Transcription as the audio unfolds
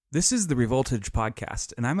This is the Revoltage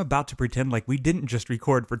podcast, and I'm about to pretend like we didn't just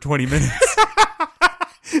record for 20 minutes.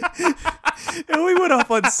 And we went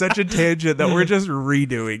off on such a tangent that we're just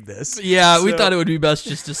redoing this. Yeah, we thought it would be best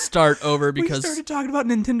just to start over because we started talking about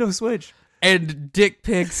Nintendo Switch. And dick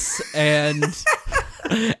pics and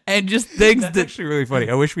just things That's that actually really funny.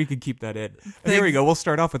 I wish we could keep that in. Here we go. We'll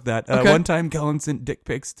start off with that. Okay. One time, Kellen sent dick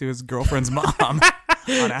pics to his girlfriend's mom on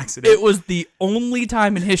accident. it was the only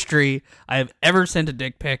time in history I have ever sent a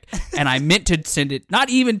dick pic, and I meant to send it not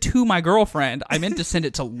even to my girlfriend. I meant to send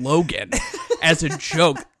it to Logan as a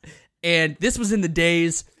joke. And this was in the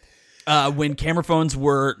days when camera phones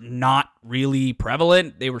were not really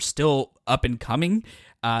prevalent. They were still up and coming.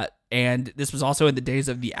 And this was also in the days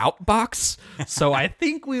of the Outbox. So I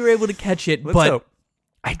think we were able to catch it, but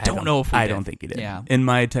I don't know if we I did. don't think he did. Yeah. In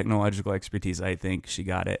my technological expertise, I think she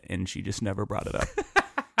got it, and she just never brought it up.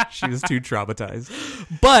 She was too traumatized.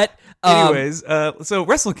 But anyways, so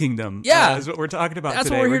Wrestle Kingdom is what we're talking about that's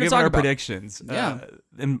today. what we're here to giving talk our about. predictions. Yeah.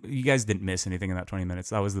 And you guys didn't miss anything in that 20 minutes.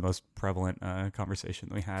 That was the most prevalent conversation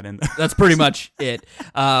that we had. And that's pretty much it.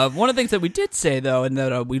 One of the things that we did say, though, and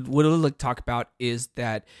that we would like to talk about is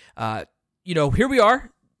that, here we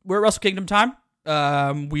are. We're at Wrestle Kingdom time.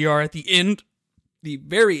 We are at the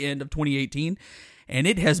very end of 2018. And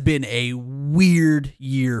it has been a weird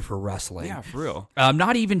year for wrestling. Yeah, for real.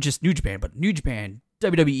 Not even just New Japan, but New Japan,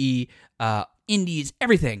 WWE, Indies,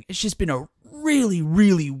 everything. It's just been a really,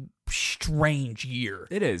 really strange year.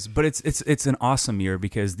 It is, but it's an awesome year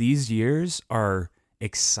because these years are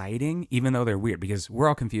exciting, even though they're weird, because we're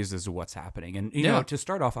all confused as to what's happening. And, you know, to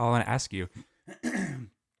start off, I want to ask you,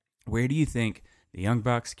 where do you think the Young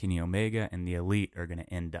Bucks, Kenny Omega, and the Elite are going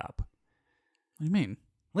to end up? What do you mean?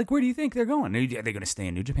 Like, where do you think they're going? Are they going to stay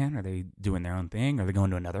in New Japan? Are they doing their own thing? Are they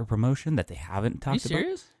going to another promotion that they haven't talked about? Are you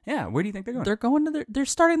serious? Yeah, where do you think they're going? They're going to they're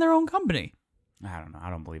starting their own company. I don't know. I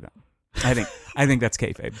don't believe that. I think that's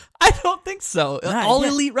kayfabe. I don't think so.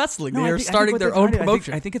 Elite Wrestling. They're starting their own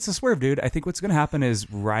promotion. I think it's a swerve, dude. I think what's going to happen is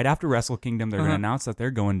right after Wrestle Kingdom, they're going to announce that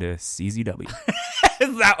they're going to CZW.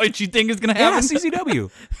 Is that what you think is going to happen? Yeah,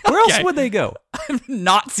 CZW. Where else would they go?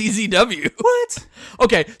 Not CZW. What?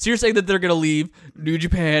 Okay, so you're saying that they're going to leave New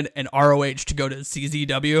Japan and ROH to go to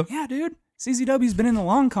CZW? Yeah, dude. CZW's been in the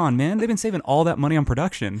long con, man. They've been saving all that money on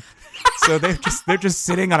production. So they're just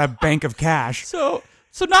sitting on a bank of cash. So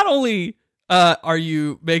not only are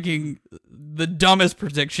you making the dumbest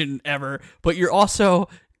prediction ever, but you're also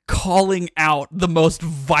calling out the most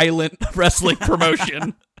violent wrestling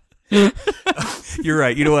promotion. You're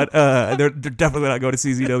right. You know what? They're definitely not going to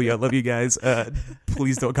CZW. I love you guys.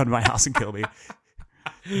 Please don't come to my house and kill me.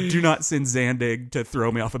 Do not send Zandig to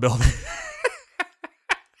throw me off a building.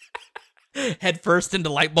 Head first into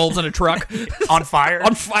light bulbs in a truck. On fire.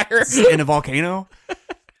 On fire. In a volcano.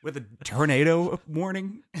 With a tornado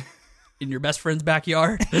warning. In your best friend's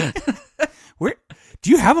backyard. Where? Do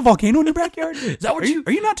you have a volcano in your backyard? Is that what are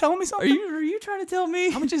you not telling me something? Are you trying to tell me?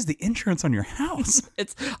 How much is the insurance on your house?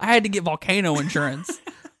 I had to get volcano insurance,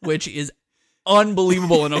 which is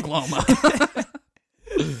unbelievable in Oklahoma.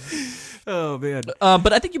 Oh man.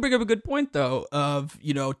 But I think you bring up a good point though of,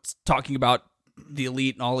 talking about the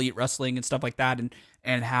Elite and All Elite Wrestling and stuff like that,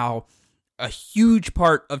 and how a huge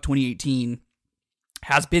part of 2018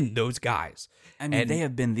 has been those guys. I mean, they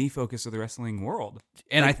have been the focus of the wrestling world.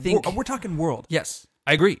 And I think we're talking world. Yes,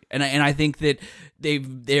 I agree. And I think that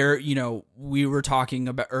we were talking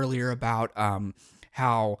about earlier about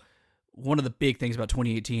how one of the big things about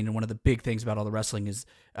 2018 and one of the big things about all the wrestling is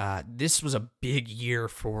this was a big year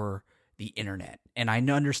for the internet. And I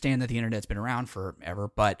understand that the internet's been around forever,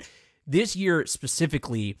 but this year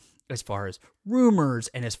specifically, as far as rumors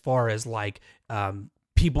and as far as like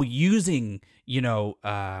people using,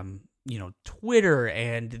 Twitter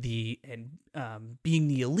and being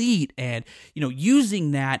the Elite and,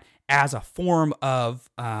 using that as a form of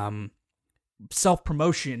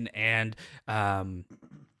self-promotion and,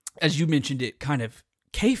 as you mentioned it, kind of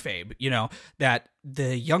kayfabe, that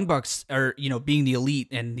the Young Bucks are, being the Elite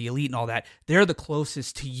and all that, they're the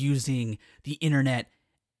closest to using the internet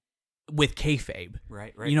with kayfabe.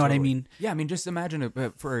 Right. You know what I mean? Yeah, I mean, just imagine,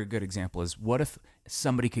 for a good example is, what if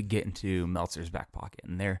somebody could get into Meltzer's back pocket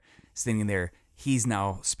and they're sitting there, he's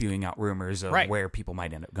now spewing out rumors of where people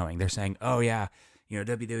might end up going. They're saying, oh yeah,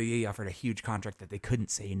 WWE offered a huge contract that they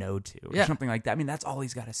couldn't say no to, or something like that. I mean, that's all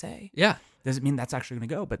he's got to say. Yeah. Doesn't mean that's actually going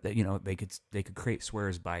to go, but they could create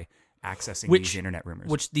swears by accessing these internet rumors.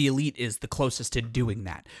 Which the Elite is the closest to doing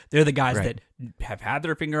that. They're the guys that have had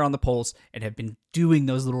their finger on the pulse and have been doing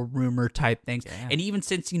those little rumor type things. Yeah. And even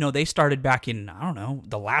since, they started back in, I don't know,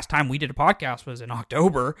 the last time we did a podcast was in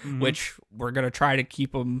October, which we're going to try to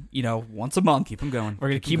keep them, once a month. Keep them going. We're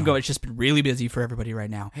going to keep them going. It's just been really busy for everybody right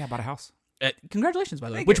now. Yeah, I bought a house. Congratulations, by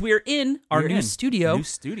the way. Which we are in our new studio. New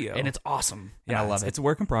studio. And it's awesome. Yeah, and I love it. It's a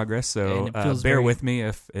work in progress, so bear with me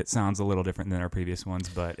if it sounds a little different than our previous ones,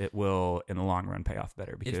 but it will, in the long run, pay off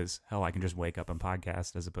better because, hell, I can just wake up and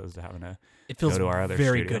podcast as opposed to having to go to our other studio. It feels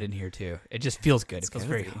very good in here, too. It just feels good. It feels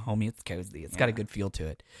very homey. It's cozy. It's got a good feel to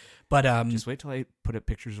it. But just wait till I put up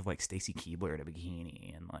pictures of, like, Stacy Keibler in a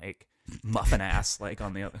bikini and, like, muffin ass, like,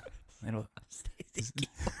 on the other... What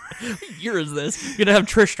year is this? You're gonna have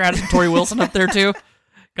Trish Stratus and Tori Wilson up there too.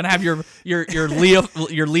 Gonna have your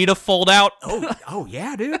Lita fold out. Oh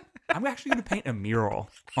yeah, dude. I'm actually gonna paint a mural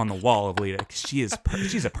on the wall of Lita because she's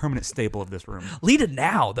a permanent staple of this room. Lita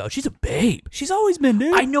now though, she's a babe. She's always been,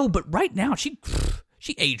 dude. I know, but right now she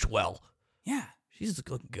aged well. Yeah, she's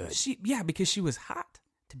looking good. Because she was hot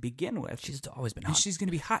to begin with. She's always been hot. And she's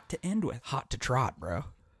gonna be hot to end with. Hot to trot, bro.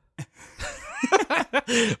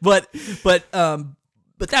 but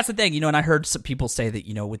that's the thing, and I heard some people say that,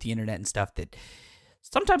 with the internet and stuff, that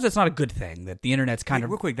sometimes it's not a good thing, that the internet's kind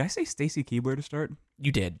of... Real quick, did I say Stacy Keibler to start?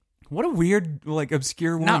 You did. What a weird,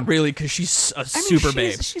 obscure one. Not really, because she's a super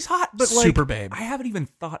babe. She's hot, but super babe. I haven't even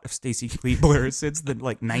thought of Stacy Keibler since the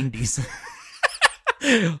 90s.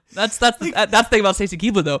 That's the thing about Stacy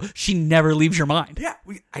Keibler, though. She never leaves your mind. Yeah,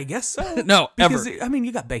 I guess so. No, because, ever.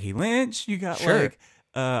 You got Becky Lynch, you got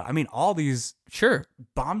all these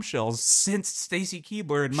bombshells since Stacy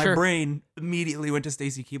Keibler, and my brain immediately went to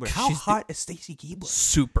Stacy Keibler. How hot is Stacy Keibler?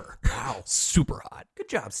 Super. Wow. Super hot. Good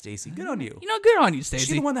job, Stacy. Good on you. Good on you, Stacy.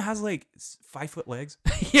 She's the one that has 5-foot legs.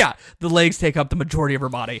 Yeah, the legs take up the majority of her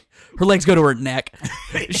body. Her legs go to her neck.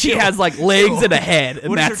 She has legs and a head,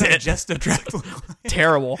 and that's it. Digestive tract look like?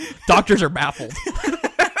 Terrible. Doctors are baffled.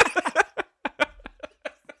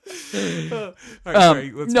 But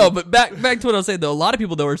back to what I was saying though. A lot of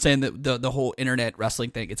people though are saying that the whole internet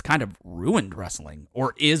wrestling thing, it's kind of ruined wrestling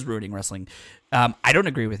or is ruining wrestling. I don't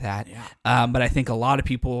agree with that. Yeah. But I think a lot of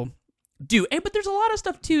people do. But there's a lot of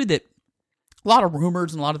stuff too a lot of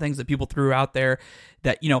rumors and a lot of things that people threw out there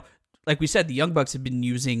that, like we said, the Young Bucks have been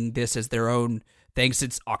using this as their own thing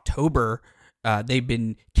since October. They've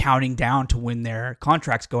been counting down to when their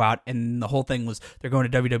contracts go out, and the whole thing was they're going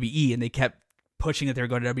to WWE, and they kept pushing that they were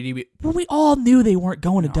going to WWE. Well, we all knew they weren't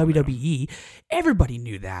going to WWE. No. Everybody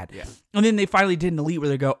knew that. Yeah. And then they finally did an Elite where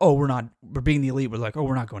they go, we're being the Elite. We're like,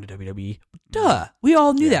 we're not going to WWE. Duh. We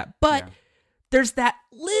all knew that. But there's that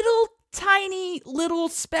little tiny little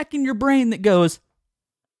speck in your brain that goes,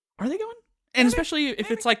 are they going? And especially if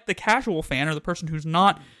it's like the casual fan or the person who's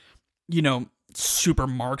not, super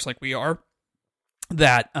marks like we are,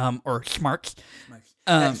 that, or smarks.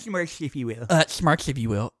 Smarks, if you will. Smarks, if you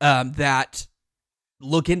will. That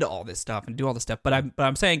look into all this stuff and do all this stuff. But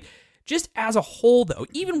I'm saying, just as a whole, though,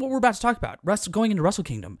 even what we're about to talk about, going into Wrestle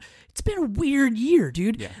Kingdom, it's been a weird year,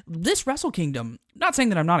 dude. Yeah. This Wrestle Kingdom, not saying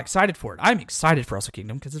that I'm not excited for it. I'm excited for Wrestle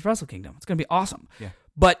Kingdom because it's Wrestle Kingdom. It's going to be awesome. Yeah.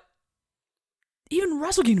 But even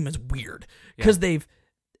Wrestle Kingdom is weird because they've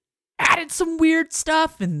added some weird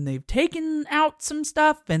stuff and they've taken out some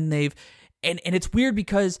stuff and and it's weird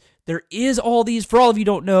because there is all these, for all of you who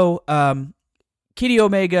don't know, Kenny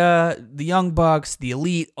Omega, the Young Bucks, the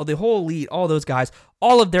Elite, the whole Elite, all those guys,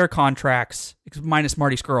 all of their contracts, minus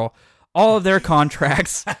Marty Scurll, all of their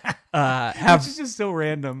contracts have... Which is just so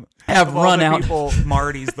random. Have run out. People,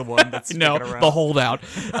 Marty's the one that's sticking around. The holdout.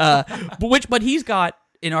 But he's got,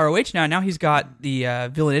 in ROH now he's got the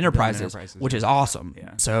Villain Enterprises, which is awesome.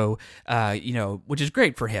 Yeah. So, which is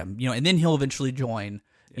great for him. And then he'll eventually join,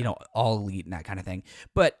 All Elite and that kind of thing.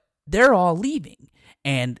 But they're all leaving.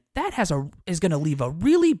 And that is going to leave a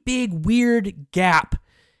really big, weird gap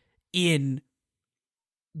in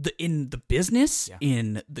the business,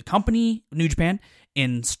 in the company, New Japan,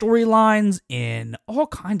 in storylines, in all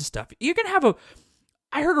kinds of stuff. You're going to have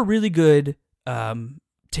I heard a really good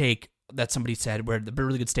take that somebody said, a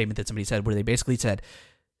really good statement that somebody said, where they basically said,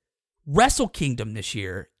 Wrestle Kingdom this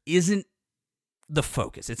year isn't the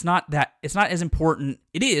focus. It's not as important.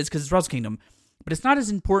 It is because it's Wrestle Kingdom, but it's not as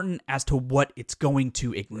important as to what it's going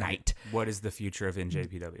to ignite. What is the future of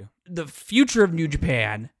NJPW? The future of New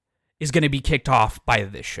Japan is going to be kicked off by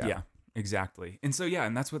this show. Yeah, exactly. And so,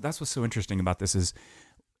 and that's what's so interesting about this is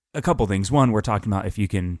a couple things. One, we're talking about if you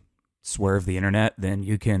can swerve the internet, then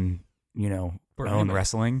you can, own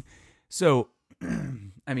wrestling. So,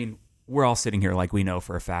 I mean, we're all sitting here like we know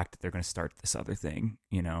for a fact that they're going to start this other thing,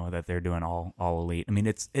 that they're doing all Elite. I mean,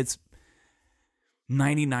 it's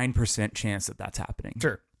 99% chance that that's happening.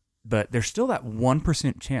 Sure. But there's still that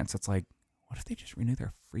 1% chance that's like, what if they just renew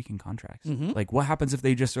their freaking contracts? Mm-hmm. Like, what happens if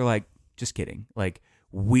they just are like, just kidding. Like,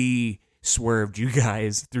 we swerved you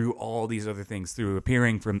guys through all these other things, through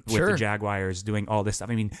appearing with the Jaguars, doing all this stuff.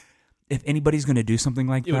 I mean, if anybody's going to do something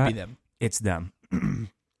like that, it would be them. It's them.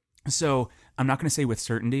 So I'm not going to say with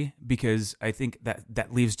certainty, because I think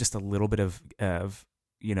that leaves just a little bit of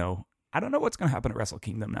I don't know what's going to happen at Wrestle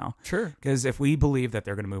Kingdom now. Sure. Because if we believe that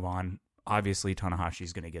they're going to move on, obviously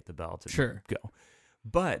Tanahashi's going to get the belt and go.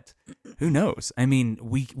 But who knows? I mean,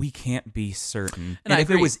 we can't be certain. And if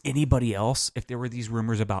it was anybody else, if there were these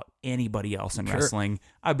rumors about anybody else in wrestling,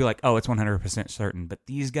 I'd be like, oh, it's 100% certain. But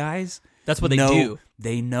these guys, that's what they do.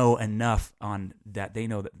 They know enough on that. They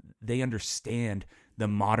know that they understand the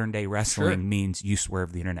modern day wrestling means you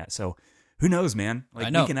swerve the internet. So who knows, man?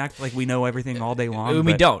 Like, we can act like we know everything all day long.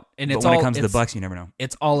 We don't. And but when it comes to the Bucks, you never know.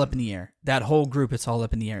 It's all up in the air. That whole group, it's all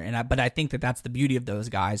up in the air. But I think that that's the beauty of those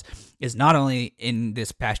guys, is not only in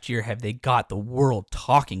this past year have they got the world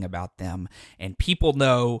talking about them, and people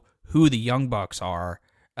know who the Young Bucks are,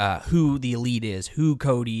 who the Elite is, who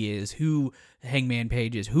Cody is, who Hangman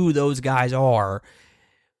Page is, who those guys are,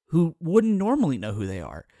 who wouldn't normally know who they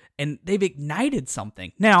are. And they've ignited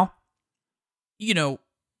something. Now,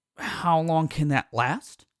 how long can that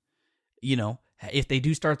last? If they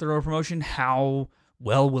do start their own promotion, how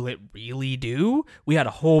well will it really do? We had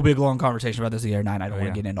a whole big long conversation about this the other night. I don't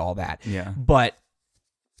want to get into all that. Yeah. But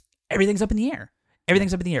everything's up in the air.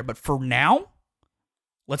 Everything's up in the air. But for now,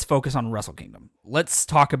 let's focus on Wrestle Kingdom. Let's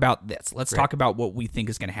talk about this. Let's talk about what we think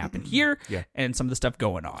is going to happen here and some of the stuff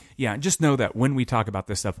going on. Yeah, just know that when we talk about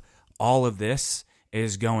this stuff, all of this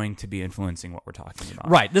is going to be influencing what we're talking about.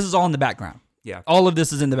 Right. This is all in the background. Yeah. All of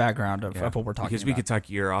this is in the background of what we're talking about. Because we could talk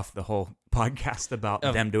year off the whole podcast about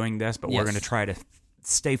them doing this, but we're going to try to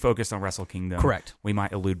stay focused on Wrestle Kingdom. Correct. We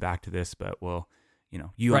might allude back to this, but we'll,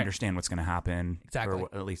 you understand what's going to happen. Exactly. Or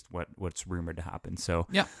at least what's rumored to happen. So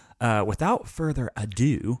without further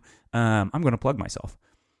ado, I'm going to plug myself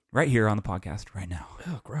right here on the podcast right now.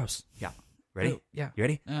 Oh, gross. Yeah. Ready? Oh, yeah. You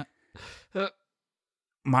ready?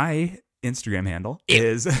 My Instagram handle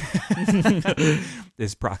is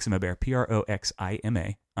Proxima Bear, PROXIMA_BEAR.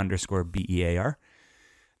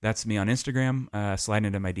 That's me on Instagram. Slide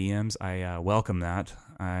into my DMs. I welcome that.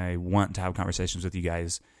 I want to have conversations with you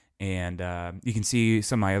guys. And you can see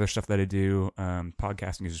some of my other stuff that I do.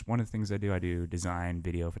 Podcasting is just one of the things I do. I do design,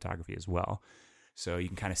 video, photography as well. So you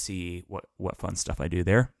can kind of see what fun stuff I do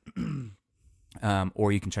there.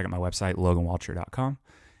 Or you can check out my website, loganwalcher.com.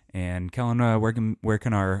 And Kellen, where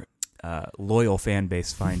can our loyal fan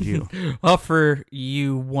base find you? Well, for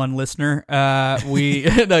you one listener, you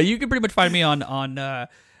can pretty much find me on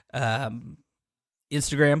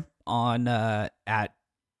Instagram at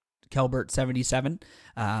Kelbert77.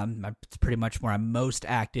 It's pretty much where I'm most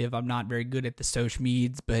active. I'm not very good at the social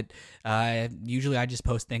medias, but usually I just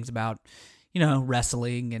post things about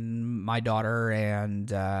wrestling and my daughter and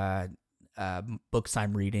books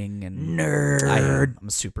I'm reading and nerd. I'm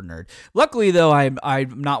a super nerd. Luckily, though, I'm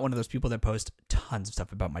not one of those people that post tons of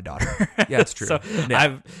stuff about my daughter. Yeah, it's true. So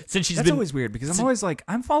that's always weird because I'm always like,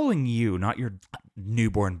 I'm following you, not your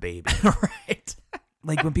newborn baby. Right.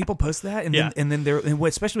 Like when people post that, and then they're,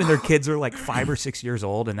 especially when their kids are like 5 or 6 years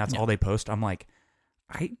old, and that's all they post. I'm like,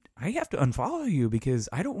 I have to unfollow you because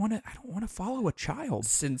I don't want to follow a child.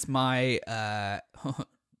 Since my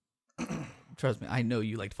trust me, I know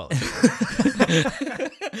you like to follow.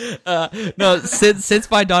 No, since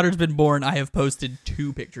my daughter's been born, I have posted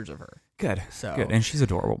 2 pictures of her. Good, and she's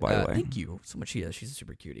adorable, by the way. Thank you so much. She is. She's a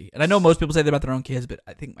super cutie, and I know most people say that about their own kids, but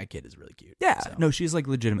I think my kid is really cute. Yeah, so. No, she's like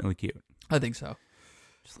legitimately cute. I think so.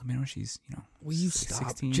 Just let me know when she's, Will you stop?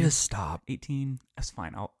 16, just stop. 18. That's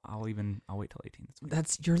fine. I'll wait till 18.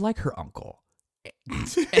 That's you're like her uncle,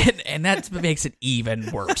 and that makes it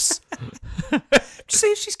even worse. Just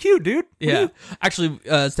say she's cute, dude. Yeah. Actually,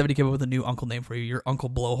 Stephanie came up with a new uncle name for you. Your Uncle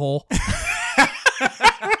Blowhole.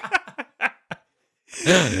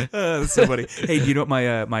 That's so funny. Hey, do you know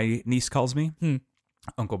what my niece calls me?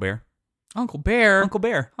 Uncle Bear. Uncle Bear. Uncle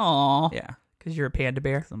Bear. Aw. Yeah. Because you're a panda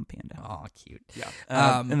bear? I'm a panda. Aw, cute. Yeah.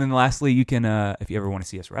 And then lastly, you can, if you ever want to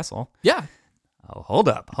see us wrestle. Yeah. Oh, hold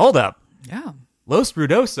up. Yeah. Los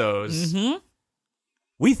Ruidosos. Mm-hmm.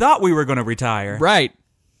 We thought we were going to retire. Right.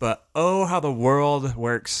 But oh, how the world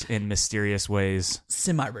works in mysterious ways.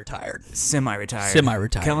 Semi-retired.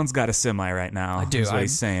 Kellen's got a semi right now. I do. That's what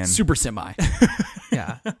he's saying. Super semi.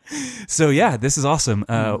 Yeah. So yeah, this is awesome.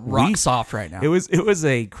 Rock soft right now. It was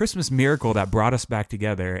a Christmas miracle that brought us back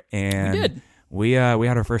together, and we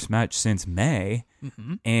had our first match since May,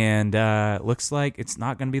 and looks like it's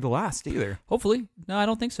not going to be the last either. Hopefully. No, I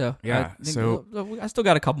don't think so. Yeah. I still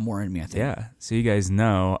got a couple more in me, I think. Yeah. So you guys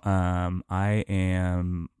know, I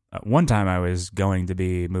am. One time I was going to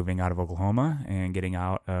be moving out of Oklahoma and getting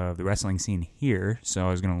out of the wrestling scene here. So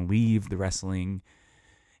I was going to leave the wrestling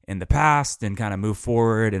in the past and kind of move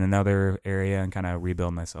forward in another area and kind of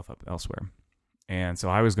rebuild myself up elsewhere. And so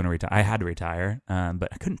I was going to retire. I had to retire, but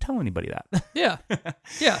I couldn't tell anybody that. Yeah.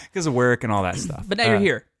 Yeah. Because of work and all that stuff. But now you're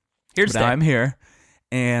here. Here's now I'm here.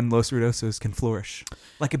 And Los Ruidosos can flourish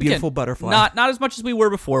like a beautiful butterfly. Not as much as we were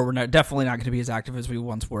before. We're definitely not going to be as active as we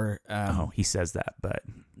once were. He says that, but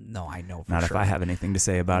no, I know for not sure. if I have anything to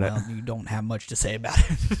say about it. You don't have much to say about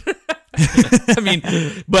it. I mean,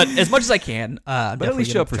 but as much as I can. But at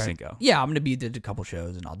least show up for Cinco. Yeah, I'm going to be at a couple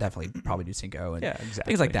shows, and I'll definitely probably do Cinco and exactly.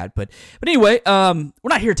 things like that. But anyway, we're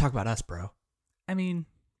not here to talk about us, bro. I mean,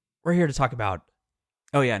 we're here to talk about.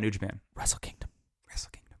 Oh yeah, New Japan, Wrestle Kingdom,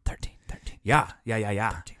 13. Yeah.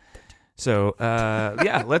 13. So,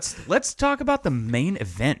 let's talk about the main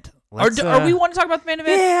event. Are we want to talk about the main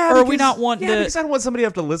event? Yeah, or are we not want to? Because I don't want somebody to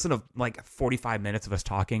have to listen to like 45 minutes of us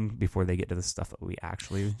talking before they get to the stuff that we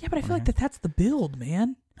actually. Yeah, but I feel like that's the build,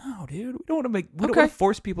 man. No, dude, we don't want to don't want to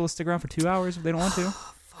force people to stick around for 2 hours if they don't want to.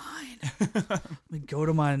 Fine. Let me go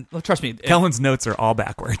to mine. Well, trust me. Kellen's notes are all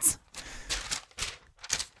backwards.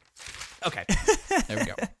 Okay, there we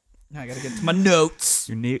go. Now I gotta get to my notes.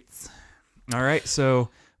 Your notes. All right, so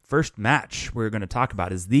first match we're going to talk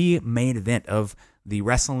about is the main event of the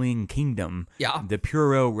Wrestling Kingdom. Yeah. The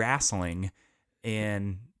Puro Wrestling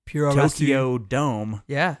in Puro Tokyo Dome.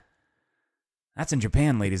 Yeah. That's in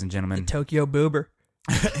Japan, ladies and gentlemen. The Tokyo Boober.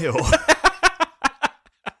 Ew.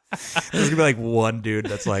 There's going to be like one dude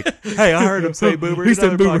that's like, hey, I heard him say Boober. He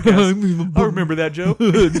said Boober. I remember that joke.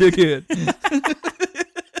 Dickhead.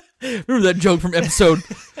 Remember that joke from episode...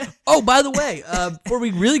 Oh, by the way, before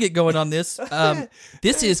we really get going on this,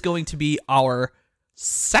 this is going to be our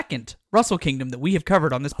second Wrestle Kingdom that we have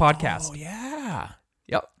covered on this podcast. Oh, yeah.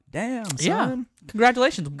 Yep. Damn, son. Yeah.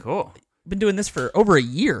 Congratulations. Cool. Been doing this for over a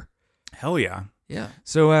year. Hell yeah. Yeah.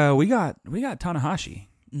 So we got Tanahashi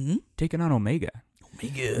taking on Omega.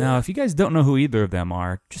 Now, if you guys don't know who either of them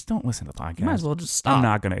are, just don't listen to the podcast. You might as well just stop. I'm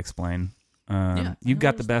not going to explain. You've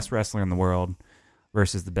got the best wrestler in the world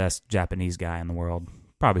versus the best Japanese guy in the world.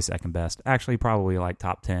 Probably second best. Actually, probably like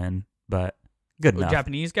top 10, but good enough.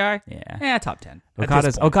 Japanese guy? Yeah, top 10.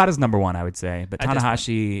 Okada's number one, I would say. But At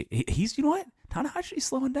Tanahashi, he's, you know what? Tanahashi's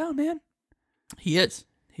slowing down, man. He is.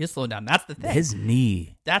 He is slowing down. That's the thing. His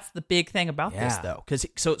knee. That's the big thing about this, though. Because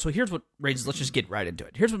so here's what raises. Let's just get right into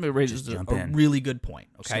it. Here's what raises a really good point.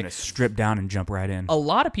 Okay, just gonna strip down and jump right in. A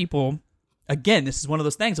lot of people, again, this is one of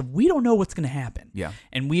those things of we don't know what's going to happen. Yeah,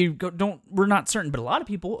 and we're not certain. But a lot of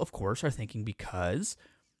people, of course, are thinking because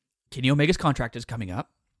Kenny Omega's contract is coming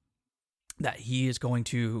up, that he is going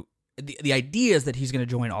to. The idea is that he's going to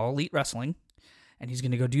join All Elite Wrestling, and he's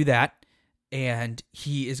going to go do that. And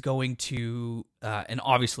he is going to, and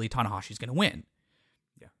obviously Tanahashi's going to win.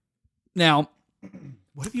 Yeah. Now,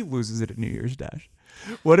 what if he loses it at New Year's Dash?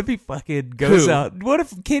 What if he fucking goes out? What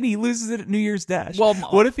if Kenny loses it at New Year's Dash? Well,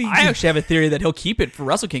 what if I actually have a theory that he'll keep it for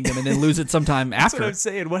Wrestle Kingdom and then lose it sometime after. That's what I'm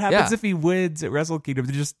saying. What happens if he wins at Wrestle Kingdom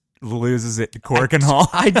and just loses it to Korakuen Hall?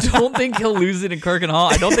 I don't think he'll lose it in Korakuen Hall.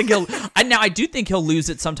 I don't think he'll. I do think he'll lose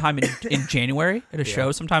it sometime in January at a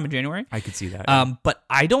show sometime in January. I could see that. But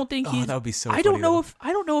I don't think he's. That would be so. I don't know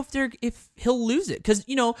if he'll lose it because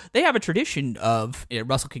they have a tradition of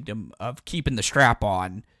Wrestle Kingdom of keeping the strap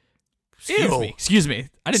on. Excuse me.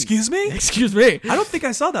 Excuse me. I don't think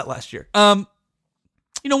I saw that last year. You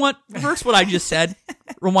know what? Reverse what I just said.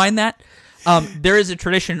 Rewind that. There is a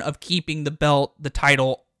tradition of keeping the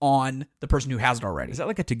title on the person who has it already. Is that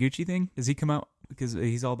like a Taguchi thing? Does he come out because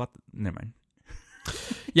he's all about? Never mind.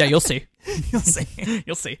 Yeah, you'll see. You'll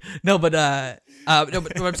see. No, but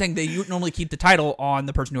what I'm saying, they normally keep the title on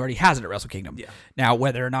the person who already has it at Wrestle Kingdom. Yeah. Now,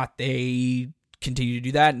 whether or not they continue to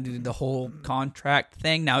do that and do the whole contract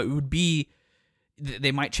thing, now it would be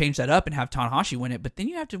they might change that up and have Tanahashi win it. But then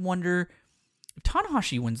you have to wonder if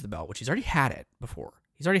Tanahashi wins the belt, which he's already had it before.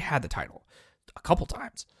 He's already had the title a couple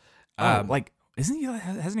times. Hasn't he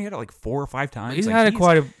had it like 4 or 5 times? He's had it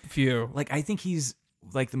quite a few. Like, I think he's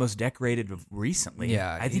like the most decorated of recently.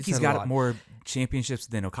 Yeah, I think he's got more championships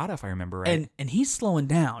than Okada, if I remember right. And he's slowing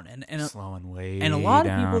down, and slowing way and a lot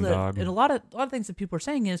down, of people dog. and a lot of things that people are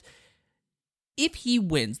saying is, if he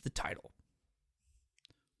wins the title,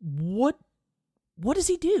 what does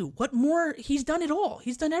he do? What more? He's done it all.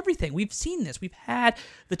 He's done everything. We've seen this. We've had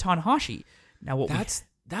the Tanahashi. Now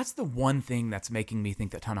that's the one thing that's making me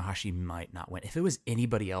think that Tanahashi might not win. If it was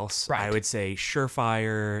anybody else, Right. I would say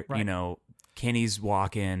surefire, Right. you know, Kenny's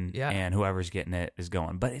walking Yeah. and whoever's getting it is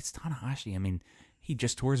going. But it's Tanahashi. I mean, he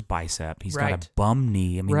just tore his bicep. He's got Right. a bum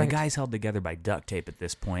knee. I mean, Right. the guy's held together by duct tape at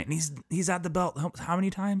this point, and he's at the belt how many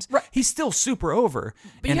times? Right. He's still super over.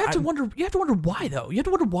 But And you have to wonder why though. You have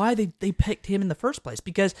to wonder why they picked him in the first place,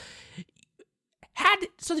 because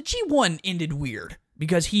the G1 ended weird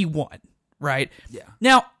because he won, right? Yeah.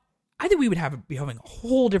 Now, I think we would be having a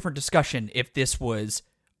whole different discussion if this was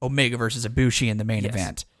Omega versus Ibushi in the main Yes.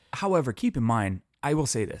 event. However, keep in mind, I will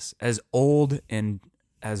say this: as old and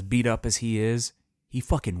as beat up as he is, he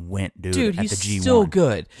fucking went, dude. At He's the G1. still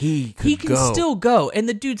good. He can go. still go, and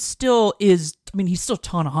the dude still is. I mean, he's still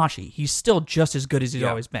Tanahashi. He's still just as good as he's Yeah.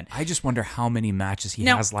 always been. I just wonder how many matches he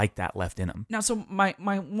Now- has like that left in him. Now, so my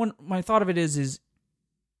thought of it is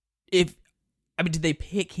if, I mean, did they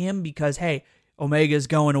pick him because, hey, Omega's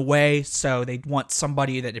going away, so they want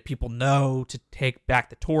somebody that people know to take back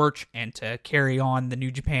the torch and to carry on the New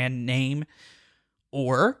Japan name?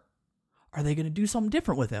 Or are they going to do something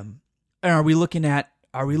different with him? And are we looking at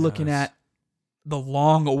the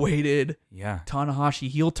long-awaited Yeah. Tanahashi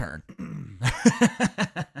heel turn?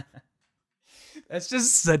 That's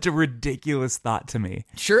just such a ridiculous thought to me.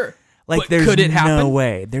 Sure. Like, But there's could it happen? no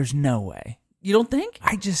way. There's no way. You don't think?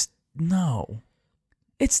 I just, no.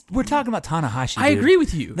 We're talking about Tanahashi, I dude. agree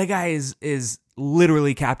with you. The guy is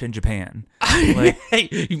literally Captain Japan. Hey,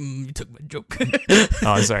 you took my joke.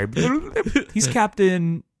 Oh, sorry. He's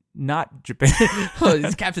Captain, not Japan. Oh,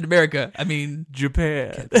 he's Captain America. I mean,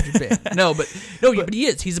 Japan. Japan. But he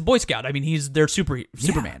is. He's a Boy Scout. I mean, he's their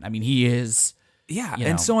Superman. I mean, he is. Yeah, You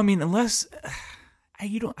and know. so I mean, unless I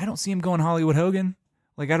don't see him going Hollywood Hogan.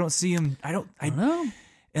 Like, I don't see him. I don't know.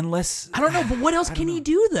 Unless I don't know, but what else can he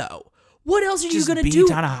do though? What else are you Just gonna be do?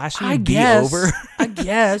 Tanahashi I and be guess. over. I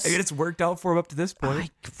guess. I mean, it's worked out for him up to this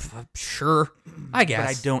point. Sure. I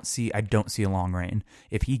guess. But I don't see a long reign.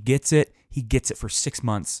 If he gets it for 6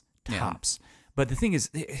 months tops. Yeah. But the thing is,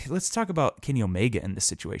 let's talk about Kenny Omega in this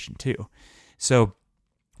situation too. So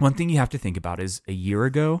one thing you have to think about is a year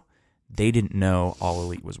ago, they didn't know All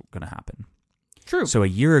Elite was going to happen. True. So a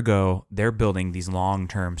year ago, they're building these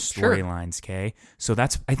long-term storylines, okay? So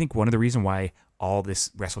that's, I think, one of the reasons why all this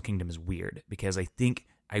Wrestle Kingdom is weird, because I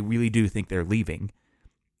really do think they're leaving,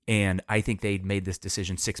 and I think they made this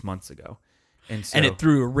decision 6 months ago. And it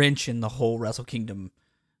threw a wrench in the whole Wrestle Kingdom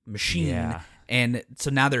machine. Yeah. And so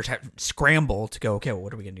now they're scramble to go, okay, well,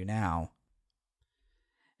 what are we going to do now?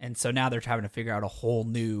 And so now they're having to figure out a whole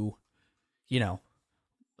new,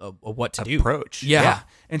 what to approach. do. Yeah.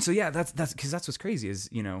 And so, that's because that's what's crazy is,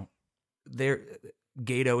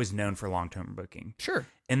 Gato is known for long-term booking. Sure.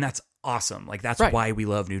 And that's awesome. Like, that's Right. why we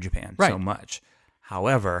love New Japan Right. so much.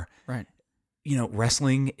 However, Right.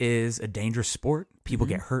 Wrestling is a dangerous sport. People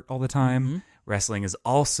get hurt all the time. Mm-hmm. Wrestling is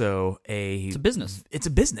also It's a business. It's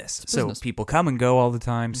a business. business. So people come and go all the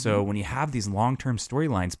time. So when you have these long-term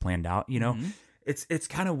storylines planned out, it's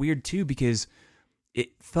kind of weird too, because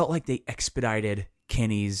it felt like they expedited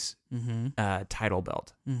Kenny's title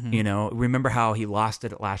belt. Remember how he lost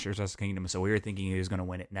it at last year's Wrestle Kingdom? So we were thinking he was going to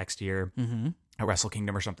win it next year at Wrestle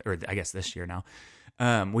Kingdom or something, or I guess this year now.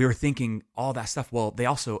 We were thinking all that stuff. Well, they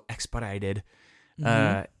also expedited,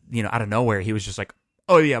 out of nowhere. He was just like,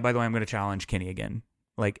 oh yeah, by the way, I'm going to challenge Kenny again.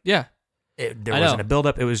 Like, Yeah. there wasn't a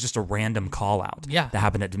build-up. It was just a random call-out Yeah. that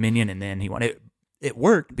happened at Dominion, and then he won. It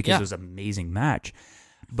worked because Yeah. it was an amazing match.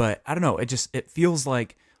 But I don't know. It feels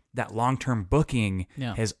like that long-term booking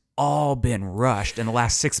Yeah. has all been rushed, and the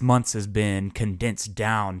last 6 months has been condensed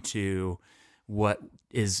down to what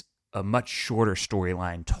is a much shorter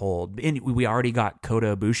storyline told. And we already got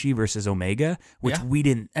Kota Ibushi versus Omega, which Yeah. we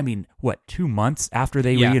didn't. I mean, 2 months after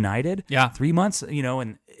they Yeah. reunited? Yeah. 3 months. And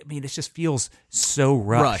I mean, it just feels so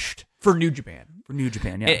rushed. For New Japan. For New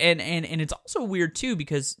Japan, yeah. And it's also weird too,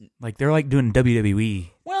 because Like, they're like doing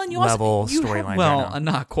WWE and you level also storylines well, right now.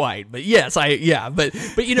 not quite, but yes, but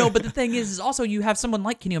the thing is also you have someone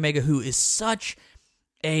like Kenny Omega who is such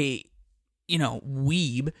a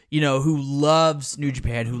weeb, who loves New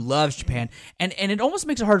Japan, who loves Japan, and it almost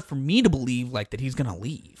makes it hard for me to believe like that he's gonna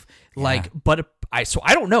leave. Like, but I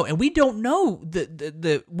don't know, and we don't know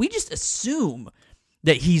we just assume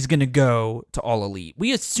that he's gonna go to All Elite.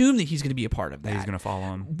 We assume that he's gonna be a part of that. He's going to follow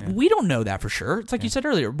him. Yeah. We don't know that for sure. It's like you said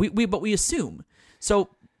earlier. But we assume. So,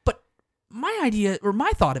 but my idea or my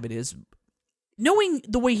thought of it is, knowing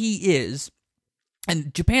the way he is,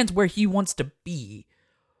 and Japan's where he wants to be,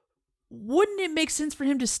 wouldn't it make sense for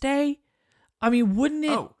him to stay? I mean, wouldn't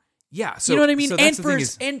it? Oh, yeah. So, you know what I mean? So And that's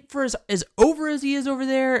the thing for as over as he is over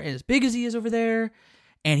there, and as big as he is over there,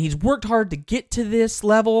 and he's worked hard to get to this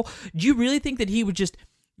level. Do you really think that he would just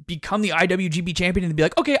become the IWGP champion and be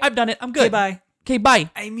like, okay, I've done it, I'm good. Okay, bye. Okay, bye.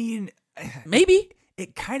 I mean, Maybe.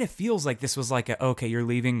 it kind of feels like this was like, okay, you're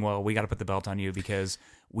leaving. Well, we got to put the belt on you because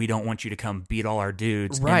we don't want you to come beat all our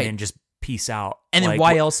dudes and then just peace out. And then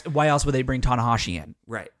why else would they bring Tanahashi in?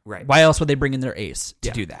 Right. Why else would they bring in their ace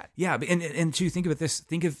to do that? Yeah, and to think about this,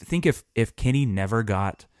 think if Kenny never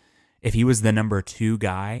got, if he was the number 2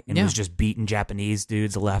 guy and was just beating Japanese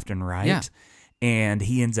dudes left and right, and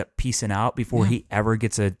he ends up piecing out before he ever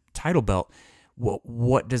gets a title belt,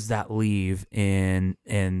 what does that leave in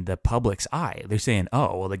the public's eye? They're saying,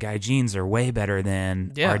 oh, well, the Gaijins are way better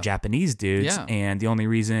than our Japanese dudes, and the only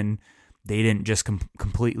reason they didn't just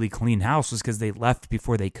completely clean house was because they left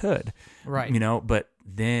before they could. Right. But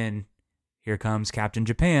then here comes Captain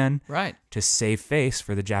Japan to save face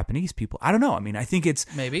for the Japanese people. I don't know. I mean, I think it's...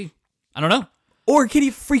 Maybe. I don't know. Or Kenny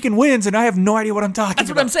freaking wins and I have no idea what I'm talking about. That's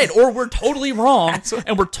what I'm saying. Or we're totally wrong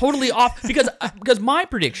and we're totally off. Because my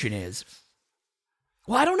prediction is...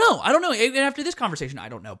 Well, I don't know. Even after this conversation, I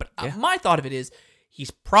don't know. But my thought of it is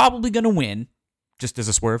he's probably going to win. Just as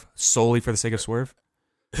a swerve? Solely for the sake of swerve?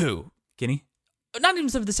 Who? Kenny? Not even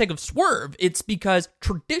for the sake of swerve. It's because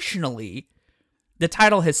traditionally the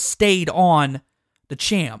title has stayed on the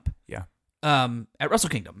champ. Yeah. At Wrestle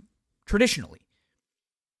Kingdom. Traditionally.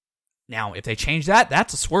 Now, if they change that,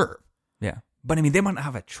 that's a swerve. Yeah. But I mean, they might not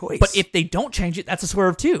have a choice. But if they don't change it, that's a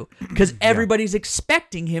swerve too. Because everybody's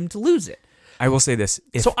expecting him to lose it. I will say this.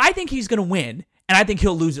 So I think he's going to win, and I think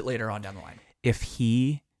he'll lose it later on down the line. If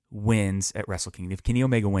he wins at Wrestle Kingdom, if Kenny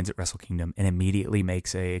Omega wins at Wrestle Kingdom and immediately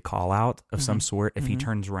makes a call out of some sort, if he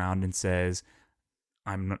turns around and says,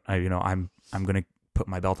 I'm going to put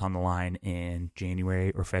my belt on the line in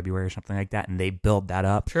January or February or something like that, and they build that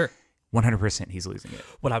up, sure, 100% he's losing it.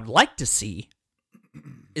 What I would like to see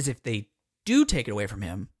is if they do take it away from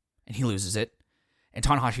him and he loses it and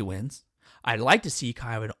Tanahashi wins, I'd like to see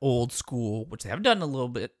kind of an old school, which they haven't done a little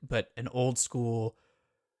bit, but an old school,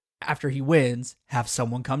 after he wins, have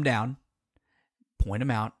someone come down, point him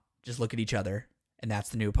out, just look at each other, and that's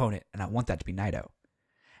the new opponent. And I want that to be Naito.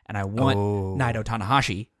 And I want Naito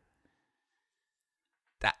Tanahashi.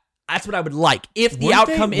 That's what I would like. If the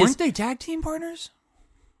outcome weren't they tag team partners?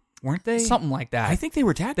 Weren't they? Something like that. I think they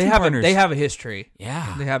were tag team partners. They have a history.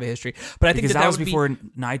 Yeah. They have a history. But I think that was before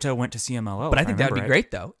Naito went to CMLL. But I think that would be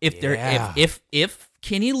great, though. If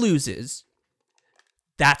Kenny loses,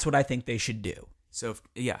 that's what I think they should do. So,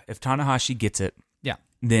 if Tanahashi gets it,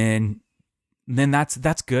 then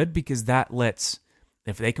that's good because that lets,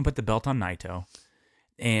 if they can put the belt on Naito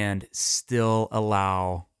and still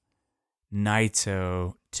allow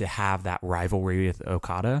Naito to have that rivalry with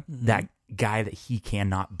Okada, that guy that he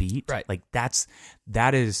cannot beat. Right. Like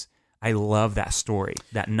that is I love that story.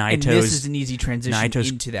 That Naito's, and this is an easy transition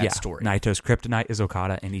into that story. Naito's kryptonite is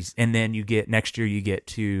Okada, and then you get next year you get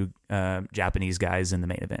 2 Japanese guys in the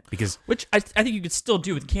main event which I think you could still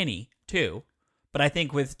do with Kenny too, but I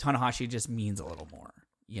think with Tanahashi it just means a little more.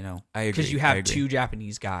 I agree because you have 2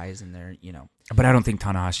 Japanese guys and they're But I don't think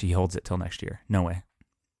Tanahashi holds it till next year. No way.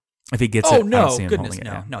 If he gets it, no, I don't see him goodness, holding it.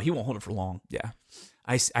 no, Yeah. no, he won't hold it for long. Yeah,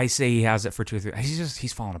 I say he has it for 2 or 3.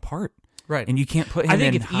 He's falling apart. Right, and you can't put him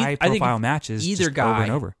in high-profile matches over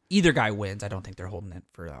and over. Either guy wins. I don't think they're holding it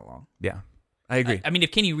for that long. Yeah, I agree. I mean,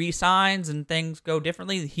 if Kenny re-signs and things go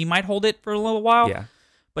differently, he might hold it for a little while. Yeah,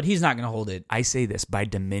 but he's not going to hold it. I say this, by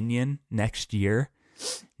Dominion next year,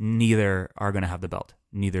 neither are going to have the belt.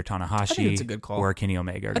 Neither Tanahashi or Kenny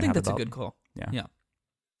Omega are going to have the belt. I think that's a good call. Yeah.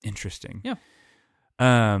 Interesting. Yeah.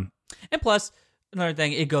 And plus, another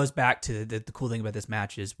thing, it goes back to the cool thing about this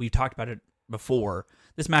match is we've talked about it before.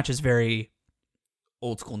 This match is very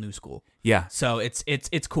old school, new school. Yeah. So it's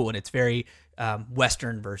cool, and it's very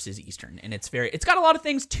Western versus Eastern, and it's got a lot of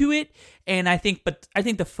things to it. And I think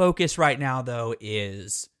the focus right now though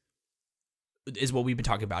is what we've been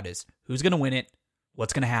talking about is who's going to win it,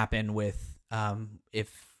 what's going to happen with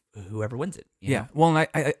if whoever wins it. You know? Well, and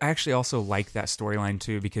I actually also like that storyline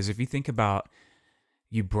too, because if you think about,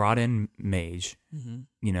 you brought in Mage,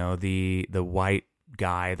 the white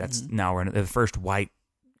guy that's now running, the first white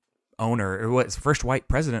owner, or what's first white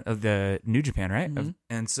president of the New Japan, right?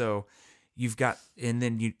 And so you've got, and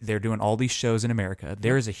then they're doing all these shows in America.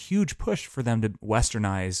 There is a huge push for them to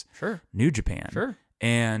westernize New Japan. Sure.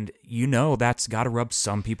 And that's got to rub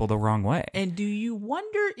some people the wrong way. And do you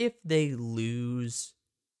wonder if they lose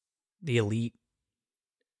the Elite,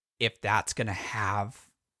 if that's going to have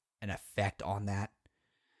an effect on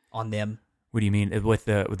them? What do you mean, with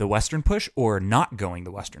the Western push, or not going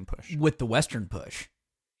the Western push? With the Western push.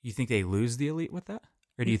 You think they lose the Elite with that,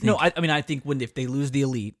 or do you think? No, I mean I think if they lose the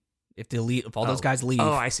Elite, If all those guys leave,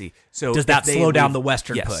 I see. So does that slow down the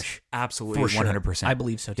Western push? Absolutely, For sure. 100%. I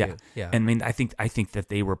believe so too. Yeah. I mean, I think that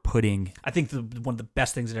they were putting. I think one of the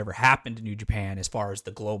best things that ever happened to New Japan, as far as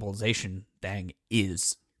the globalization thing,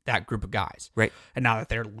 is that group of guys. Right. And now that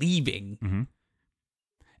they're leaving,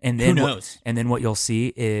 and then who knows? And then what you'll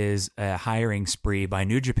see is a hiring spree by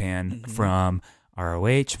New Japan from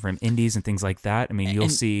ROH, from Indies and things like that. I mean, you'll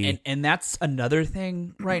see, and that's another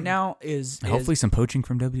thing right now is hopefully some poaching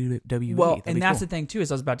from WWE. Well, and that's the thing too.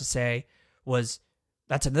 Is I was about to say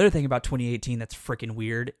that's another thing about 2018 that's freaking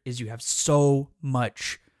weird is you have so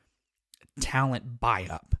much talent buy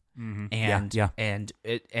up and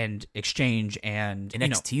exchange and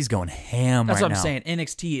NXT's going ham. That's right what I'm now. saying.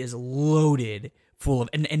 NXT is loaded full of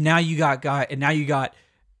and now you got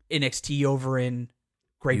NXT over in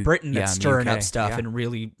Great Britain that's stirring up stuff and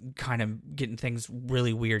really kind of getting things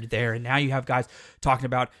really weird there. And now you have guys talking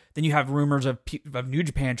about. Then you have rumors of New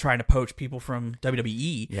Japan trying to poach people from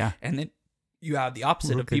WWE. Yeah, and then you have the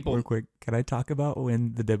opposite of people. Real quick, can I talk about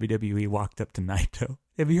when the WWE walked up to Naito?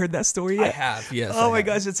 Have you heard that story yet? I have. Yes. Oh my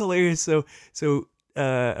gosh, it's hilarious. So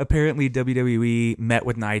apparently WWE met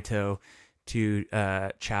with Naito to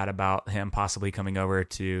chat about him possibly coming over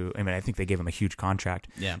to. I mean, I think they gave him a huge contract.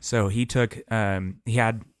 Yeah. So he took. He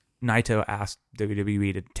had Naito asked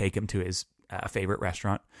WWE to take him to his favorite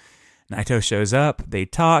restaurant. Naito shows up. They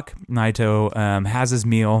talk. Naito has his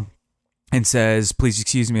meal and says, "Please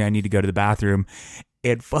excuse me, I need to go to the bathroom."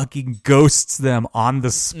 It fucking ghosts them on the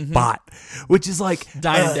spot, which is like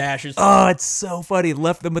dine dashes. Oh, it's so funny.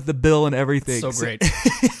 Left them with the bill and everything. So great.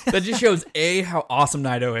 That just shows A, how awesome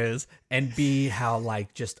Naito is, and B, how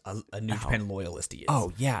like just a New Japan loyalist he is.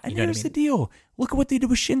 Oh yeah, and you know here's the deal. Look at what they did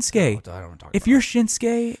with Shinsuke. I don't want to talk if about you're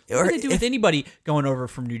Shinsuke, what do they do with anybody going over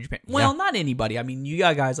from New Japan? Well, not anybody. I mean, you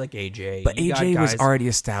got guys like AJ, but AJ was already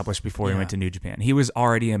established before he went to New Japan. He was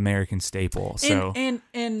already an American staple. So and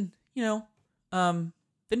you know.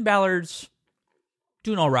 Finn Balor's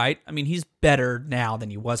doing all right. I mean, he's better now than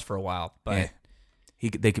he was for a while, but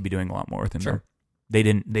they could be doing a lot more with him. Sure.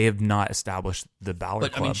 They have not established the Balor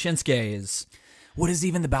Club. I mean, Shinsuke is. What is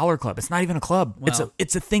even the Balor Club? It's not even a club. Well,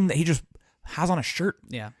 it's a thing that he just has on a shirt.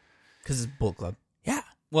 Yeah, because it's Bullet Club. Yeah.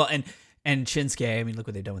 Well, and Shinsuke. I mean, look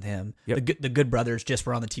what they've done with him. Yep. The Good Brothers just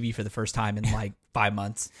were on the TV for the first time in like 5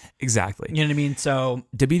 months. Exactly. You know what I mean? So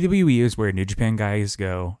WWE is where New Japan guys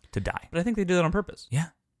go to die. But I think they do that on purpose. Yeah.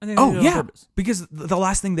 On purpose. Because the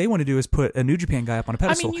last thing they want to do is put a New Japan guy up on a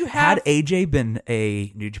pedestal. I mean, had AJ been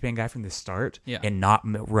a New Japan guy from the start and not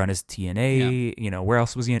run as TNA, you know, where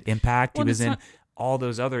else was he in? Impact? He was in all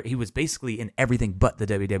those other. He was basically in everything but the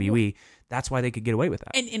WWE. That's why they could get away with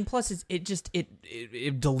that. And plus,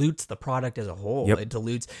 it dilutes the product as a whole. Yep. It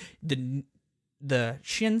dilutes the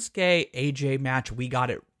Shinsuke AJ match we got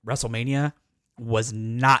at WrestleMania was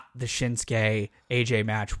not the Shinsuke AJ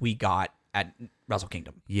match we got at Wrestle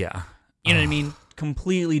Kingdom. Yeah. You know what I mean?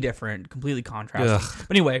 Completely different, completely contrasting.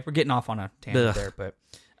 But anyway, we're getting off on a tangent there. But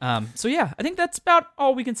so yeah, I think that's about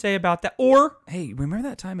all we can say about that. Or hey, remember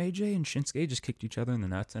that time AJ and Shinsuke just kicked each other in the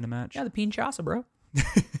nuts in a match? Yeah, the Pinchasa, bro.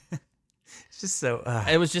 It's just so.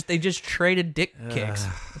 It was just they just traded dick kicks.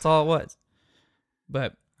 That's all it was.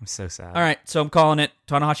 But I'm so sad. All right, so I'm calling it.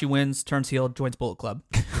 Tanahashi wins, turns heel, joins Bullet Club.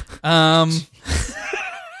 No.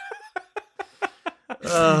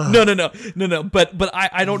 But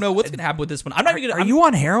I don't know what's gonna happen with this one. I'm not even gonna. Are you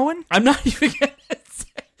on heroin? I'm not even gonna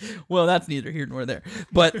say. Well, that's neither here nor there.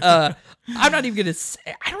 But I'm not even gonna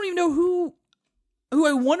say. I don't even know who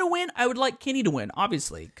I want to win. I would like Kenny to win,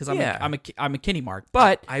 obviously, because I'm a Kenny mark.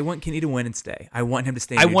 But I want Kenny to win and stay. I want him to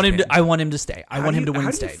stay. I want him to stay. I want him to win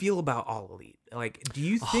and stay. How do you feel about All Elite? Like, do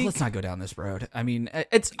you think? Let's not go down this road. I mean,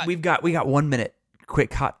 it's we got 1 minute.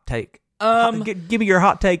 Quick hot take. Give me your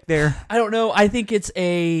hot take there. I don't know. I think it's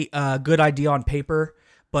a good idea on paper,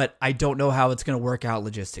 but I don't know how it's going to work out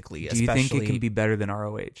logistically. Do you think it can be better than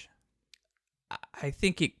ROH? I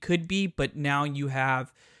think it could be, but now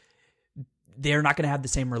they're not going to have the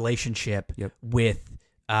same relationship with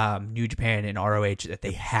New Japan and ROH that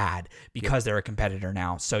they had because they're a competitor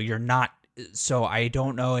now. So you're not. So I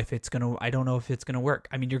don't know if it's gonna work.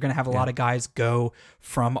 I mean, you're gonna have a lot of guys go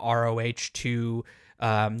from ROH to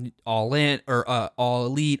All In or All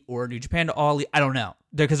Elite or New Japan to All Elite. I don't know,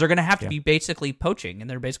 because they're gonna have to be basically poaching, and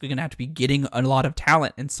they're basically gonna have to be getting a lot of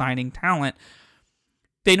talent and signing talent.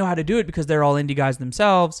 They know how to do it because they're all indie guys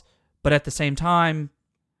themselves, but at the same time,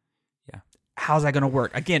 how's that going to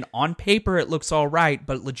work? Again, on paper, it looks all right,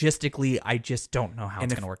 but logistically, I just don't know how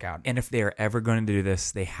it's going to work out. And if they are ever going to do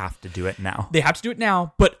this, they have to do it now. They have to do it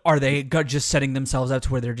now, but are they just setting themselves up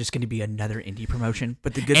to where they're just going to be another indie promotion?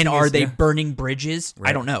 But the good and thing are is, they burning bridges?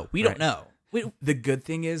 Right. I don't know. We don't know. The good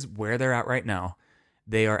thing is where they're at right now,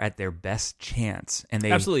 they are at their best chance, and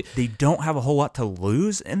they don't have a whole lot to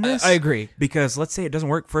lose in this. I agree, because let's say it doesn't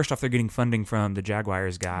work. First off, they're getting funding from the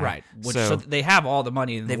Jaguars guy, right? So they have all the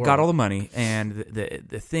money. They've got all the money, and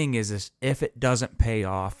the thing is if it doesn't pay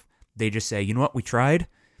off, they just say, you know what, we tried.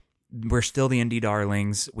 We're still the indie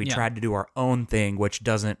darlings. We tried to do our own thing, which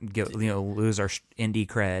doesn't lose our indie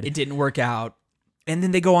cred. It didn't work out. And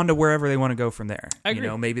then they go on to wherever they want to go from there. I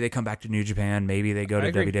agree. Maybe they come back to New Japan. Maybe they go to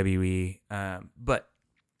WWE. But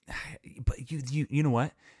you know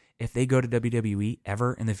what? If they go to WWE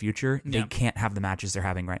ever in the future, they can't have the matches they're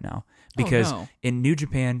having right now. Because in New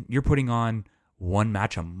Japan, you're putting on one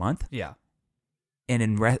match a month. Yeah. And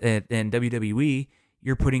in WWE,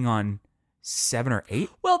 you're putting on 7 or 8.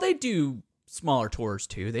 Well, they do smaller tours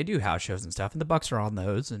too. They do house shows and stuff, and the Bucks are on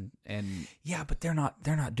those. And yeah, but they're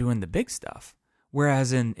not doing the big stuff.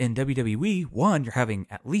 Whereas in WWE, you're having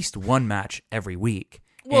at least one match every week,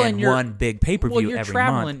 and one big pay-per-view every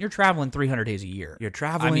month. You're traveling 300 days a year. You're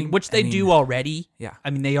traveling. Which they do already. Yeah.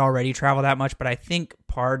 They already travel that much, but I think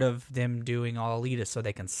part of them doing All Elite is so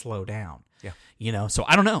they can slow down. Yeah. So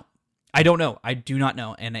I don't know. I don't know. I do not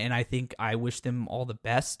know. And I think I wish them all the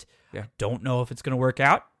best. Yeah. Don't know if it's going to work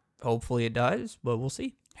out. Hopefully it does, but we'll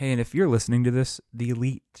see. Hey, and if you're listening to this, the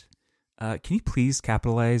Elite, can you please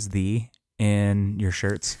capitalize the in your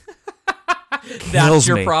shirts? That's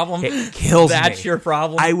your problem? It kills me. That's your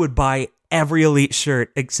problem? I would buy every Elite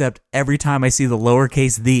shirt except every time I see the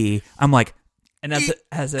lowercase the, I'm like... And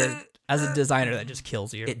as a designer, that just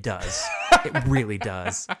kills you. It does. It really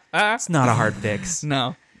does. It's not a hard fix.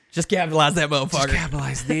 No. Just capitalize that motherfucker. Just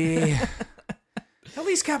capitalize the... At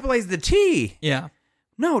least capitalize the T. Yeah.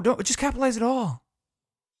 No, don't. Just capitalize it all.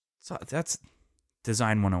 So that's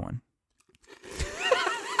Design 101.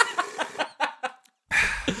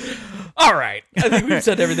 All right. I think we've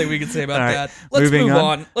said everything we can say about that. Let's move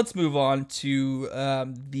on. Let's move on to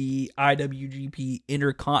the IWGP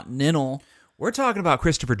Intercontinental. We're talking about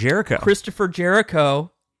Christopher Jericho.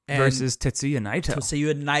 Versus Tetsuya Naito.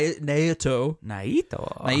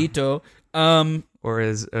 Naito. Or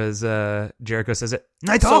as Jericho says it,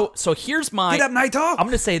 Naito. So here's my... Get up, Naito! I'm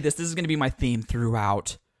going to say this. This is going to be my theme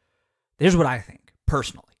throughout. Here's what I think,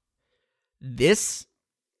 personally. This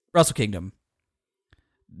Wrestle Kingdom,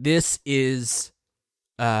 this is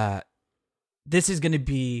going to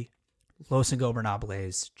be Los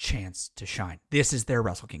Ingobernables' chance to shine. This is their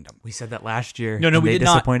Wrestle Kingdom. We said that last year. No, we did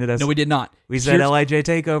not. Disappointed us. No, we did not. We said LIJ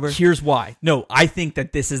TakeOver. Here's why. No, I think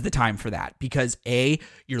that this is the time for that because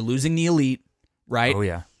you're losing the Elite, right? Oh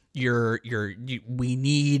yeah. We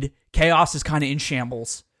need Chaos is kind of in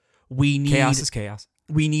shambles. Chaos is chaos.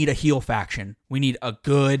 We need a heel faction. We need a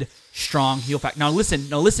good, strong heel faction. Now listen.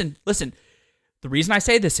 The reason I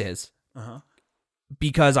say this is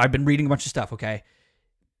because I've been reading a bunch of stuff. Okay.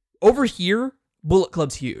 Over here, Bullet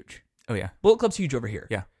Club's huge. Oh, yeah. Bullet Club's huge over here.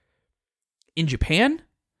 Yeah. In Japan,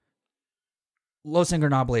 Los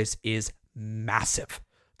Ingobernables is massive.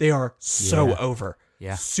 They are so over.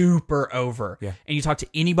 Yeah. Super over. Yeah. And you talk to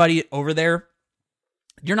anybody over there,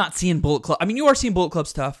 you're not seeing Bullet Club. You are seeing Bullet Club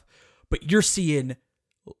stuff, but you're seeing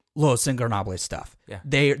Los Ingobernables stuff. Yeah.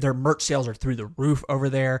 Their merch sales are through the roof over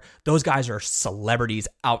there. Those guys are celebrities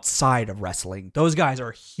outside of wrestling. Those guys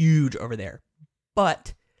are huge over there.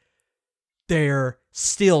 But... they're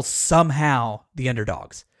still somehow the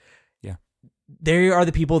underdogs. Yeah. They are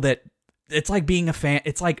the people that, it's like being a fan.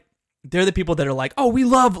 It's like, they're the people that are like, oh, we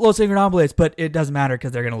love Los Ingobernables, but it doesn't matter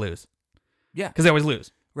because they're going to lose. Yeah. Because they always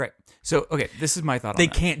lose. Right. So, okay, this is my thought on They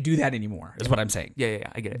that. can't do that anymore, is what I'm saying.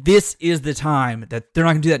 Yeah, I get it. This is the time that they're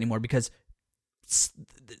not going to do that anymore because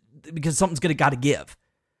something's got to give.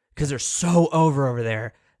 Because they're so over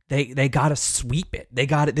there. They got to sweep it. They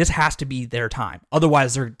got it. This has to be their time.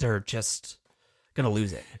 Otherwise, they're just... gonna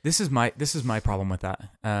lose it. This is my problem with that.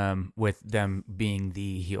 With them being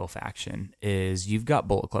the heel faction is you've got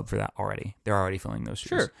Bullet Club for that already. They're already filling those shoes.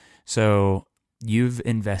 Sure. So you've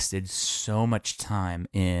invested so much time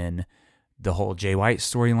in the whole Jay White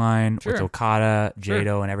storyline with Okada,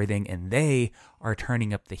 Jado, and everything, and they are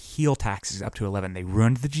turning up the heel taxes up to 11. They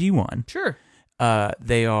ruined the G1. Sure.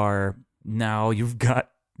 They are now. You've got.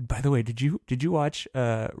 By the way, did you watch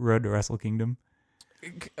Road to Wrestle Kingdom?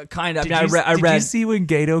 Kind of. I read. Did you see when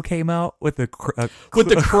Gato came out with the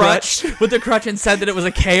crutch and said that it was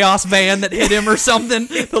a Chaos van that hit him or something?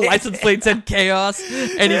 The license plate said Chaos,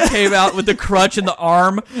 and he came out with the crutch in the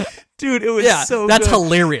arm. Dude, it was so that's good.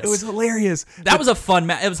 hilarious. It was hilarious. That was a fun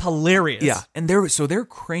match. It was hilarious. Yeah, and they're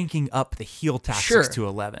cranking up the heel tactics to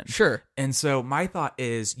 11. Sure. And so my thought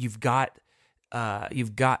is you've got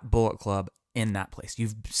Bullet Club in that place.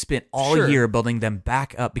 You've spent all year building them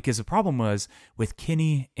back up, because the problem was with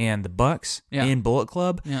Kenny and the Bucks in Bullet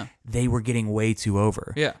Club, they were getting way too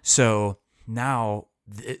over. Yeah. So now,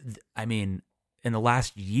 I mean, in the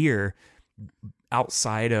last year,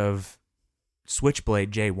 outside of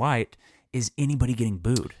Switchblade, Jay White, is anybody getting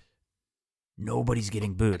booed? Nobody's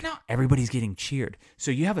getting booed. No. Everybody's getting cheered.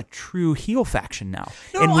 So you have a true heel faction now.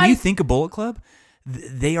 No, and when you think of Bullet Club,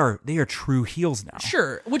 they are true heels now.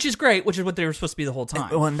 Sure, which is great, which is what they were supposed to be the whole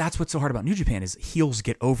time. And that's what's so hard about New Japan is heels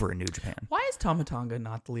get over in New Japan. Why is Tama Tonga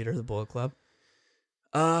not the leader of the Bullet Club?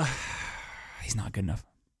 He's not good enough.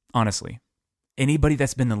 Honestly. Anybody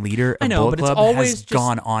that's been the leader of Bullet Club has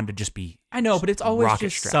gone on to just be I know, but it's always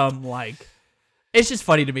just some like... It's just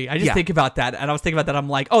funny to me. I just think about that, and I was thinking about that. I'm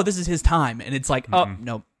like, oh, this is his time, and it's like, oh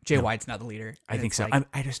no, Jay White's not the leader. I think so. Like,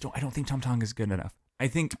 I don't think Tama Tonga is good enough.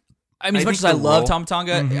 As much as I love Tama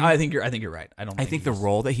Tonga, I think you're right. I think the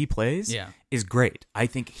role that he plays is great. I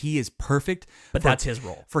think he is perfect. But that's his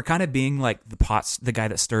role for kind of being like the guy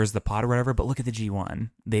that stirs the pot or whatever. But look at the G1;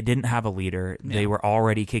 they didn't have a leader. Yeah. They were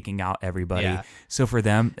already kicking out everybody. Yeah. So for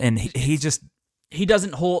them, and he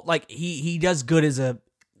doesn't hold like he does good as a.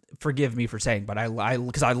 Forgive me for saying, but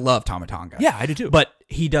because I love Tama Tonga. Yeah, I do too. But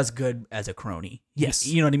he does good as a crony. Yes,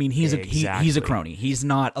 you know what I mean. He's a crony. He's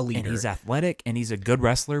not a leader. And he's athletic and he's a good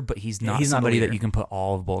wrestler, but he's not somebody that you can put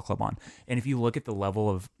all of Bullet Club on. And if you look at the level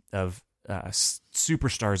of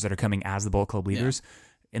superstars that are coming as the Bullet Club leaders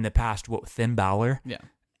in the past, Finn Balor,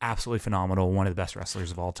 absolutely phenomenal, one of the best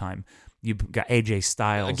wrestlers of all time. You've got AJ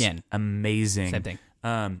Styles, again, amazing, same thing.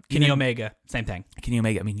 Kenny Omega, same thing. Kenny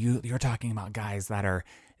Omega. I mean, you're talking about guys that are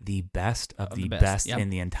the best of the best in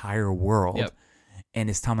the entire world. Yep. And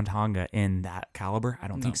is Tama Tonga in that caliber? I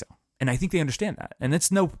don't think so. And I think they understand that. And it's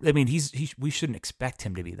we shouldn't expect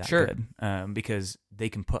him to be that good because they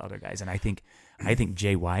can put other guys. And I think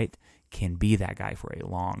Jay White can be that guy for a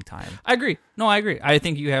long time. I agree. No, I agree. I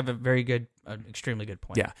think you have a very good, extremely good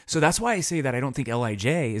point. Yeah. So that's why I say that I don't think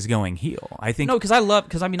LIJ is going heel. I think because I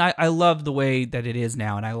love the way that it is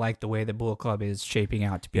now, and I like the way the Bullet Club is shaping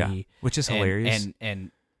out to be, which is hilarious.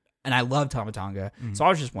 And I love Tama Tonga, so I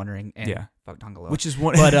was just wondering. And fuck Tonga Loa. Which is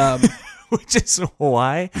one, but which is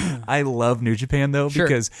why I love New Japan though,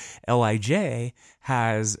 because LIJ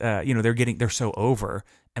has they're so over.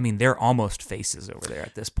 I mean, they're almost faces over there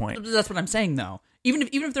at this point. That's what I'm saying, though. Even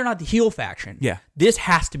if they're not the heel faction, this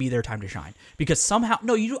has to be their time to shine because somehow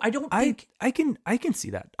I can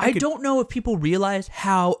see that. I don't know if people realize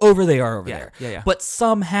how over they are over there. Yeah. But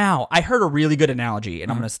somehow I heard a really good analogy,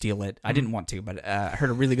 and I'm going to steal it. I didn't want to, but I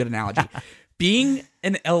heard a really good analogy. Being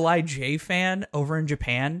an LIJ fan over in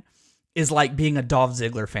Japan is like being a Dolph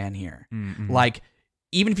Ziggler fan here. Mm-hmm. Like,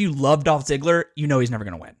 even if you love Dolph Ziggler, you know he's never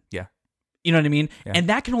going to win. Yeah. You know what I mean? Yeah. And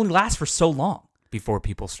that can only last for so long. Before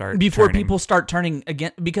people start turning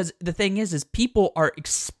again. Because the thing is people are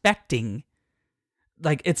expecting,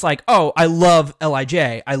 like, it's like, oh, I love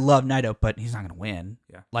LIJ, I love Naito, but he's not going to win.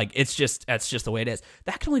 Yeah. Like, that's just the way it is.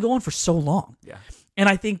 That can only go on for so long. Yeah. And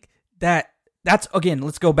I think that's, again,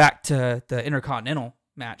 let's go back to the Intercontinental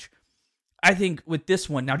match. I think with this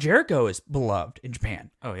one, now Jericho is beloved in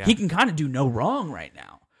Japan. Oh, yeah. He can kind of do no wrong right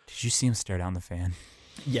now. Did you see him stare down the fan?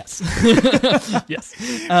 Yes. Yes.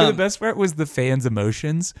 The best part was the fans'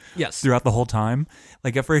 emotions. Yes. Throughout the whole time.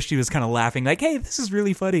 Like, at first she was kind of laughing, like, hey, this is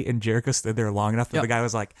really funny. And Jericho stood there long enough that the guy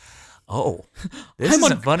was like, oh, this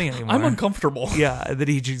isn't funny anymore. I'm uncomfortable. Yeah. And then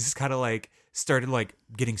he just kind of like started like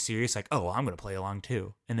getting serious, like, oh, I'm going to play along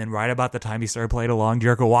too. And then right about the time he started playing along,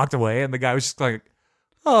 Jericho walked away and the guy was just like,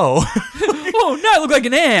 oh. Oh, no, I look like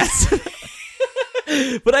an ass.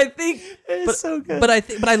 But I think it's so good. But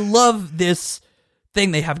I love this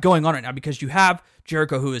thing they have going on right now because you have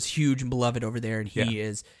Jericho, who is huge and beloved over there, and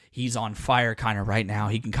he's on fire kind of right now.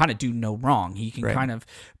 He can kind of do no wrong. He can kind of,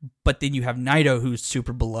 but then you have Naito, who's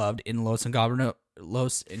super beloved in Los Ingobernables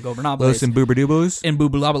and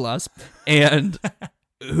Bubulabalas, and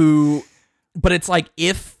who, but it's like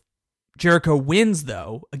if Jericho wins,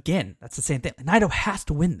 though, again, that's the same thing. Naito has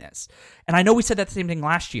to win this, and I know we said that the same thing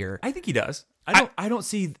last year. I think he does. I don't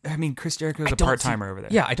see. I mean, Chris Jericho is a part timer over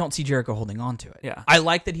there. Yeah, I don't see Jericho holding on to it. Yeah, I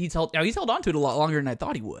like that he's held on to it a lot longer than I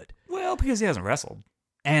thought he would. Well, because he hasn't wrestled,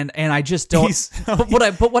 and I just don't.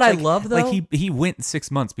 But I love though, like he went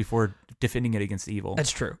 6 months before defending it against Evil.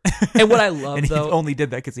 That's true. And what I love and though, he only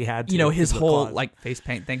did that because he had to. His whole like face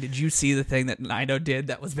paint thing. Did you see the thing that Naito did?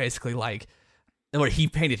 That was basically like where he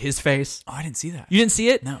painted his face. Oh, I didn't see that. You didn't see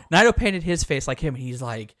it? No. Naito painted his face like him, and he's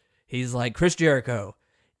like Chris Jericho,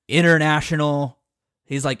 international.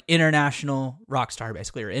 He's like international rock star,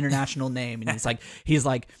 basically, or international name. And he's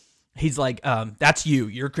like, that's you.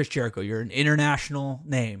 You're Chris Jericho. You're an international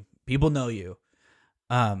name. People know you.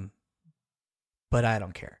 But I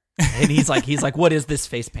don't care. And he's like, what is this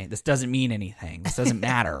face paint? This doesn't mean anything. This doesn't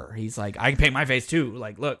matter. He's like, I can paint my face too.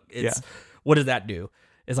 Like, look, what does that do?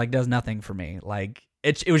 It's like, does nothing for me. Like,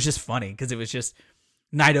 it was just funny because it was just,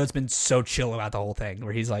 Naito's been so chill about the whole thing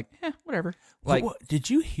where he's like, whatever. Like, did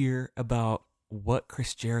you hear about what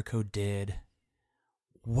Chris Jericho did?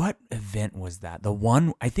 What event was that? The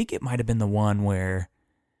one, I think it might have been the one where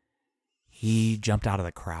he jumped out of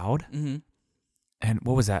the crowd. Mm-hmm. And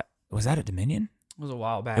what was that? Was that at Dominion? It was a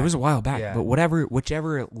while back. It was a while back, but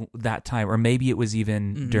whichever that time, or maybe it was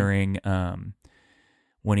even during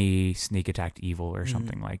when he sneak attacked Evil or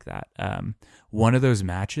something like that. One of those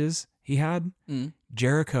matches he had,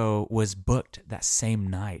 Jericho was booked that same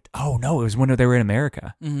night. Oh no, it was when they were in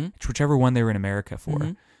America. It's whichever one they were in America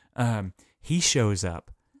for. He shows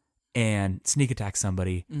up and sneak attacks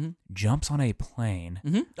somebody, jumps on a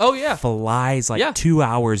plane. Oh yeah, flies 2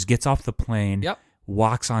 hours, gets off the plane, Yep.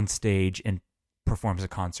 walks on stage and performs a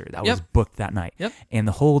concert that was Yep. booked that night. Yep. And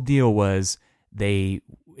the whole deal was they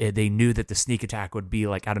knew that the sneak attack would be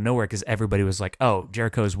like out of nowhere because everybody was like, oh,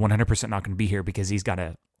 Jericho's 100% not going to be here because he's got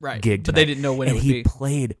a gig tonight. But they didn't know when it would be. And he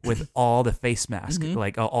played with all the face mask,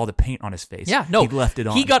 like all the paint on his face. Yeah, no. He left it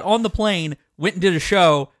on. He got on the plane, went and did a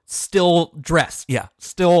show, still dressed. Yeah.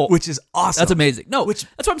 Still. Which is awesome. That's amazing. No, that's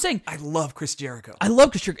what I'm saying. I love Chris Jericho. I love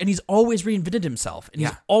Chris Jericho, and he's always reinvented himself.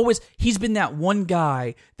 And he's been that one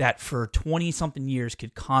guy that for 20-something years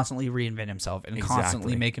could constantly reinvent himself and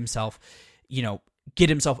constantly make himself, get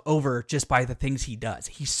himself over just by the things he does.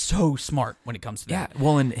 He's so smart when it comes to that. Yeah,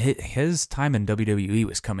 well, and his time in WWE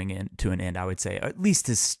was coming in to an end, I would say. At least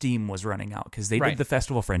his steam was running out because they did the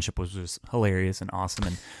Festival of Friendship, which was hilarious and awesome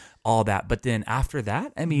and all that. But then after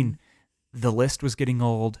that, I mean, the list was getting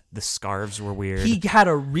old. The scarves were weird. He had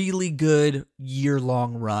a really good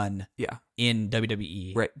year-long run in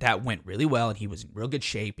WWE. Right. That went really well, and he was in real good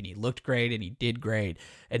shape, and he looked great, and he did great.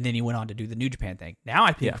 And then he went on to do the New Japan thing. Now,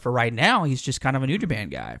 I think for right now, he's just kind of a New Japan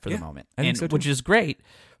guy for the moment, I think so too. which is great.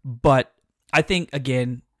 But I think,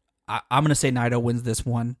 again, I'm going to say Naito wins this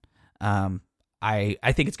one. I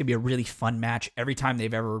think it's going to be a really fun match. Every time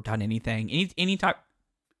they've ever done anything,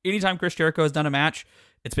 anytime Chris Jericho has done a match,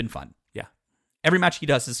 it's been fun. Every match he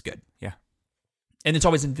does is good. Yeah. And it's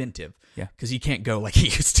always inventive. Yeah. Because he can't go like he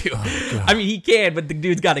used to. Oh, I mean, he can, but the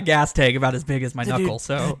dude's got a gas tank about as big as my knuckle.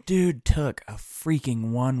 The dude took a freaking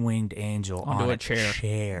one-winged angel onto a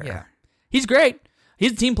chair. Yeah. He's great.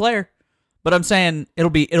 He's a team player. But I'm saying it'll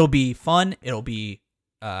be fun. It'll be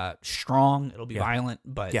strong. It'll be violent.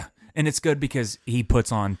 But and it's good because he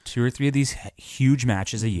puts on 2 or 3 of these huge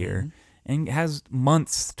matches a year and has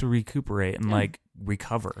months to recuperate and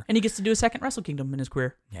recover. And he gets to do a second Wrestle Kingdom in his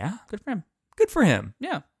career. Yeah. Good for him. Good for him.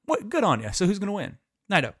 Yeah. What? Good on you. So who's going to win?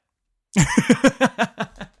 Naito.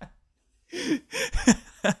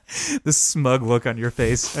 The smug look on your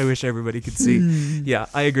face. I wish everybody could see. Yeah,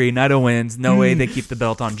 I agree. Naito wins. No way they keep the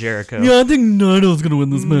belt on Jericho. Yeah, I think Naito's going to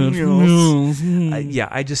win this match.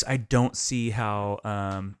 I don't see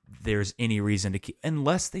how there's any reason to keep,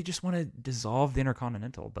 unless they just want to dissolve the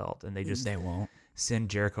Intercontinental belt and they won't send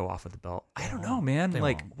Jericho off with the belt. I don't know, man.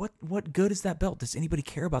 What good is that belt? Does anybody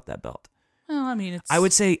care about that belt? Well, I mean, I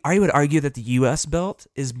would argue that the U.S. belt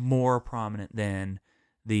is more prominent than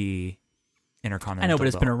the Intercontinental. I know, but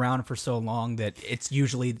it's belt. been around for so long that it's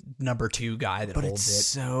usually number 2 guy that holds it.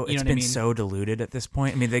 So it's been so diluted at this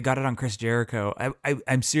point. I mean, they got it on Chris Jericho.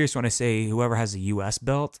 I'm serious when I say whoever has a U.S.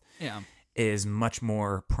 belt is much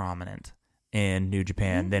more prominent in New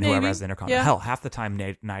Japan than whoever has the Intercontinental. Yeah. Hell, half the time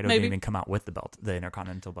Naito didn't even come out with the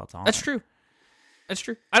Intercontinental belt on. That's true.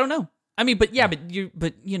 I don't know. I mean, but they're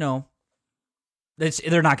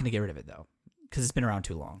not going to get rid of it though, because it's been around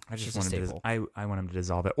too long. I just want them to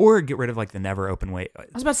dissolve it or get rid of the never open weight. I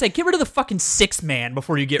was about to say, get rid of the fucking 6-man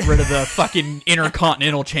before you get rid of the fucking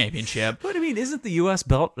Intercontinental Championship. But I mean, isn't the U.S.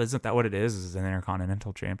 belt? Isn't that what it is? Is an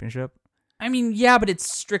Intercontinental Championship? I mean, yeah, but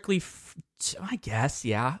it's strictly. I guess,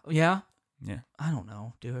 yeah. I don't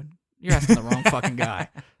know, dude. You're asking the wrong fucking guy.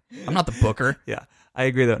 I'm not the booker. Yeah, I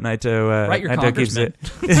agree though. Naito, write your Naito keeps it.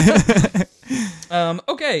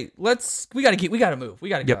 Okay, we gotta move. We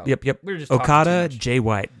gotta go. Yep. We were just Okada, Jay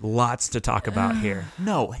White. Lots to talk about here.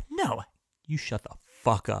 No, you shut the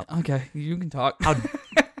fuck up. Okay, you can talk.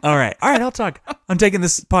 All right, I'll talk. I'm taking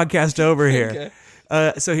this podcast over here. Okay.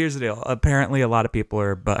 So here's the deal. Apparently, a lot of people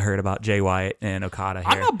are butthurt about Jay White and Okada here.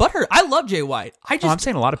 I'm not butthurt. I love Jay White. I'm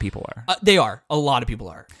saying a lot of people are. They are. A lot of people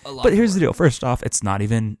are. But here's the deal. First off, it's not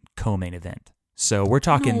even co-main event. So we're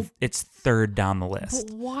talking it's third down the list.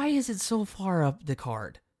 But why is it so far up the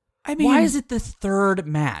card? I mean, why is it the third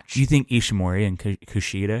match? Do you think Ishimori and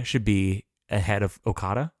Kushida should be ahead of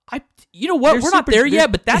Okada? You know what? We're not there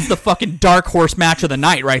yet, but that's the fucking dark horse match of the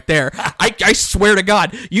night right there. I swear to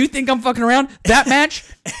God, you think I'm fucking around? That match,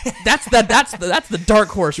 that's the dark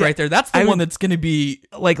horse right there. That's the one that's going to be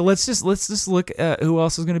like. Let's just look at who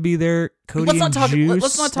else is going to be there. Cody and Juice.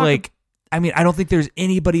 Let's not talk. Like, I mean, I don't think there's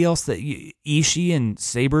anybody else that Ishii and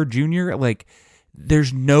Sabre Jr. Like,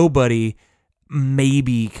 there's nobody.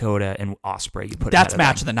 Maybe Kota and Ospreay. You put that's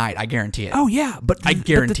match of the night. I guarantee it. Oh yeah, but I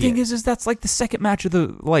guarantee but the thing is that's like the second match of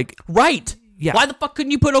the like. Right. Yeah. Why the fuck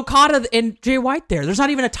couldn't you put Okada and Jay White there? There's not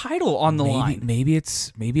even a title on the line. Maybe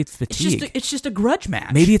it's fatigue. It's just a grudge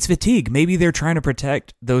match. Maybe it's fatigue. Maybe they're trying to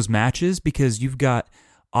protect those matches because you've got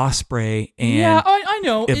Ospreay and I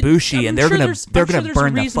know Ibushi, and they're gonna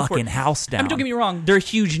burn the fucking house down. I mean, don't get me wrong. They're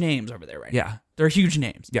huge names over there, right? Yeah, they're huge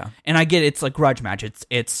names. Yeah, and I get it's like grudge match.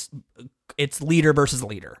 It's leader versus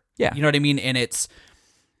leader. Yeah. You know what I mean? And it's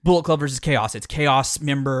Bullet Club versus Chaos. It's Chaos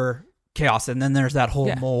member Chaos, and then there's that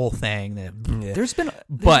whole mole thing. There's been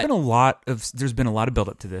a lot of build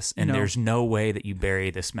up to this, and there's no way that you bury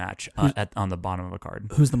this match on the bottom of a card.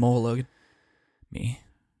 Who's the mole, Logan? Me.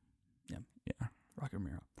 Yeah. Rocky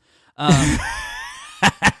Romero.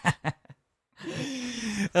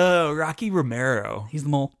 Rocky Romero. He's the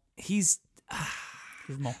mole. He's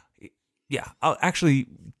the mole. Yeah. I'll actually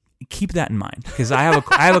keep that in mind because I have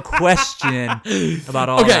a question about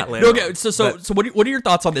all that later. Okay. So what are your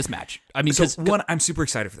thoughts on this match? I mean, I'm super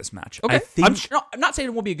excited for this match. Okay. I think, I'm not saying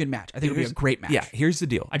it won't be a good match. I think it'll be a great match. Yeah. Here's the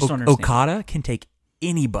deal. I just don't understand. Okada can take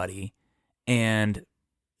anybody and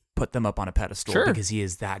put them up on a pedestal because he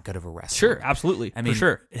is that good of a wrestler. Sure, absolutely. I mean, for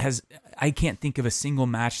sure. I can't think of a single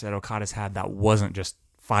match that Okada's had that wasn't just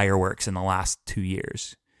fireworks in the last 2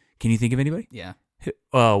 years. Can you think of anybody? Yeah.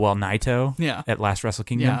 Naito. Yeah. At last Wrestle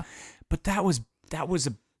Kingdom. Yeah. But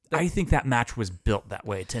I think that match was built that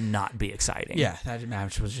way to not be exciting. Yeah, that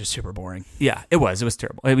match was just super boring. Yeah, it was. It was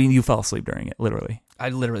terrible. I mean, you fell asleep during it, literally. I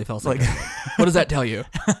literally fell asleep. What does that tell you?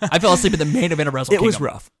 I fell asleep at the main event of Wrestle Kingdom. It was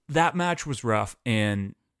rough. That match was rough,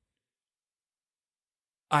 and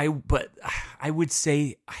I would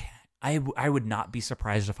say I would not be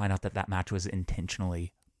surprised to find out that match was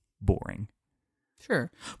intentionally boring.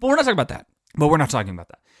 Sure, but we're not talking about that.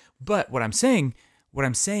 But what I'm saying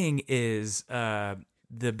is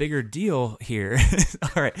the bigger deal here.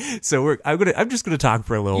 All right, so I'm just gonna talk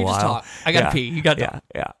for a little while. Talk. I gotta pee. You gotta talk.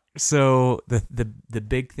 Yeah. So the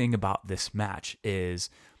big thing about this match is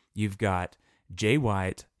you've got Jay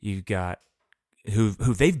White, you've got who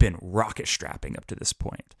they've been rocket strapping up to this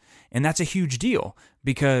point. And that's a huge deal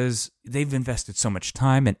because they've invested so much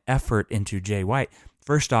time and effort into Jay White.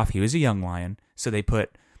 First off, he was a young lion, so they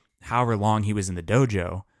put however long he was in the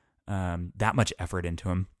dojo, that much effort into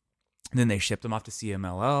him. And then they shipped him off to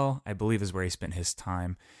CMLL, I believe is where he spent his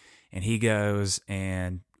time. And he goes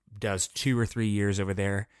and does 2 or 3 years over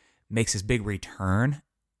there, makes his big return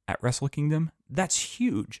at Wrestle Kingdom. That's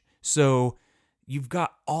huge. So you've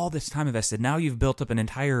got all this time invested. Now you've built up an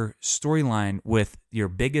entire storyline with your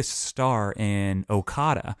biggest star in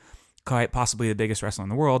Okada, quite possibly the biggest wrestler in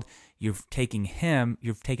the world. You've taken him,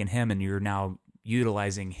 and you're now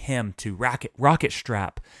utilizing him to rocket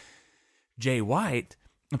strap Jay White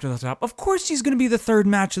up to the top. Of course, he's going to be the third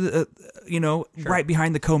match of the, right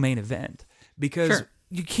behind the co-main event because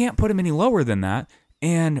you can't put him any lower than that.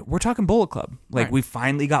 And we're talking Bullet Club. We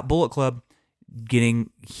finally got Bullet Club getting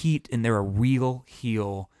heat, and they're a real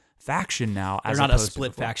heel faction now. They're not a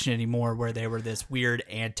split faction anymore where they were this weird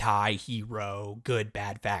anti-hero, good,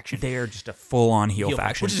 bad faction. They are just a full-on heel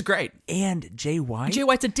faction. Which is great. And Jay White. Jay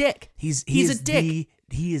White's a dick. He's a dick.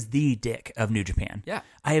 He is the dick of New Japan. Yeah.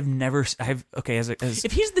 If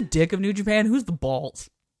he's the dick of New Japan, who's the balls?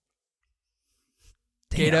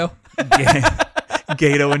 Gato?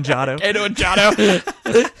 Gato and Jado. Gato and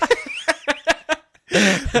Jado.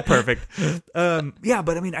 Perfect.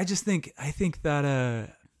 But I mean, I think that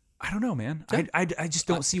I don't know, man. I just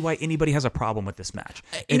don't see why anybody has a problem with this match.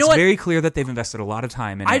 It's very clear that they've invested a lot of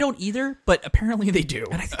time in it. I don't either, but apparently they do.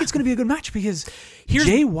 And I think it's going to be a good match because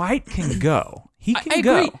Jay White can go. He can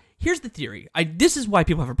go. Agree. Here's the theory. This is why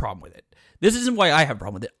people have a problem with it. This isn't why I have a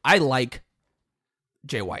problem with it. I like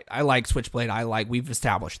Jay White. I like Switchblade. We've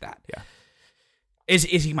established that. Yeah. Is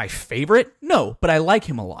he my favorite? No, but I like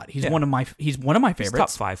him a lot. He's one of my favorites. He's top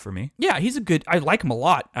 5 for me. Yeah, I like him a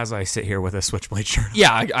lot. As I sit here with a Switchblade shirt on.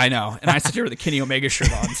 Yeah, I know. And I sit here with a Kenny Omega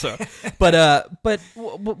shirt on. So, but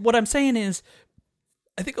what I'm saying is,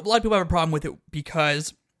 I think a lot of people have a problem with it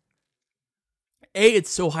because it's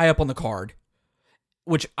so high up on the card,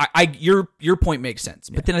 which your point makes sense.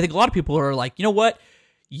 But then I think a lot of people are like, you know what?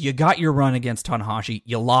 You got your run against Tanahashi.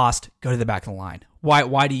 You lost. Go to the back of the line.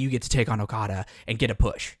 Why do you get to take on Okada and get a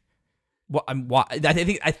push?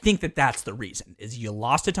 I think that's the reason. Is you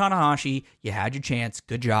lost to Tanahashi, you had your chance,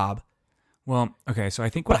 good job. Well, okay, so I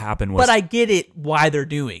think what happened was... But I get it why they're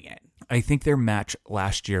doing it. I think their match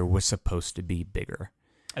last year was supposed to be bigger.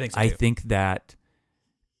 I think so, I too. think that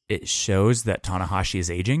it shows that Tanahashi is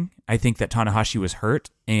aging. I think that Tanahashi was hurt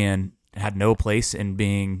and had no place in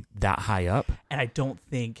being that high up. And I don't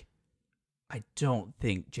think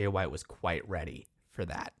Jay White was quite ready for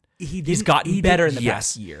that. He's gotten better in the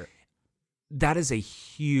past year. That is a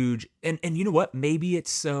huge... And you know what? Maybe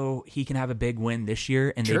it's so he can have a big win this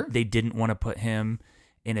year, and sure. they didn't want to put him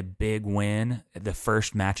in a big win the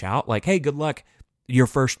first match out. Like, hey, good luck. Your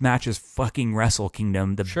first match is fucking Wrestle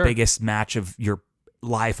Kingdom, the biggest match of your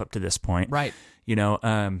life up to this point. Right. You know,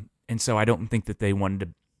 and so I don't think that they wanted to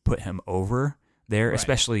put him over there, right.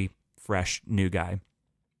 Especially fresh new guy.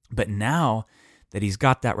 But now that he's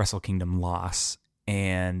got that Wrestle Kingdom loss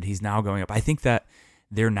and he's now going up, I think that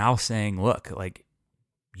they're now saying, look, like,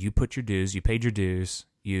 you put your dues, you paid your dues,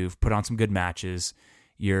 you've put on some good matches,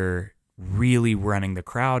 you're really running the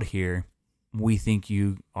crowd here. We think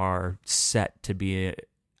you are set to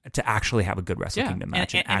actually have a good Wrestle Kingdom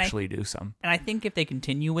match and actually do some. And I think if they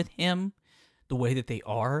continue with him the way that they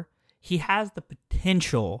are, he has the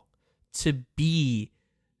potential to be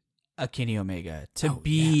a Kenny Omega, to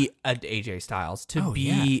be a AJ Styles, to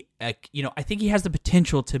be a, I think he has the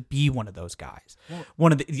potential to be one of those guys,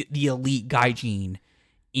 one of the elite gaijin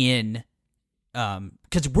in,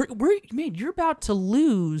 because you're about to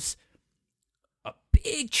lose a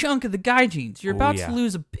big chunk of the gaijins. You're about to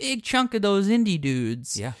lose a big chunk of those indie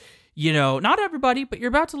dudes. Yeah. Not everybody, but you're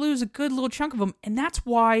about to lose a good little chunk of them. And that's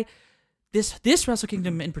why this Wrestle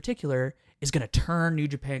Kingdom in particular is going to turn New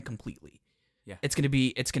Japan completely. Yeah. It's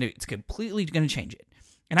completely going to change it.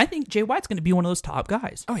 And I think Jay White's going to be one of those top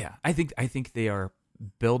guys. Oh yeah. I think they are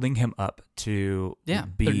building him up to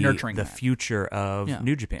be nurturing the future of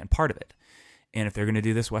New Japan, part of it. And if they're going to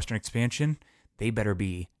do this Western expansion, they better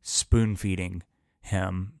be spoon feeding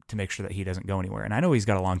him to make sure that he doesn't go anywhere. And I know he's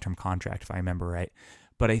got a long-term contract, if I remember right.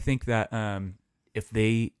 But I think that if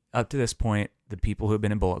they, up to this point, the people who have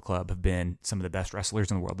been in Bullet Club have been some of the best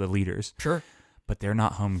wrestlers in the world, the leaders. Sure. But they're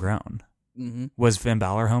not homegrown. Mm-hmm. Was Finn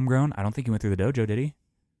Balor homegrown? I don't think he went through the dojo, did he?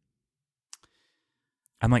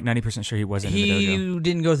 I'm like 90% sure he wasn't in the dojo. He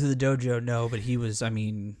didn't go through the dojo, no, but he was,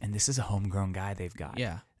 And this is a homegrown guy they've got.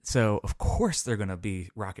 Yeah. So, of course, they're going to be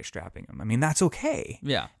rocket strapping him. I mean, that's okay.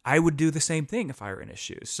 Yeah. I would do the same thing if I were in his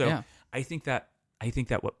shoes. So, I think that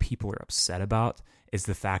what people are upset about is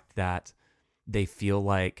the fact that they feel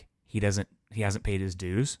like he hasn't paid his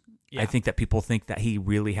dues. Yeah. I think that people think that he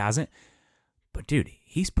really hasn't. But, dude,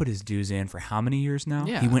 he's put his dues in for how many years now?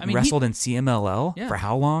 Yeah. He went and wrestled in CMLL for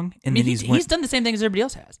how long? And then he's done the same thing as everybody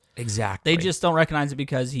else has. Exactly. They just don't recognize it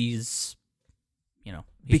because he's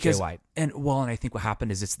Jay White. And I think what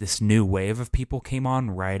happened is it's this new wave of people came on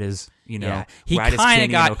right as, he kind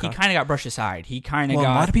of got brushed aside. A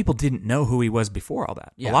lot of people didn't know who he was before all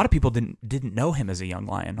that. Yeah. A lot of people didn't know him as a young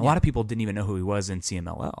lion. A lot of people didn't even know who he was in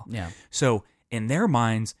CMLL. Yeah. So in their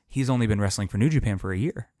minds, he's only been wrestling for New Japan for a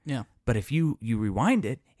year. Yeah. But if you rewind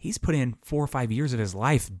it, he's put in 4 or 5 years of his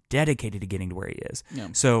life dedicated to getting to where he is. Yeah.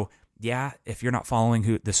 So, if you're not following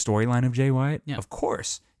the storyline of Jay White, of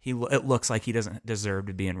course, it looks like he doesn't deserve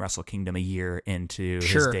to be in Wrestle Kingdom a year into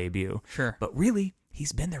his debut. Sure. But really,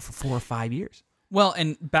 he's been there for 4 or 5 years. Well,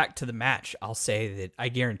 and back to the match, I'll say that I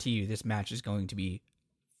guarantee you this match is going to be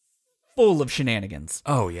full of shenanigans.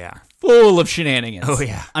 Oh, yeah. Full of shenanigans. Oh,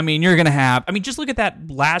 yeah. I mean, you're going to have... I mean, just look at that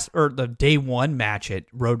the day one match at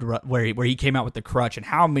Road where he came out with the crutch and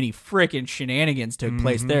how many freaking shenanigans took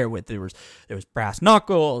place there. There was brass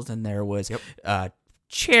knuckles and there was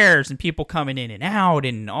chairs and people coming in and out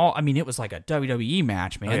and all. I mean, it was like a WWE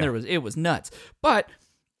match, man. Oh, yeah. It was nuts. But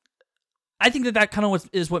I think that kind of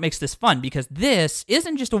is what makes this fun because this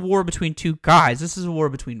isn't just a war between two guys. This is a war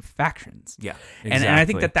between factions. Yeah, exactly. And I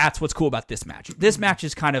think that's what's cool about this match. This match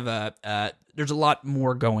is kind of there's a lot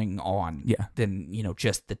more going on than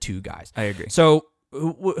just the two guys. I agree. So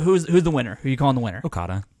who's the winner? Who are you calling the winner?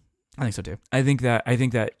 Okada. I think so too. I think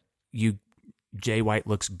that Jay White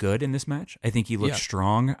looks good in this match. I think he looks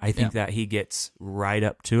strong. I think that he gets right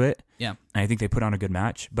up to it. Yeah. And I think they put on a good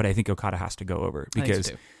match, but I think Okada has to go over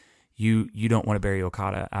because you don't want to bury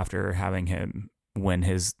Okada after having him win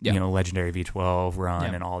his legendary V12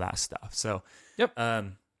 run and all that stuff. So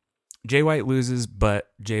Jay White loses, but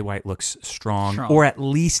Jay White looks strong or at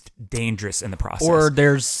least dangerous in the process. Or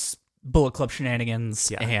there's Bullet Club shenanigans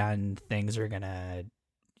and things are gonna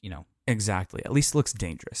Exactly. At least looks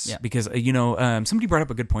dangerous. Yeah. Because somebody brought up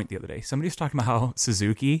a good point the other day. Somebody was talking about how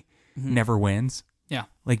Suzuki never wins. Yeah.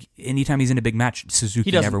 Like anytime he's in a big match, Suzuki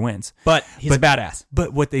never wins. But he's a badass.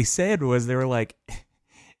 But what they said was they were like,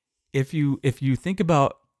 if you think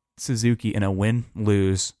about Suzuki in a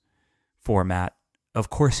win-lose format, of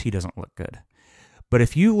course he doesn't look good. But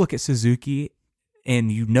if you look at Suzuki,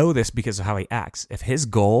 and you know this because of how he acts, if his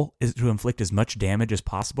goal is to inflict as much damage as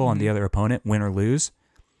possible on the other opponent, win or lose,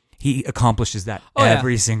 he accomplishes that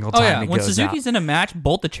every single time he when goes Suzuki's out. in a match,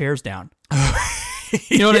 bolt the chairs down.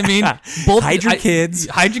 You know what I mean? Hide your kids.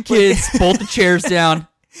 Hide your kids. Bolt the chairs down.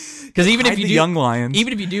 Because even if you do, young lions,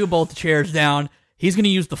 even if you do bolt the chairs down, he's going to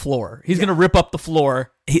use the floor. He's going to rip up the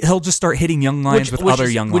floor. He'll just start hitting young lions with other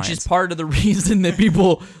young lions. Which is part of the reason that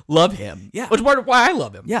people love him. Yeah. Which is part of why I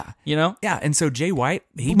love him. Yeah. You know? Yeah, and so Jay White,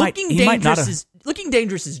 he Looking might not have... Looking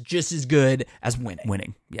dangerous is just as good as winning.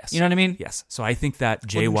 Winning, yes. You know what I mean? Yes. So I think that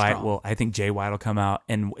Jay White will come out,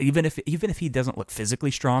 and even if he doesn't look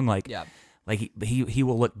physically strong, he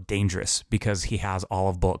will look dangerous because he has all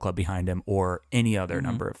of Bullet Club behind him or any other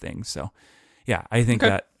number of things. So yeah, I think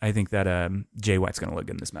that Jay White's going to look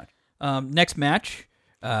good in this match. Next match,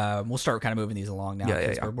 we'll start kind of moving these along now.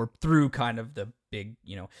 Yeah. We're through kind of the big,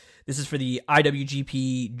 this is for the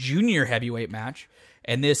IWGP Junior Heavyweight match,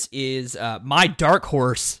 and this is my dark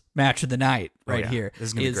horse match of the night here. This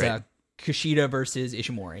is going to be great. Kushida versus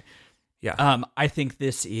Ishimori. Yeah. I think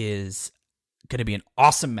this is going to be an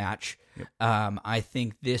awesome match. Yep. I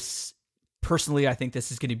think this is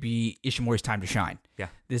going to be Ishimori's time to shine. Yeah.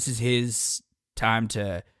 This is his time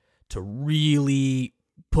to really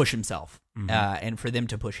push himself, and for them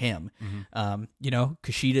to push him.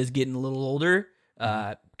 Kushida's getting a little older.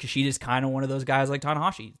 Kushida's kind of one of those guys like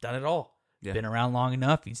Tanahashi. He's done it all. Yeah. Been around long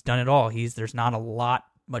enough. He's done it all. There's not a lot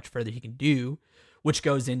much further he can do, which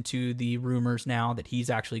goes into the rumors now that he's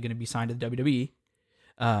actually going to be signed to the WWE,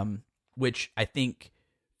 which I think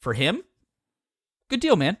for him, good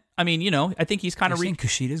deal, man. I mean, I think he's kind of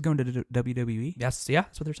Kushida's going to WWE. That's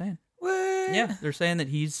what they're saying. What? Yeah, they're saying that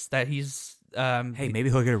he's. Hey, maybe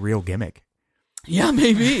he'll get a real gimmick. Yeah,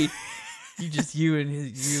 maybe. You and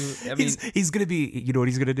his. I mean, he's gonna be. You know what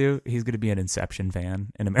he's gonna do? He's gonna be an Inception fan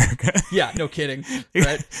in America. Yeah, no kidding.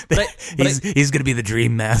 Right? He's gonna be the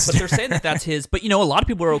Dream Master. But they're saying that that's his. But a lot of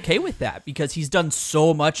people are okay with that because he's done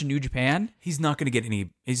so much in New Japan. He's not gonna get any.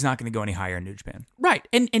 He's not gonna go any higher in New Japan. Right,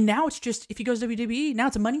 and now it's just if he goes to WWE, now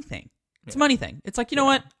it's a money thing. It's a money thing. It's like, you know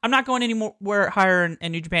what? I'm not going anywhere higher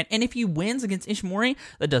in New Japan. And if he wins against Ishimori,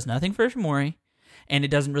 that does nothing for Ishimori, and it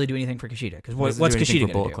doesn't really do anything for Kushida. Because what's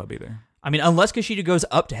Kushida going to do? Club either. I mean, unless Kushida goes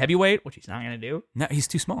up to heavyweight, which he's not going to do. No, he's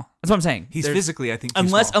too small. That's what I'm saying. He's physically, I think, too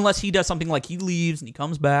small. Unless he does something like he leaves and he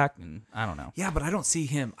comes back, and I don't know. Yeah, but I don't see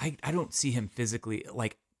him. I don't see him physically.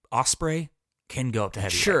 Like Ospreay can go up to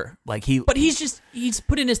heavyweight. Sure, but he's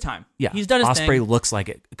put in his time. Yeah, he's done his thing. Ospreay looks like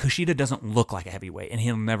it. Kushida doesn't look like a heavyweight, and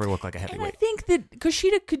he'll never look like a heavyweight. And I think that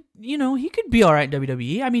Kushida could, he could be all right in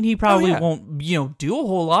WWE. I mean, he probably won't, do a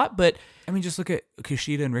whole lot, but I mean, just look at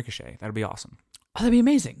Kushida and Ricochet. That'd be awesome. Oh, that'd be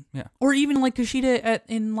amazing. Yeah. Or even like Kushida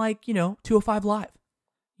in 205 Live.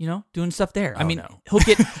 Doing stuff there. I mean, he'll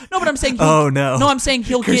get... No, but I'm saying... Oh, no. No, I'm saying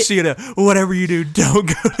he'll Kushida, whatever you do, don't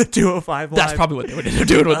go to 205 Live. That's probably what they would end up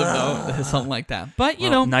doing with him, though. Something like that. But,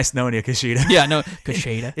 Nice knowing you, Kushida. Yeah, no.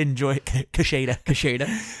 Kushida. Enjoy... Kushida.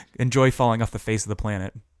 Enjoy falling off the face of the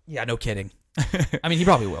planet. Yeah, no kidding. I mean, he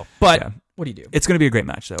probably will. But what do you do? It's going to be a great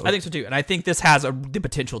match, though. I think so, too. And I think this has the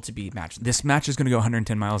potential to be match. This match is going to go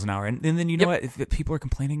 110 miles an hour. And then, you know what? If people are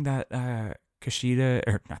complaining that...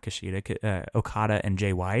 Okada and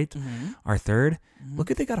Jay White are third.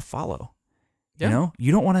 Look at they got to follow. Yeah.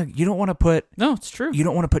 You don't want to put. No, it's true. You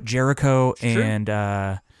don't want to put Jericho and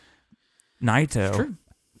Naito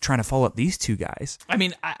trying to follow up these two guys. I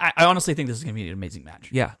mean, I honestly think this is going to be an amazing match.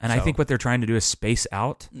 Yeah, and I think what they're trying to do is space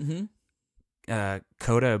out Kota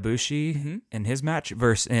Ibushi in his match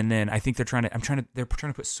versus, and then I think they're trying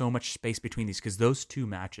to put so much space between these because those two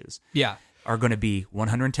matches. Yeah. Are going to be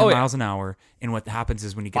 110 miles an hour, and what happens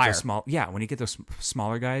is when you get those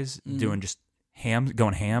smaller guys doing just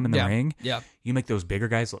going ham in the ring, you make those bigger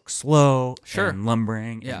guys look slow, and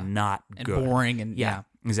lumbering, and not and good, boring, and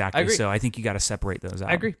exactly. So I think you got to separate those out.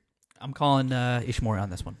 I agree. I'm calling Ishimori on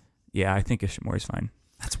this one. Yeah, I think Ishimori's fine.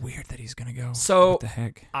 That's weird that he's going to go. So what the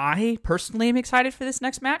heck? I personally am excited for this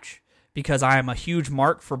next match. Because I am a huge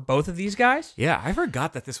mark for both of these guys. Yeah, I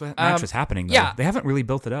forgot that this match was happening. Though. Yeah, they haven't really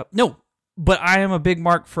built it up. No, but I am a big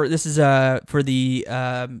mark for this. Is for the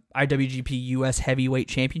IWGP US Heavyweight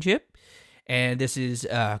Championship, and this is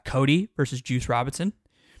Cody versus Juice Robinson.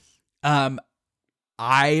 I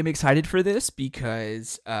am excited for this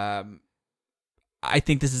because I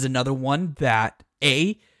think this is another one that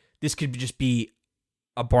this could just be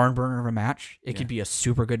a barn burner of a match. It could be a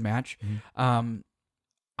super good match.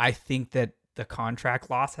 I think that the contract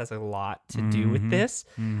loss has a lot to do with this.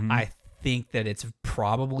 I think that it's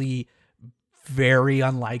probably very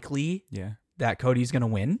unlikely that Cody's going to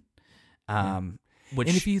win. Which,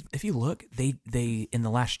 and if you look, they in the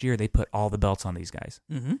last year they put all the belts on these guys,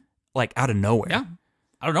 like out of nowhere. Yeah,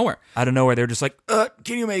 out of nowhere. They're just like,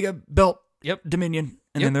 Kenny Omega belt, Dominion,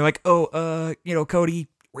 and then they're like, Cody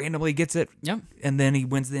randomly gets it, and then he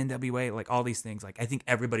wins the NWA, like all these things. Like I think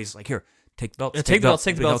everybody's like, here, take the belts, take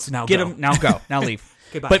the belts, now get go. them, now go, now leave.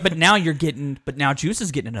 Okay, bye. But now Juice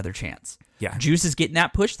is getting another chance. Yeah, Juice is getting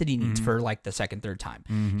that push that he needs for like the second, third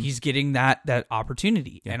time. He's getting that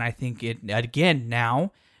opportunity, and I think it again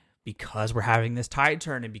now, because we're having this tide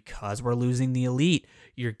turn and because we're losing the elite,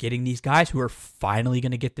 you're getting these guys who are finally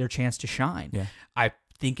going to get their chance to shine. Yeah, I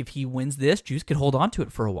think if he wins this, Juice could hold on to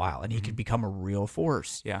it for a while, and he could become a real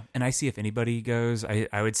force. Yeah, and I see if anybody goes,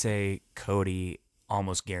 I would say Cody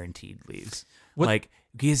almost guaranteed leaves. Like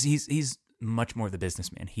he's much more the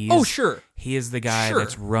businessman. He is the guy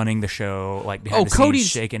that's running the show, like behind the scenes,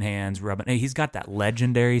 shaking hands, rubbing. He's got that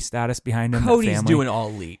legendary status behind him. Cody's doing all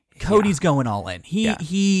elite. Cody's going all in.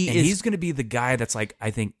 He's going to be the guy that's like, I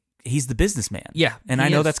think he's the businessman. Yeah, and I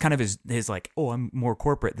know that's kind of his like, I'm more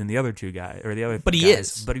corporate than the other two guys or the other. But he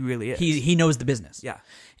is. But he really is. He knows the business. Yeah.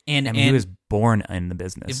 And he was born in the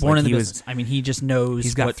business. He's born in the business. I mean, he just knows.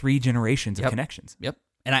 He's got 3 generations of connections. Yep.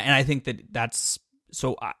 And I think that's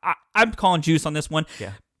so. I'm calling Juice on this one.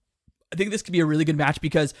 Yeah. I think this could be a really good match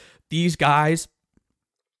because these guys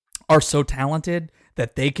are so talented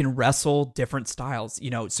that they can wrestle different styles.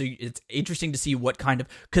 So it's interesting to see what kind of,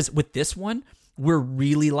 because with this one, we're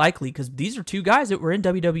really likely, because these are 2 guys that were in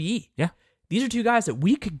WWE. Yeah. These are 2 guys that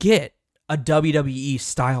we could get a WWE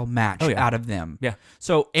style match out of them. Yeah.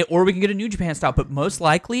 So, or we can get a New Japan style, but most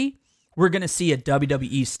likely we're going to see a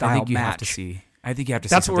WWE style match. I think you have to see.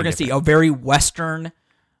 That's what we're going to see. A very Western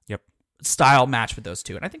style match with those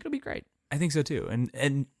 2. And I think it'll be great. I think so too.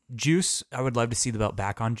 And Juice, I would love to see the belt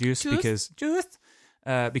back on Juice because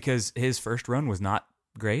his first run was not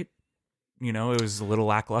great. It was a little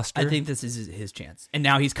lackluster. I think this is his chance. And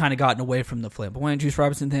now he's kind of gotten away from the flamboyant Juice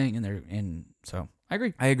Robinson thing, and so I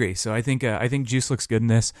agree. So I think Juice looks good in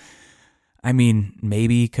this. I mean,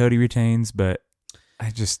 maybe Cody retains, but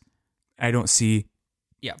I don't see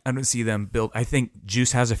them build. I think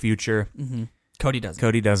Juice has a future. Mm-hmm. Cody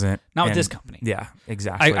doesn't. Not with this company. Yeah,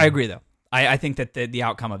 exactly. I agree though. I think that the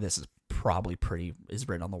outcome of this is probably is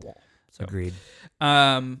written on the wall. So. Agreed.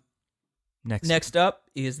 Next up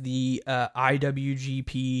is the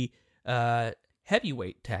IWGP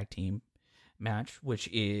heavyweight tag team match, which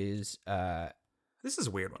is this is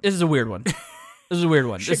a weird one. This is a weird one.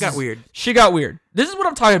 Shit got weird. This is what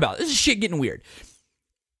I'm talking about. This is shit getting weird.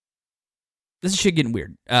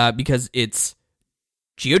 Because it's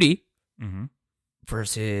GOD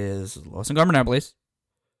versus Los Ingobernables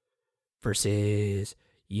versus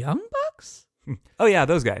Young Bucks. Oh yeah,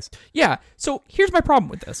 those guys. Yeah. So here's my problem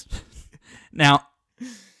with this. Now,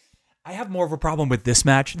 I have more of a problem with this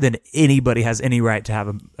match than anybody has any right to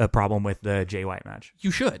have a problem with the Jay White match.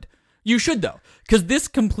 You should though, because this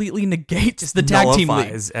completely negates the tag team league.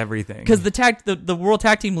 Nullifies everything. Because the World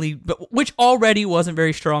Tag Team League, which already wasn't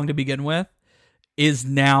very strong to begin with, is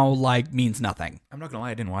now means nothing. I'm not gonna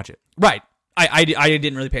lie, I didn't watch it. Right. I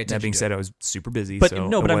didn't really pay attention. That being said, I was super busy. But so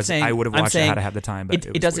no, but I'm saying I would have watched it had I had the time. But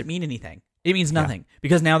it doesn't mean anything. It means nothing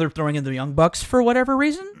because now they're throwing in the Young Bucks for whatever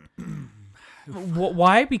reason.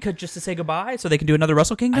 Why? Because just to say goodbye, so they can do another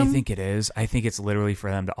Wrestle Kingdom. I think it is. I think it's literally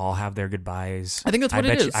for them to all have their goodbyes. I think that's what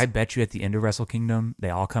it is. I bet you at the end of Wrestle Kingdom,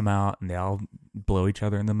 they all come out and they all blow each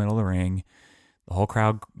other in the middle of the ring. The whole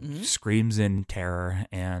crowd screams in terror,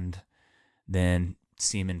 and then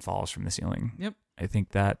Seaman falls from the ceiling. Yep. I think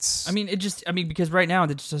that's. Because right now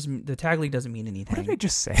the tag league doesn't mean anything. What did I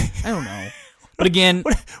just say? I don't know. But again,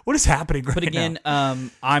 what is happening right now? But again,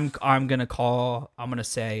 I'm gonna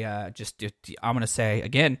say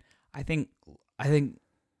again. I think LIJ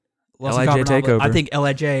takeover. I think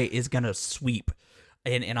LIJ is gonna sweep,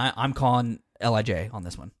 and I'm calling LIJ on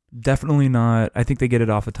this one. Definitely not. I think they get it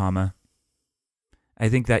off of Tama. I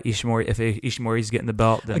think that Ishimori, if Ishimori's getting the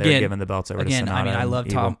belt, then they're giving the belts over to Sonata. I mean, I love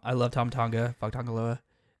Tom. I love Tom Tonga. Fuck Tongaloa.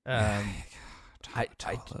 I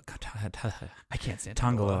can't stand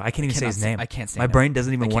Tongaloa. I can't even say his name. I can't stand My brain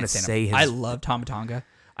doesn't even want to say his. I love Tom Tonga.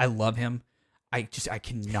 I love him. I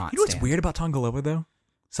cannot. You know what's weird about Tongaloa though?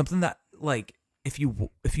 Something that if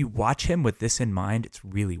you watch him with this in mind, it's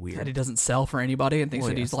really weird. That he doesn't sell for anybody and thinks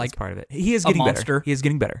that he's that's part of it. He is getting better. He is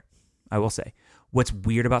getting better. I will say. What's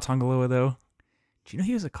weird about Tongaloa though? Do you know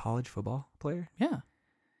he was a college football player? Yeah.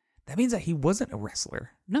 That means that he wasn't a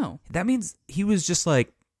wrestler. No. That means he was just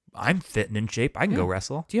I'm fit and in shape. I can go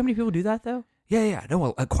wrestle. Do you know how many people do that though? Yeah. No,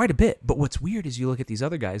 well, quite a bit. But what's weird is you look at these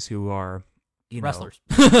other guys who are, wrestlers,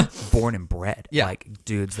 born and bred. Yeah. Like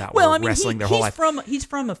dudes that were wrestling their whole life. He's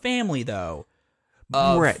from a family though.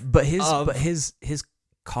 Right. But his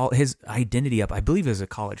identity up, I believe, as a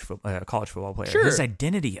college football player. Sure. His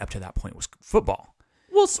identity up to that point was football.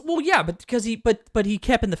 Well, yeah, but because he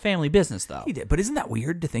kept in the family business though. He did. But isn't that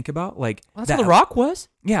weird to think about? Like that's what The Rock was.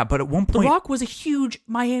 Yeah, but at one point, The Rock was a huge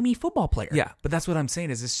Miami football player. Yeah, but that's what I'm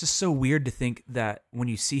saying is it's just so weird to think that when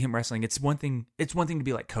you see him wrestling, it's one thing to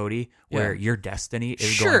be like Cody, where your destiny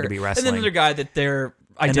is going to be wrestling. And then another guy that they're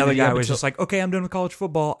another guy was just like, okay, I'm done with college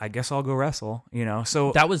football. I guess I'll go wrestle.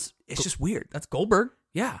 So it's just weird. That's Goldberg.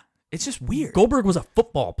 Yeah, it's just weird. Goldberg was a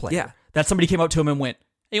football player. Yeah, that somebody came up to him and went,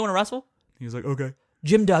 "Hey, you want to wrestle?" He was like, "Okay."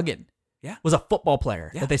 Jim Duggan. Yeah, was a football player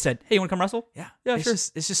that they said, "Hey, you want to come wrestle?" Yeah, sure.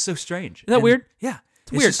 It's just so strange. Isn't that weird? Yeah,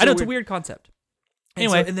 it's weird. I know it's a weird concept.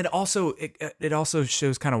 Anyway, and then also it also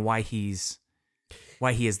shows kind of why he is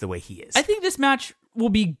the way he is. I think this match will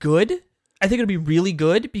be good. I think it'll be really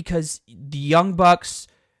good because the Young Bucks,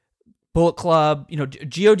 Bullet Club,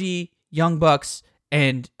 God, Young Bucks,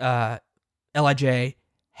 and LIJ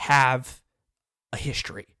have a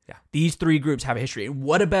history. Yeah, these three groups have a history. And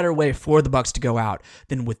what a better way for the Bucks to go out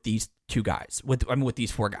than with these two guys? With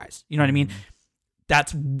these four guys. You know what I mean?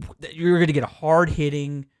 You're going to get a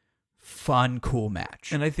hard-hitting, fun, cool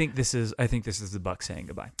match. And I think this is the Bucks saying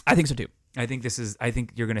goodbye. I think so too. I think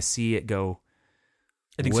you're going to see it go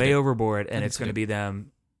way overboard, and it's going to be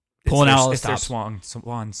them pulling out all the stops. It's their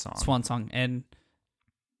swan song, and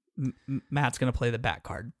Matt's going to play the back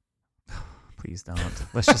card. Please don't.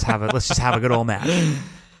 Let's just have a good old match.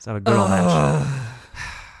 Let's have a good old match.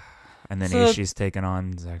 And then Ishii's taking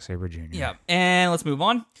on Zack Sabre Jr. Yeah, and let's move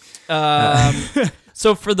on.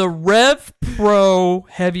 So for the Rev Pro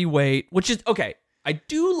Heavyweight, which is okay, I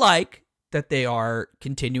do like that they are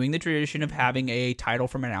continuing the tradition of having a title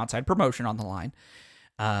from an outside promotion on the line.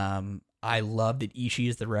 I love that Ishii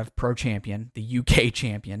is the Rev Pro champion, the UK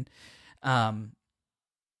champion. I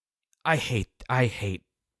hate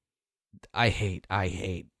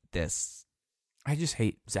this. I just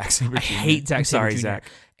hate Zack Sabre Jr. I hate Zack Sabre Jr. Zach.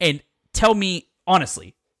 And tell me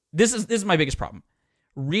honestly, this is my biggest problem.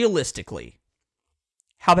 Realistically,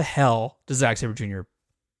 how the hell does Zack Sabre Jr.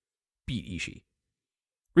 beat Ishii?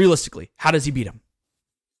 Realistically, how does he beat him?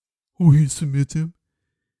 Oh, he submits him.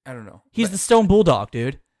 I don't know. He's the Stone Bulldog,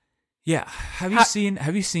 dude. Yeah. Have you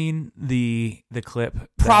seen the clip?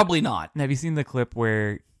 Probably not. Have you seen the clip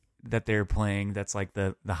that they're playing? That's like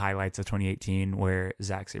the highlights of 2018, where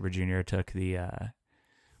Zack Sabre Jr. took the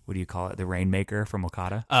what do you call it? The Rainmaker from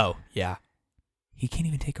Okada. Oh yeah. He can't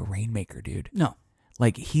even take a Rainmaker, dude. No.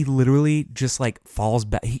 Like he literally just like falls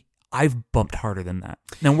back. I've bumped harder than that.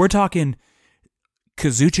 Now we're talking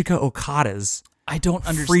Kazuchika Okada's. I don't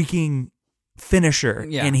understand. Freaking finisher.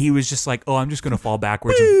 Yeah. And he was just like, oh, I'm just going to fall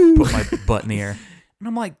backwards and put my butt in the air. And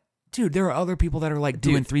I'm like, dude, there are other people that are like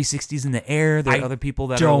doing 360s in the air. There are other people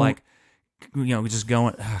that are like, just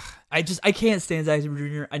going. I can't stand Zack Sabre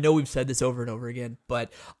Jr. I know we've said this over and over again,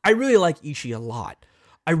 but I really like Ishii a lot.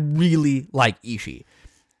 I really like Ishii.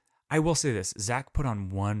 I will say this. Zack put on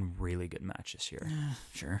one really good match this year.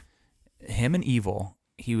 Sure. Him and Evil,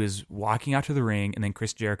 he was walking out to the ring, and then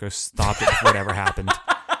Chris Jericho stopped it before it ever happened.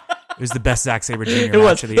 It was the best Zack Sabre Jr.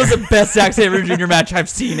 match of the year. It was the best Zack Sabre Jr. match I've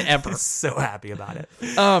seen ever. I'm so happy about it.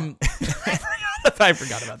 I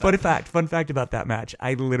forgot about that. Fun fact about that match.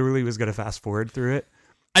 I literally was going to fast forward through it.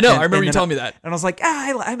 I know. I remember you telling me that. And I was like,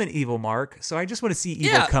 I'm an Evil Mark, so I just want to see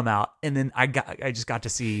Evil come out. And then I just got to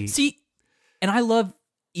see. And I love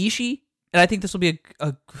Ishii, and I think this will be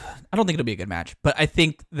I don't think it'll be a good match, but I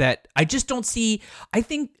think that I just don't see. I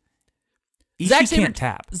think Ishii can't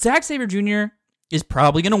tap. Zack Sabre Jr. is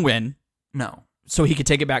probably going to win. No. So he could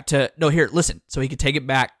take it back to... No, here, listen. So he could take it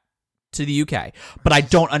back to the UK. But I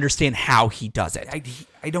don't understand how he does it.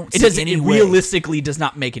 I don't see any way. It realistically does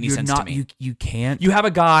not make any sense to me. You can't. You have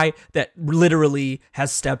a guy that literally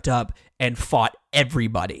has stepped up and fought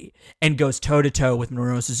everybody and goes toe-to-toe with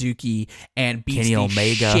Minoru Suzuki and beats Kenny the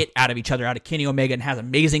Omega. Shit out of each other, out of Kenny Omega, and has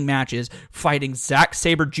amazing matches fighting Zack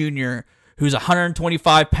Sabre Jr., who's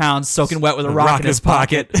 125 pounds, soaking wet with a rock in his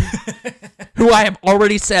pocket, who I have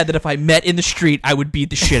already said that if I met in the street, I would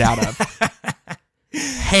beat the shit out of.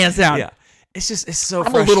 Hands down. Yeah. It's so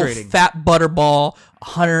I'm frustrating. a little fat butterball,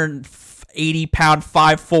 180 pound,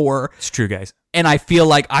 5'4". It's true, guys. And I feel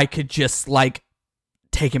like I could just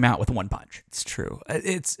take him out with one punch. It's true.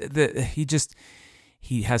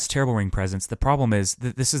 He has terrible ring presence. The problem is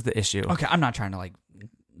this is the issue. Okay, I'm not trying to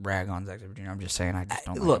rag on Zack Sabre Jr. I'm just saying I just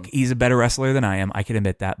don't Look, like him. he's a better wrestler than I am. I can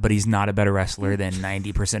admit that, but he's not a better wrestler than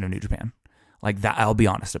 90% of New Japan. Like that, I'll be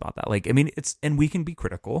honest about that. Like, I mean, and we can be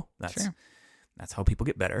critical. That's how people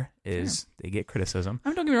get better. Is they get criticism. I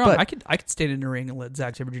mean, don't get me wrong. I could stand in the ring and let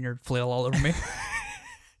Zack Sabre Jr. flail all over me.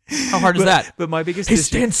 How hard is that? But my biggest issue,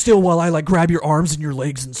 stand still while I like grab your arms and your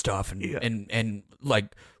legs and stuff, and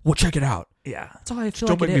like, well, check it out. Yeah, that's all I feel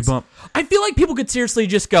don't like make me bump. I feel like people could seriously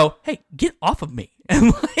just go, "Hey, get off of me!"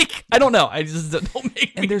 And like, I don't know. I just don't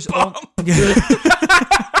make me bump.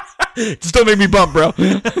 Just don't make me bump, bro.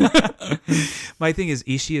 My thing is,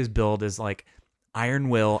 Ishii's build is like iron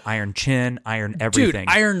will, iron chin, iron everything.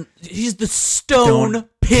 Dude, he's the stone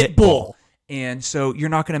pit bull. And so you're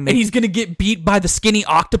not going to make... And he's going to get beat by the skinny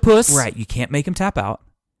octopus. Right. You can't make him tap out.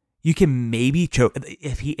 You can maybe choke...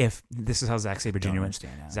 If this is how Zack Sabre Jr. went.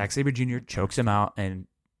 Zack Sabre Jr. chokes him out and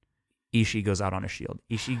Ishii goes out on a shield.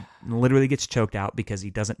 Ishii literally gets choked out because he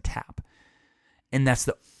doesn't tap. And that's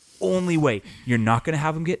the only way. You're not going to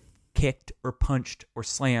have him get kicked or punched or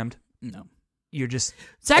slammed. No. You're just...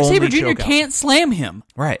 Zack Sabre Jr. can't slam him.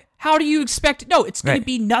 Right. How do you expect... No, it's going to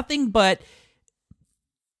be nothing but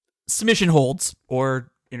submission holds.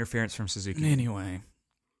 Or interference from Suzuki. Anyway.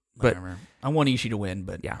 Whatever. I want Ishii to win,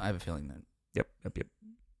 but yeah. I have a feeling that... Yep.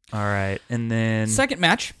 All right. And then... Second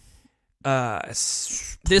match.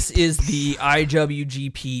 This is the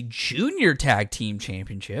IWGP Junior Tag Team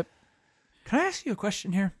Championship. Can I ask you a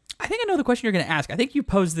question here? I think I know the question you're going to ask. I think you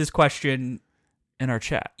posed this question in our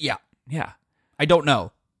chat. Yeah. I don't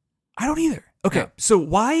know. I don't either. Okay. So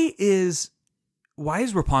why is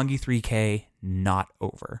Roppongi 3K not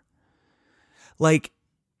over? Like,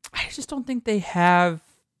 I just don't think they have...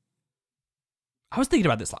 I was thinking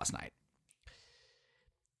about this last night.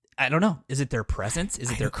 I don't know. Is it their presence?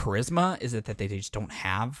 Is it their charisma? Is it that they just don't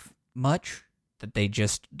have much? That they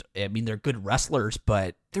just... I mean, they're good wrestlers,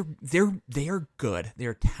 but... They are good.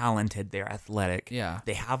 They're talented. They're athletic. Yeah.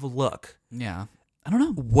 They have a look. Yeah. I don't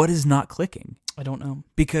know. What is not clicking? I don't know.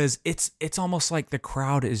 Because it's almost like the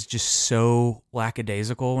crowd is just so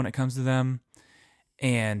lackadaisical when it comes to them.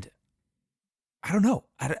 And I don't know.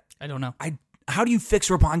 I don't know. How do you fix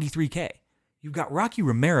Roppongi 3K? You've got Rocky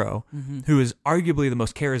Romero, who is arguably the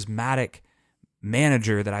most charismatic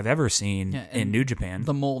manager that I've ever seen in New Japan.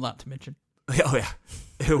 The Mole, not to mention. Oh, yeah.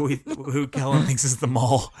 who Kellen thinks is the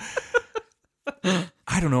Mole.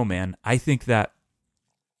 I don't know, man. I think that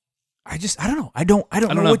I don't know. I don't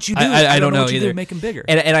know what you do. I don't know what you either. do to make him bigger.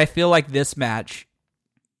 And I feel like this match,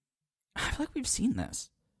 I feel like we've seen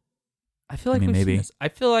this. I feel like we've seen this. I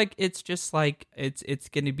feel like it's just like it's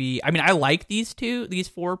going to be. I mean, I like these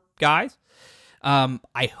four guys.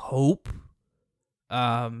 I hope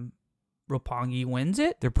Roppongi wins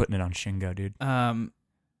it. They're putting it on Shingo, dude.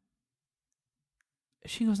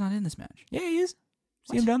 Shingo's not in this match. Yeah, he is.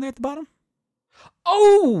 See him down there at the bottom?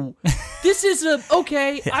 Oh, this is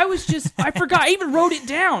okay. I forgot. I even wrote it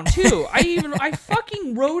down too. I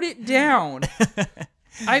fucking wrote it down.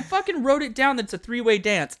 I fucking wrote it down that it's a 3-way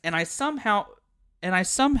dance, and I somehow I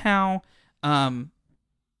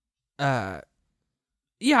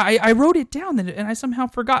wrote it down and I somehow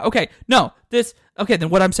forgot. Okay, then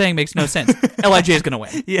what I'm saying makes no sense. LIJ is gonna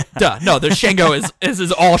win. Yeah. Duh. No, there's Shingo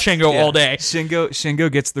is all Shingo all day.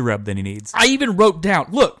 Shingo gets the rub that he needs. I even wrote down,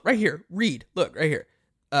 look, right here, look, right here.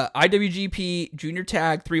 IWGP Junior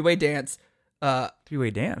Tag 3-way dance.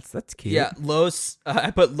 3-way dance, that's cute. Yeah, Los,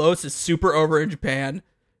 I put Los is super over in Japan,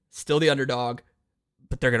 still the underdog,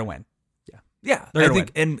 but they're gonna win. Yeah, I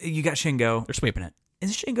think, and you got Shingo. They're sweeping it.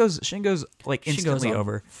 And Shingo's like instantly Shingo's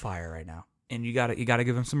over. Fire right now. And you gotta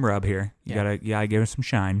give him some rub here. You gotta give him some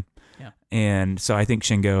shine. Yeah. And so I think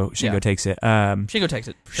Shingo takes it. Shingo takes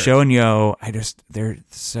it. For sure. Sho and Yo, they're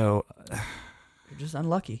so they're just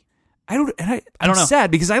unlucky. I'm know.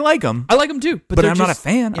 sad because I like them. I like them too, but I'm not a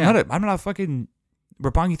fan. Yeah. I'm not a fucking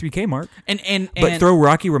Roppongi 3K mark. But throw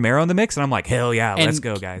Rocky Romero in the mix, and I'm like, hell yeah, let's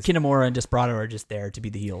go, guys. Kinemura and Desperado are just there to be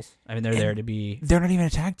the heels. I mean, they're there to be. They're not even a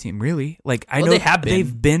tag team, really. Like I know they have been.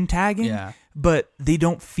 They've been tagging, but they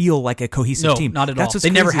don't feel like a cohesive team. Not at all. They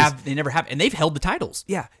never have. They never have, and they've held the titles.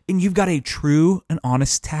 Yeah, and you've got a true and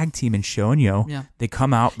honest tag team in Sho and Yo. Yeah, they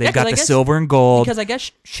come out. They've got the silver and gold. Because I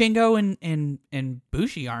guess Shingo and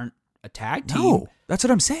Bushi aren't a tag team. No, that's what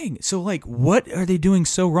I'm saying. So like, what are they doing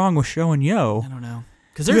so wrong with Sho and Yo? I don't know.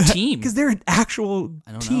 Because they're a team. Because they're an actual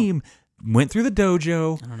team. Went through the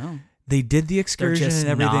dojo. I don't know. They did the excursion and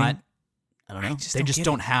everything. I don't know. They just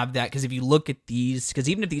don't have that. Because if you look at these, because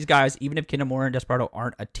even if these guys, even if Kinemura and Desperado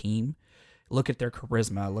aren't a team, look at their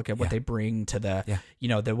charisma. Look at what they bring to the,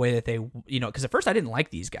 the way that they, because at first I didn't like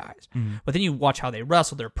these guys. But then you watch how they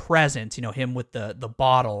wrestle, their presence, him with the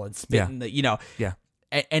bottle and spitting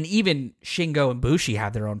and even Shingo and Bushi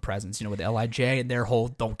have their own presence, with LIJ and their whole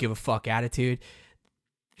don't give a fuck attitude.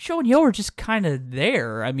 Sho and Yo are just kind of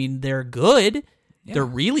there. I mean, they're good. Yeah. They're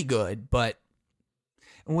really good, but...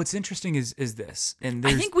 And what's interesting is this. And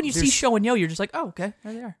I think when you see Sho and Yo, you're just like, oh, okay,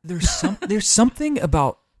 there they are. There's something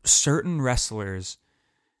about certain wrestlers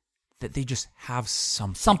that they just have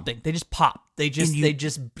something. Something. They just pop. They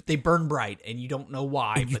burn bright, and you don't know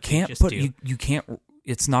why. You can't put you can't.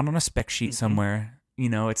 It's not on a spec sheet somewhere.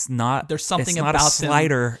 It's not. There's something about a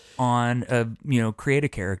slider on a create a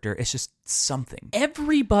character. It's just something.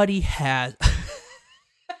 Everybody has.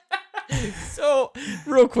 So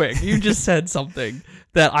real quick, you just said something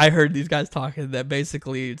that I heard these guys talking that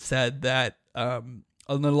basically said that and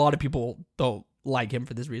a lot of people don't like him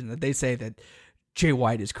for this reason, that they say that Jay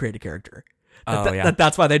White is create a character.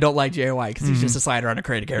 That's why they don't like Jay White, because he's just a slider on a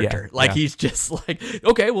create a character. He's just like,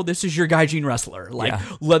 okay, well, this is your Gaijin wrestler,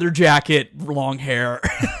 leather jacket, long hair,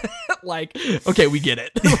 okay, we get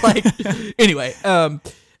it. Anyway,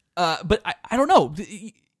 but I don't know.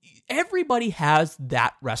 Everybody has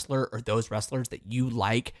that wrestler or those wrestlers that you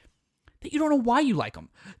like, that you don't know why you like them.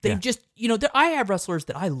 They just, I have wrestlers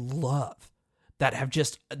that I love that have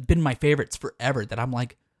just been my favorites forever, that I'm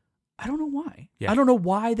like, I don't know why. Yeah. I don't know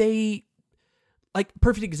why they...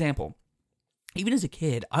 perfect example. Even as a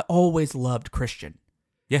kid, I always loved Christian.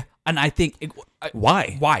 Yeah. And I think...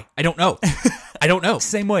 Why? Why? I don't know. I don't know.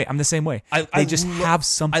 Same way. I'm the same way. They just have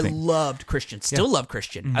something. I loved Christian. Still love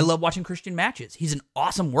Christian. Mm-hmm. I love watching Christian matches. He's an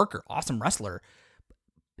awesome worker, awesome wrestler.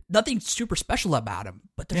 Nothing super special about him,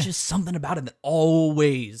 but there's just something about him that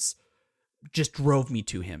always just drove me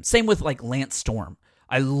to him. Same with Lance Storm.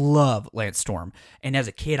 I love Lance Storm. And as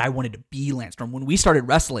a kid, I wanted to be Lance Storm. When we started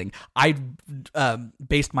wrestling, I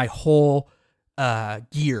based my whole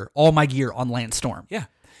all my gear on Lance Storm. Yeah.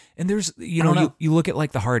 And there's, you look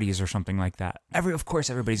at the Hardys or something like that. Of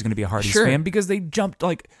course, everybody's going to be a Hardys fan because they jumped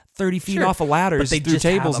 30 feet off of ladders through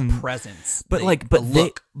tables have a presence. But they'd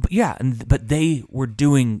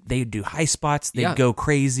do high spots, they'd go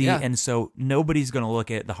crazy, and so nobody's going to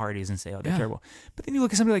look at the Hardys and say, oh, they're terrible. But then you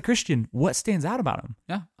look at somebody like Christian, what stands out about him?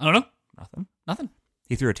 Yeah, I don't know. Nothing.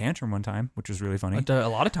 He threw a tantrum one time, which was really funny. A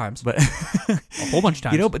lot of times. But a whole bunch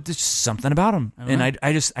of times. But there's something about him. And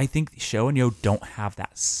I think Sho and Yo don't have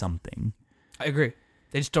that something. I agree.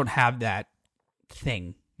 They just don't have that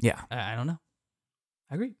thing. Yeah. I don't know.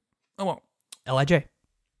 I agree. Oh, well. LIJ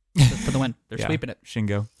for the win. They're sweeping it.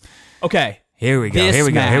 Shingo. Okay. Here we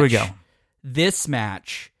go. This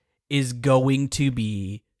match is going to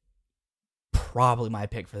be probably my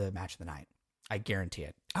pick for the match of the night. I guarantee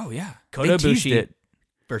it. Oh, yeah. Kota Ibushi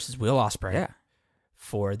versus Will Ospreay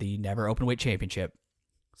for the Never Openweight Championship.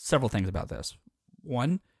 Several things about this.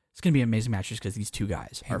 One, it's going to be an amazing match just because these two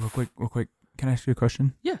guys are... Real quick. Can I ask you a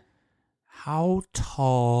question? Yeah. How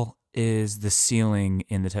tall is the ceiling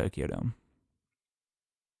in the Tokyo Dome?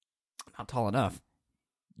 Not tall enough.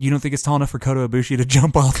 You don't think it's tall enough for Kota Ibushi to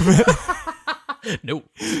jump off of it? Nope.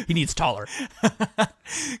 He needs taller.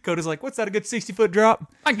 Kota's like, what's that, a good 60-foot drop?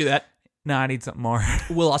 I can do that. No, I need something more.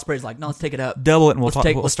 Will Ospreay's like, no, let's take it up. Double it and we'll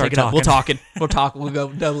start talking. We'll talk. We'll go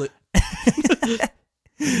double it.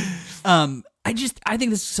 I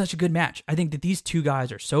think this is such a good match. I think that these two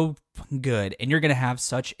guys are so fucking good, and you're gonna have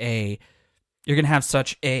such a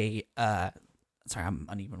sorry, I'm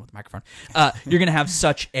uneven with the microphone. You're gonna have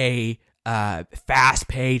such a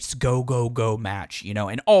fast-paced go match,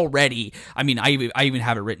 and already, I mean, I even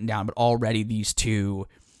have it written down, but already these two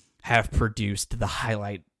have produced the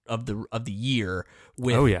highlight of the year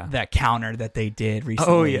with that counter that they did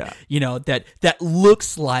recently. Oh yeah. That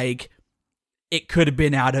looks like it could have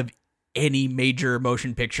been out of any major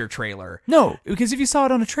motion picture trailer. No, because if you saw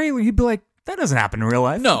it on a trailer, you'd be like, that doesn't happen in real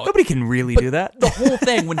life. No. Nobody can really do that. The whole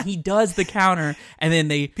thing, when he does the counter, and then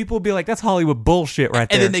people will be like, that's Hollywood bullshit right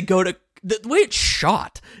there. And then they go to the way it's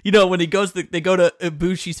shot. When he goes, they go to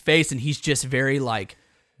Ibushi's face, and he's just very like,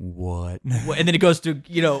 what? And then it goes to,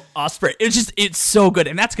 Ospreay. It's so good.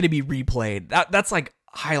 And that's going to be replayed. That's like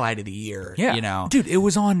highlight of the year. Yeah. Dude, it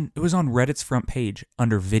was on Reddit's front page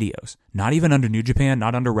under videos. Not even under New Japan,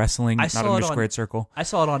 not under wrestling, not under Squared Circle. I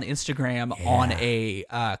saw it on Instagram on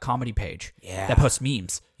a comedy page that posts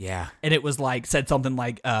memes. Yeah. And it was said something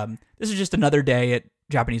like, this is just another day at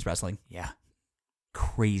Japanese wrestling. Yeah.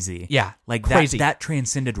 Crazy. Yeah. Crazy. That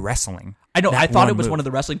transcended wrestling. I know. I thought it was one of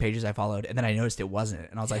the wrestling pages I followed, and then I noticed it wasn't.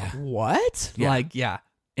 And I was like, what? Yeah.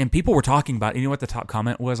 And people were talking about, you know what the top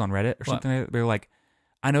comment was on Reddit or something? They were like,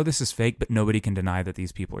 I know this is fake, but nobody can deny that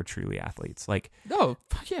these people are truly athletes. No,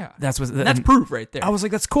 yeah. That's proof right there. I was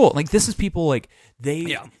like, that's cool. This is people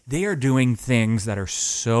they are doing things that are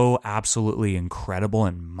so absolutely incredible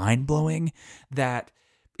and mind-blowing that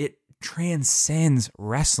transcends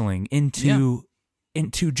wrestling into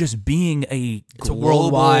just being a global,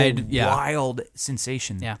 worldwide, wild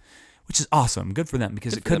sensation. Yeah. Which is awesome. Good for them,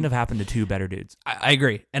 because it couldn't have happened to two better dudes. I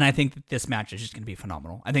agree. And I think that this match is just going to be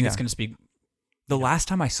phenomenal. I think it's going to speak. The last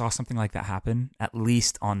time I saw something like that happen, at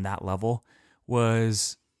least on that level,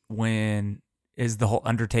 was when is the whole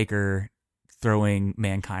Undertaker throwing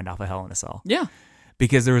Mankind off of Hell in a Cell. Yeah.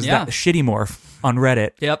 Because there was that shitty morph on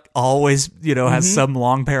Reddit. Yep. Always, has some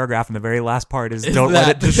long paragraph, and the very last part is don't let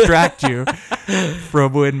it distract you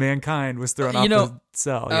from when Mankind was thrown off the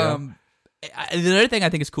cell. The other thing I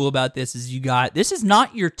think is cool about this is this is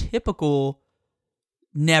not your typical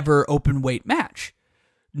never open weight match.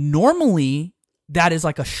 Normally, that is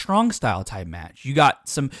like a strong style type match. You got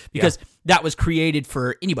some, because that was created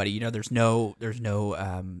for anybody. There's no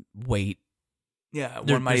weight. Yeah,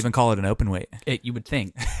 one might even call it an open weight. You would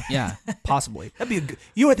think, yeah, possibly. That'd be a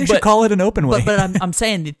good. They should call it an open weight. But I'm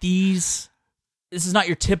saying that this is not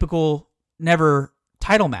your typical never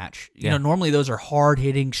title match. Normally those are hard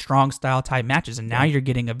hitting, strong style type matches, and now you're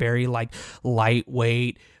getting a very like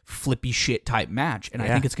lightweight, flippy shit type match, and I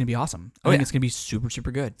think it's gonna be awesome. I think it's gonna be super,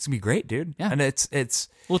 super good. It's gonna be great, dude. Yeah, and it's a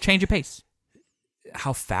little change of pace.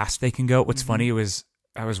 How fast they can go. What's funny was,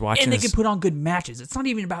 I was watching, and they can put on good matches. It's not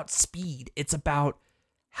even about speed. It's about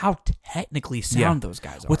how technically sound those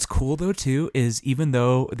guys are. What's cool, though, too, is even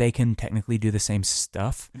though they can technically do the same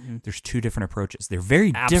stuff, there's two different approaches. They're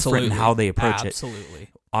very different in how they approach it. Absolutely.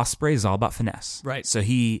 Ospreay is all about finesse. Right. So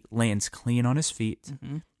he lands clean on his feet.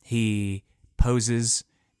 He poses.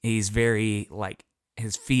 He's very,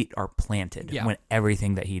 his feet are planted when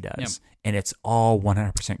everything that he does. Yep. And it's all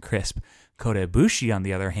 100% crisp. Kota Ibushi, on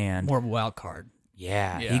the other hand, more of a wild card.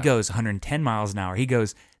 Yeah, he goes 110 miles an hour. He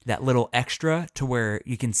goes that little extra to where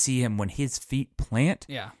you can see him when his feet plant.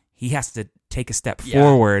 Yeah. He has to take a step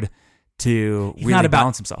forward to really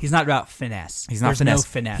balance himself. He's not about finesse. There's no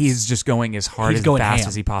finesse. He's just going as hard as fast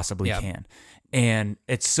as he possibly can. And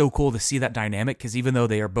it's so cool to see that dynamic, because even though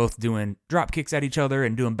they are both doing drop kicks at each other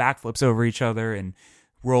and doing backflips over each other and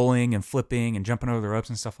rolling and flipping and jumping over the ropes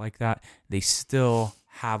and stuff like that, they still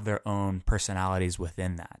have their own personalities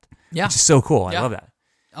within that. Yeah. Which is so cool. I love that.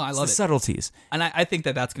 Oh, I love the subtleties. And I think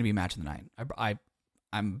that that's going to be a match of the night.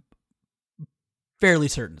 I'm fairly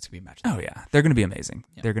certain it's going to be a match of the night. Oh, yeah. They're going to be amazing.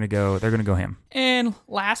 Yeah. They're going to go ham. And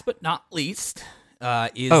last but not least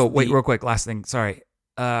is... Oh, wait, real quick. Last thing. Sorry.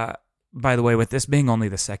 By the way, with this being only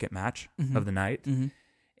the second match of the night, and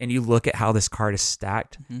you look at how this card is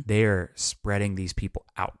stacked, they are spreading these people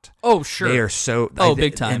out. Oh, sure. They are so...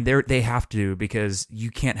 big time. And they have to, because you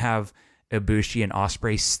can't have Ibushi and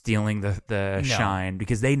Ospreay stealing the shine,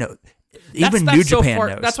 because they know... Even New Japan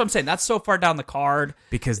knows. That's what I'm saying. That's so far down the card.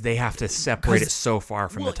 Because they have to separate it so far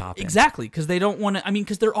from the top end. Exactly, because they don't want to...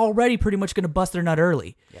 because they're already pretty much going to bust their nut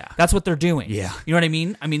early. Yeah. That's what they're doing. Yeah. You know what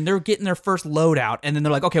I mean? They're getting their first load out, and then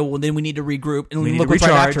they're like, okay, well, then we need to regroup, and we need look to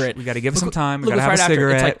recharge. Right after it. We got to give it some time. We got to have a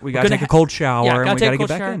cigarette. We got to take a cold shower. And we got to get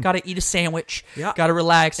back in. Got to eat a sandwich. Yeah. Got to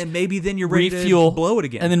relax. And maybe then you're ready refuel, to blow it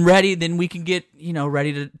again. And then then we can get,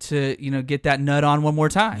 ready to get that nut on one more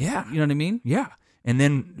time. Yeah. You know what I mean? Yeah. And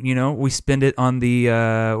then, we spend it on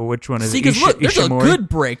the, which one is it? Because look, there's a good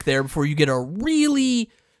break there before you get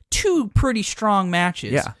two pretty strong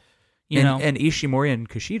matches. Yeah. And Ishimori and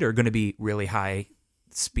Kushida are going to be really high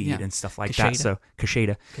speed and stuff like that. So,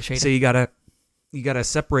 Kushida. So you gotta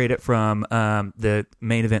separate it from the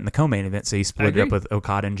main event and the co-main event. So you split it up with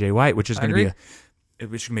Okada and Jay White, which is going to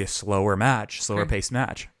be a slower match, slower paced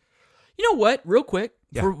match. You know what? Real quick,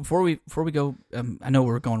 before we go, I know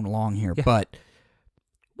we're going along here, but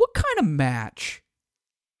what kind of match?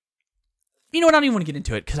 You know what? I don't even want to get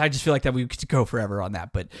into it, because I just feel like that we could go forever on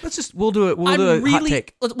that. But we'll do it. We'll do a hot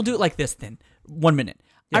take. We'll do it like this then. 1 minute.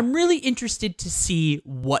 Yeah. I'm really interested to see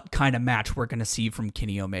what kind of match we're going to see from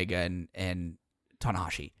Kenny Omega and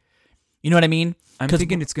Tanahashi. You know what I mean? I'm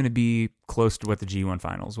thinking it's going to be close to what the G1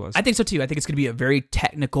 Finals was. I think so too. I think it's going to be a very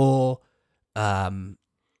technical.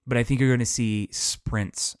 But I think you're going to see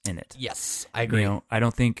sprints in it. Yes, I agree. I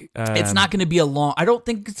don't think... it's not going to be I don't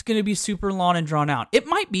think it's going to be super long and drawn out. It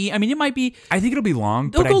might be. It might be... I think it'll be long,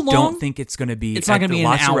 but I don't think it's going to be... It's not going to be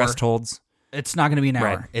an hour. Rest holds. It's not going to be an hour.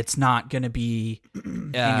 Right. It's not going to be...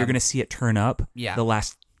 and you're going to see it turn up. Yeah. The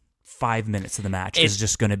last 5 minutes of the match is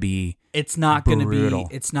just going to be It's not going to be...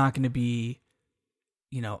 It's not going to be,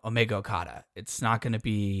 Omega Okada. It's not going to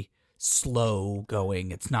be... slow going.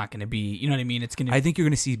 It's not going to be, you know what I mean? I think you're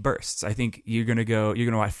going to see bursts. I think you're going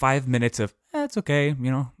to watch 5 minutes of, it's okay,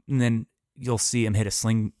 and then you'll see him hit a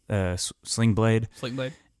sling blade. Sling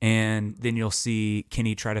blade. And then you'll see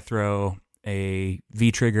Kenny try to throw a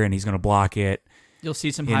V-trigger, and he's going to block it. You'll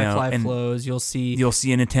see some high fly flows. You'll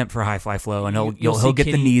see an attempt for high fly flow, and he'll get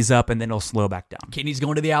the knees up, and then he'll slow back down. Kidney's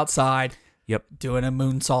going to the outside. Yep, doing a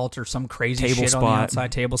moonsault or some crazy table shit spot. on the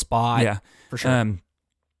outside table spot. Yeah, for sure.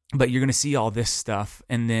 But you're going to see all this stuff,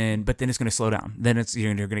 but then it's going to slow down. Then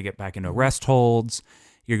you're going to get back into rest holds.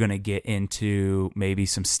 You're going to get into maybe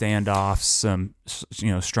some standoffs, some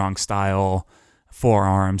strong style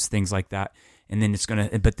forearms, things like that. And then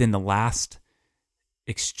but then the last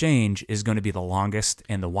exchange is going to be the longest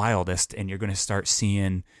and the wildest, and you're going to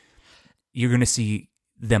see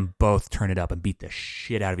them both turn it up and beat the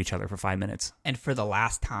shit out of each other for 5 minutes. And for the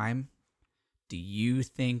last time, do you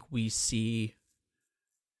think we see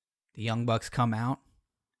the Young Bucks come out,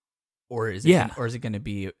 or is it going to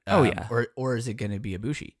be or is it going to be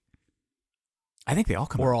Ibushi? I think they all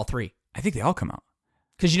come out. Or all three. I think they all come out.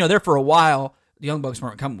 Because there for a while the Young Bucks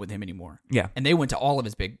weren't coming with him anymore. Yeah. And they went to all of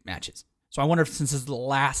his big matches. So I wonder if since this is the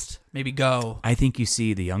last, maybe go. I think you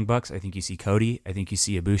see the Young Bucks, I think you see Cody, I think you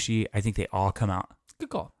see Ibushi, I think they all come out. Good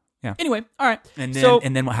call. Yeah. Anyway, all right. And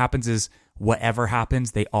then what happens is whatever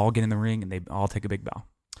happens, they all get in the ring and they all take a big bow.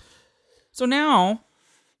 So now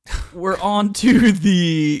we're on to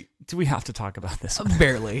the... Do we have to talk about this one?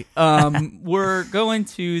 Barely. We're going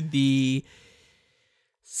to the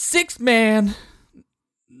 6-man.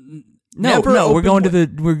 No, we're going to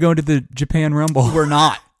the Japan Rumble. We're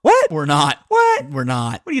not. What? We're not. What? We're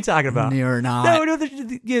not. What are you talking about? You're not. No.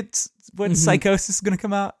 When Psychosis is going to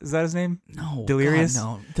come out? Is that his name? No. Delirious?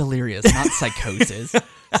 God, no. Delirious, not Psychosis.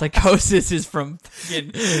 Psychosis is from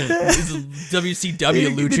WCW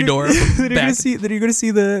luchador. Then you're going to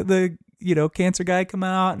see the cancer guy come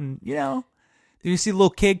out, and you see the little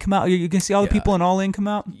kid come out. You can see all the people in All In come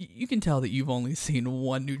out. You can tell that you've only seen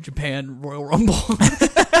one New Japan Royal Rumble.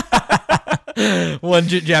 One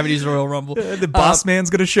Japanese Royal Rumble. The boss man's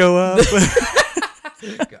going to show up.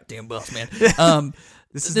 Goddamn boss man.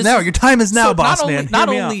 Your time is now, boss man. Not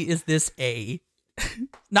only is this a...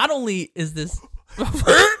 What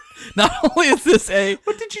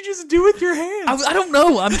did you just do with your hands? I don't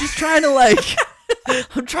know. I'm just trying to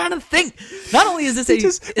I'm trying to think. Not only is this I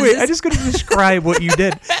just got to describe what you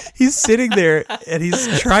did. He's sitting there and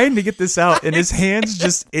he's trying to get this out, and his hands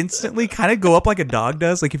just instantly kind of go up like a dog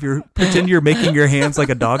does. Like if you pretend you're making your hands like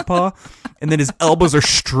a dog paw, and then his elbows are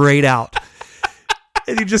straight out.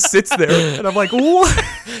 And he just sits there, and I'm like, what?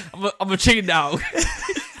 I'm a chicken dog.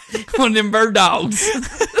 One of them bird dogs.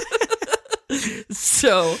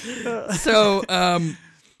 So,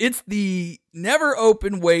 it's the never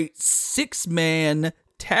open weight 6-man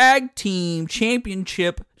tag team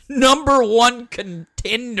championship #1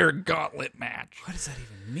 contender gauntlet match. What does that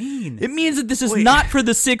even mean? It means that this is not for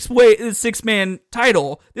the 6-man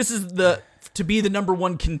title. This is to be the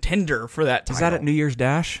 #1 contender for that title. Is that at New Year's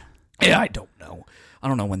Dash? Yeah, I don't know. I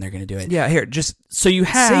don't know when they're going to do it. Yeah, here, just so you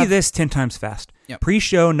have say this 10 times fast. Yep.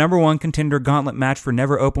 Pre-show #1 contender gauntlet match for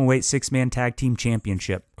never open weight 6-man tag team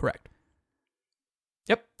championship. Correct.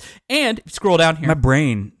 Yep. And if you scroll down here, my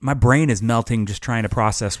brain is melting just trying to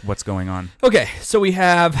process what's going on. Okay, so we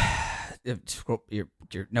have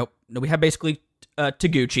we have basically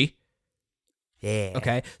Taguchi. Yeah.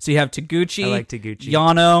 Okay, so you have Taguchi. I like Taguchi.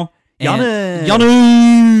 Yano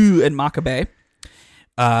and Makabe.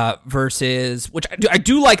 Versus, which I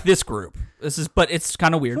do like this group. But it's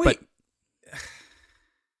kind of weird. Wait. But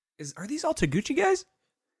are these all Taguchi guys?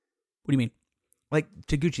 What do you mean? Like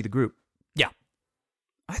Taguchi, the group? Yeah.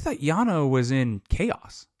 I thought Yano was in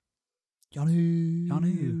Chaos.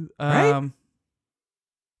 Yano. Right?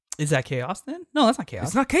 Is that Chaos then? No, that's not Chaos.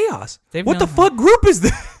 It's not Chaos. What the fuck group is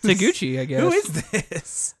this? Taguchi, I guess. Who is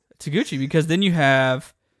this? Taguchi, because then you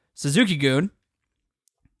have Suzuki-gun,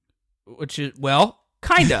 which is,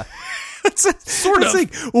 kinda. Sort of.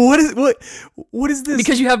 Like, what is this?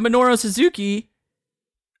 Because you have Minoru Suzuki.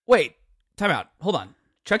 Wait, time out. Hold on.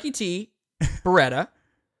 Chucky T, Beretta,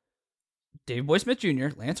 Davey Boy Smith Jr.,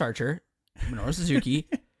 Lance Archer, Minoru Suzuki.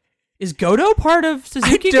 Is Goto part of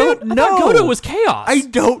Suzuki? I don't know. I thought Goto was Chaos. I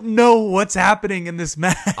don't know what's happening in this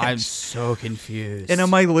match. I'm so confused. And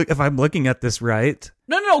if I'm looking at this right?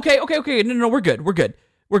 No. Okay. No. We're good.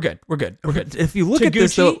 If you look at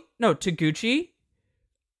this, though, no, Taguchi.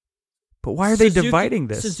 But why are they dividing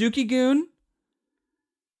this? Suzuki-gun.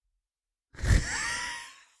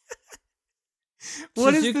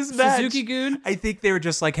 What is this match? Suzuki-gun. I think they were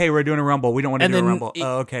just like, hey, we're doing a Rumble. We don't want to do a Rumble.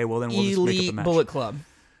 Okay, well, then we'll just make up a match. Bullet Club.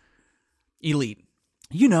 Elite.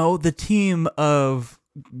 The team of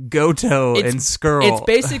Goto and Skrull. It's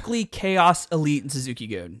basically Chaos, Elite, and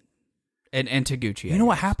Suzuki-gun. And Taguchi. You know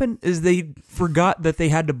what happened? Is they forgot that they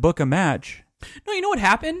had to book a match. No, you know what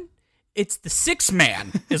happened? It's the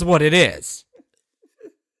 6-man is what it is.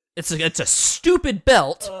 It's a stupid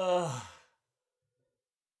belt.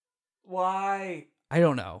 Why? I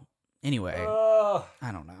don't know. Anyway,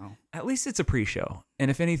 I don't know. At least it's a pre-show. And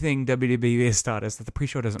if anything, WWE has taught us that the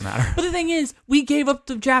pre-show doesn't matter. But the thing is, we gave up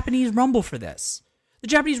the Japanese Rumble for this. The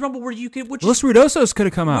Japanese Rumble where you could... Los Ruidosos could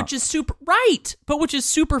have come out. Which is super... Right! But which is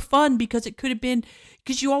super fun because it could have been...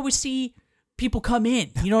 Because you always see people come in.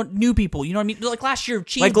 You know, new people. You know what I mean? Like last year,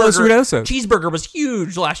 Cheeseburger... Like Los Ruidosos. Cheeseburger was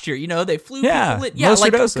huge last year. You know, they flew people in. Los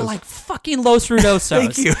Ruidosos. Like fucking Los Ruidosos.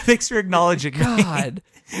 Thank you. Thanks for acknowledging me. God.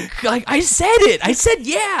 Like, I said it. I said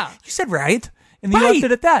yeah. You said right. And you left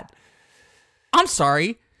it at that. I'm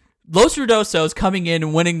sorry. Los Ruidosos coming in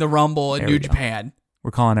and winning the Rumble in New Japan.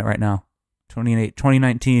 We're calling it right now.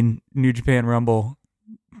 2019 New Japan Rumble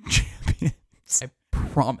champions. I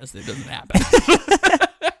promise it doesn't happen.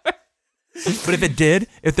 But if it did,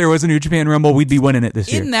 if there was a New Japan Rumble, we'd be winning it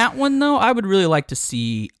this year. In that one, though, I would really like to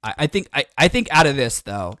see... I think out of this,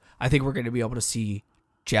 though, I think we're going to be able to see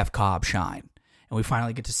Jeff Cobb shine. And we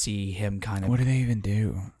finally get to see him kind of... What do they even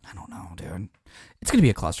do? I don't know, dude. It's going to be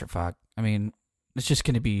a clusterfuck. I mean, it's just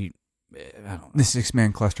going to be... I don't know. The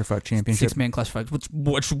 6-man clusterfuck championship. 6-man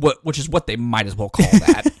clusterfuck, which is what they might as well call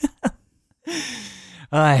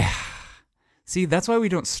that. See, that's why we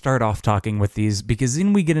don't start off talking with these, because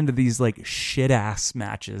then we get into these like shit-ass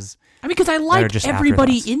matches. I mean, because I like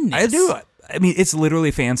everybody in this. I do. I mean, it's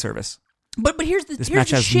literally fan service. But here's the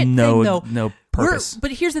match has shit no thing, though. No purpose.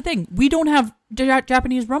 But here's the thing: we don't have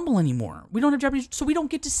Japanese Rumble anymore. We don't have Japanese, so we don't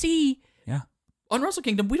get to see. Yeah. On Wrestle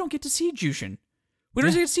Kingdom, we don't get to see Jushin. We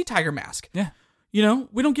don't get to see Tiger Mask. Yeah. You know,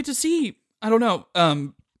 we don't get to see. I don't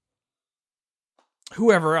know.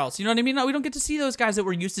 Whoever else. You know what I mean? No, we don't get to see those guys that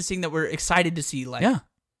we're used to seeing that we're excited to see. Like, yeah.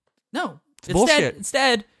 No. Bullshit.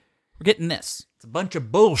 Instead, we're getting this. It's a bunch of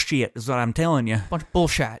bullshit, is what I'm telling you. Bunch of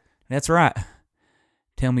bullshit. That's right.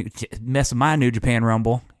 Tell me, mess with my New Japan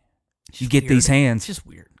Rumble. You get these hands. It's just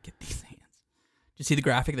weird. Get these hands. Did you see the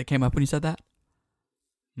graphic that came up when you said that?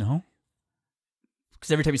 No.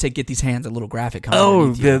 Because every time you say "get these hands," a little graphic comes.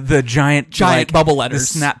 Oh, the giant like, bubble letters,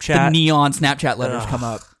 the Snapchat, the neon Snapchat letters come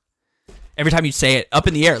up. Every time you say it, up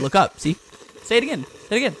in the air, look up. See, say it again.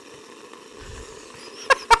 Say it again.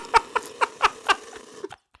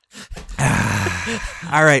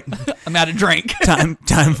 All right, I'm out of drink.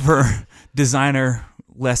 Time for designer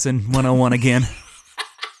lesson 101 again.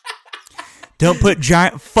 Don't put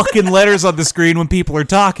giant fucking letters on the screen when people are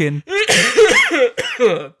talking.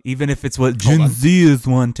 Even if it's what Gen Z is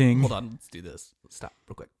wanting. Hold on, let's do this. Let's stop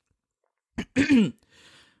real quick.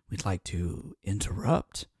 We'd like to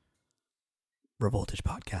interrupt Revoltage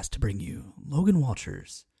Podcast to bring you Logan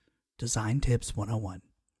Walter's Design Tips 101.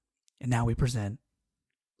 And now we present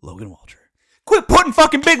Logan Walter. Quit putting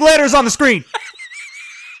fucking big letters on the screen.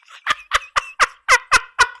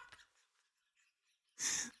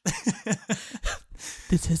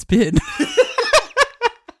 This has been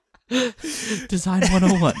Design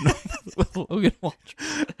 101 with Logan Walter.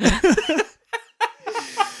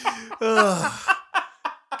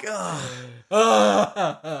 God.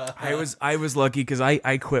 I was lucky because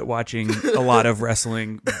I quit watching a lot of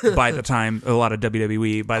wrestling by the time a lot of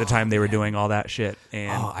WWE by the time they were doing all that shit.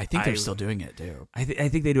 And I think they're still doing it, dude. I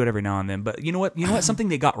think they do it every now and then. But you know what? Something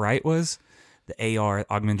they got right was the AR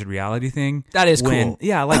augmented reality thing. That is cool.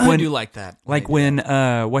 Yeah, like when I do like that. Like when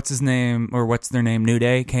what's his name or what's their name, New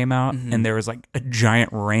Day came out and there was like a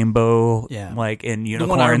giant rainbow like in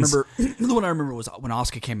unicorns. The one I remember was when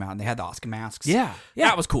Asuka came out and they had the Asuka masks. Yeah.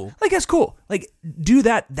 That was cool. Like that's cool. Like do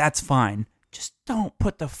that, that's fine. Just don't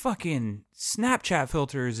put the fucking Snapchat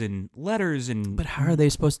filters and letters and But how are they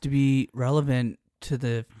supposed to be relevant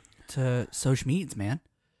to social medias, man?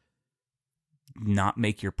 Not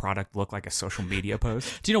make your product look like a social media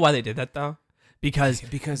post. Do you know why they did that though? Because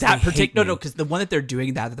that particular because the one that they're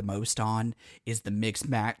doing that the most on is the mixed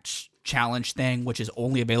match challenge thing, which is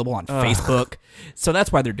only available on Facebook. So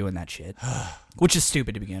that's why they're doing that shit, which is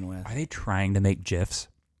stupid to begin with. Are they trying to make GIFs?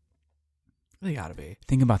 They gotta be.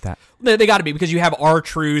 Think about that. They gotta be because you have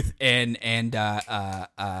R-Truth and help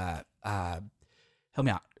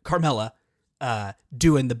me out, Carmella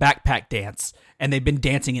doing the backpack dance, and they've been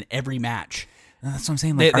dancing in every match. That's what I'm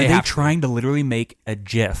saying. Like, are they trying to literally make a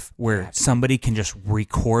GIF where somebody can just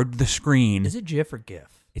record the screen? Is it GIF or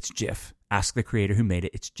GIF? It's GIF. Ask the creator who made it.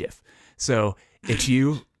 It's GIF. So if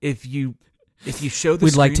you show the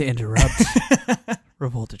we'd screen, like to interrupt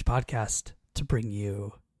Revoltage Podcast to bring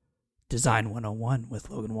you Design 101 with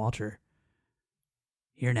Logan Walter.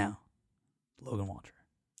 Here now, Logan Walter.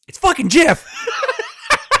 It's fucking GIF.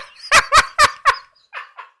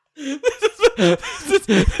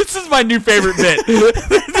 This is my new favorite bit.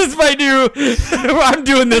 This is my new. I'm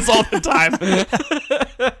doing this all the time.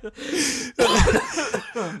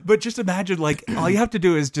 But just imagine, like, all you have to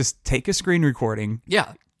do is just take a screen recording,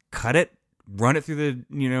 Yeah. cut it, run it through the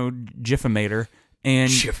Gif-o-mator,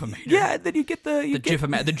 and Gif-o-mator. Yeah, then you get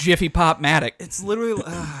the The Jiffy Pop-matic. It's literally.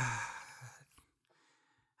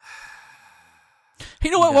 You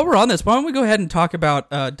know what? While we're on this, why don't we go ahead and talk about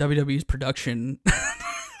WWE's production,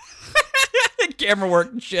 camera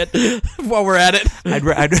work and shit while we're at it.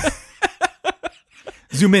 I'd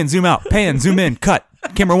zoom in, zoom out, pan, zoom in, cut.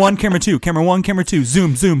 Camera 1, camera 2, camera 1, camera 2,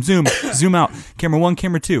 zoom, zoom, zoom, zoom out. Camera 1,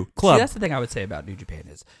 camera 2, club. See, that's the thing I would say about New Japan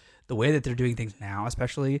is the way that they're doing things now,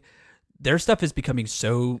 especially their stuff is becoming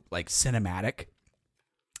so like cinematic.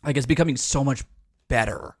 Like it's becoming so much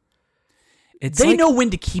better. They know when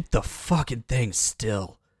to keep the fucking thing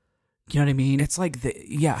still. You know what I mean? It's like,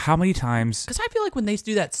 how many times? Because I feel like when they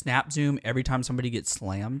do that snap zoom every time somebody gets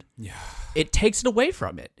slammed, Yeah, it takes it away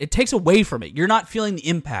from it. It takes away from it. You're not feeling the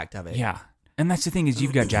impact of it. Yeah. And that's the thing is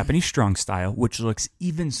you've got Japanese strong style, which looks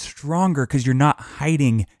even stronger because you're not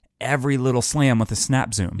hiding every little slam with a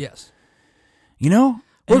snap zoom. Yes. You know?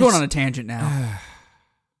 We're going on a tangent now.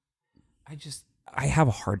 I have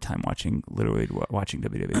a hard time watching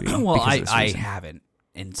WWE. Well, because of this I reason. haven't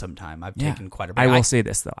in some time. I've taken quite a break. I will say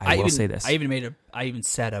this, though. I will say this. I even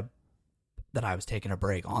said that I was taking a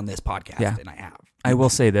break on this podcast, and I have. I will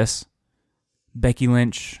say this. Becky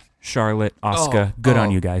Lynch, Charlotte, Asuka, good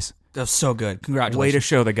on you guys. That's so good. Congratulations. Way to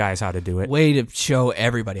show the guys how to do it. Way to show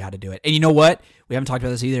everybody how to do it. And you know what? We haven't talked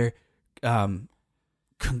about this either.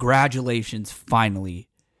 Congratulations, finally,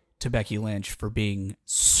 to Becky Lynch for being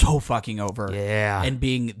so fucking over. Yeah. And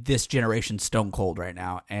being this generation's Stone Cold right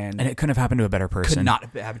now. And it couldn't have happened to a better person. Could not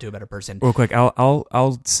have happened to a better person. Real quick,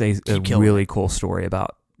 I'll say a really it. cool story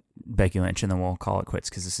about Becky Lynch, and then we'll call it quits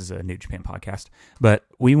because this is a New Japan podcast. But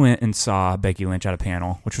we went and saw Becky Lynch at a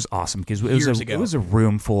panel, which was awesome because it was a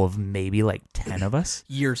room full of maybe like 10 of us.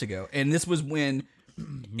 Years ago. And this was when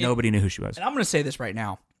nobody knew who she was. And I'm going to say this right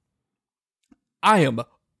now. I am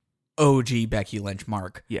OG Becky Lynch,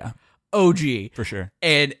 Mark. Yeah. OG. For sure.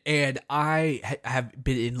 And I have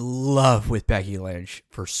been in love with Becky Lynch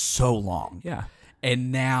for so long. Yeah.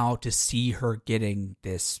 And now to see her getting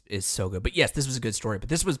this is so good. But yes, this was a good story. But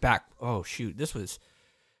this was back, this was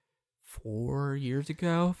 4 years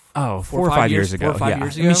ago? Oh, 4 or 5 years ago. 4 or 5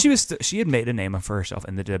 years ago. I mean, she had made a name for herself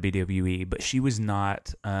in the WWE, but she was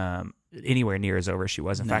not anywhere near as over as she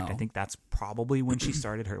was. In fact, I think that's probably when she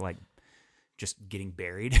started her like just getting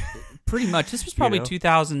buried. Pretty much. This was probably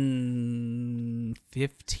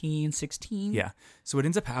 2015, 16. Yeah. So what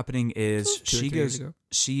ends up happening is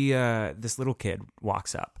this little kid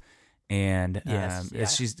walks up and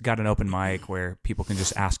she's got an open mic where people can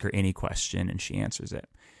just ask her any question and she answers it.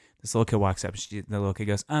 This little kid walks up. The little kid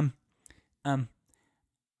goes, do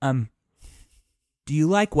you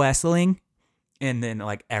like wrestling? And then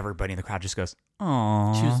like everybody in the crowd just goes,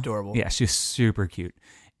 "Aww." She was adorable. Yeah, she was super cute.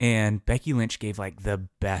 And Becky Lynch gave like the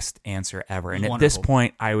best answer ever. And Wonderful. At this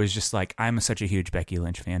point, I was just like, I'm such a huge Becky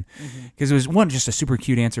Lynch fan. Because it was, one, just a super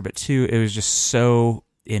cute answer, but two, it was just so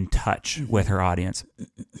in touch with her audience.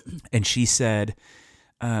 And she said,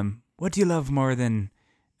 what do you love more than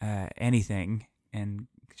anything? And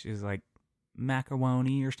she was like,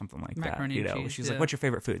 macaroni or something like macaroni that. And cheese, she's like, what's your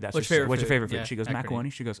favorite food? What's your favorite food? Yeah, She goes, macaroni.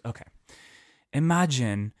 She goes, okay.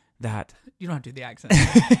 Imagine that. You don't have to do the accent.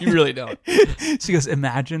 You really don't. She goes,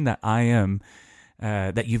 imagine that I am,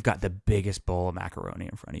 that you've got the biggest bowl of macaroni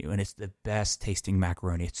in front of you, and it's the best tasting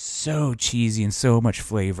macaroni. It's so cheesy and so much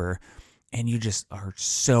flavor, and you just are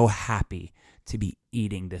so happy to be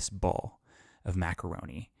eating this bowl of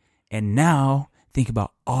macaroni. And now think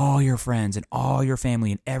about all your friends and all your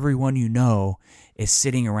family and everyone you know is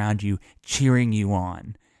sitting around you, cheering you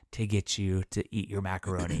on to get you to eat your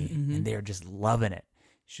macaroni, and they're just loving it.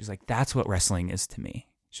 She's like, that's what wrestling is to me.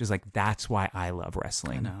 She was like, that's why I love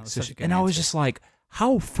wrestling. I know, And I was just like,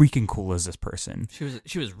 how freaking cool is this person?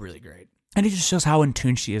 She was really great. And it just shows how in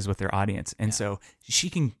tune she is with their audience. And so she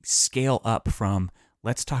can scale up from,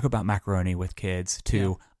 let's talk about macaroni with kids,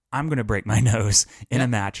 to I'm going to break my nose in a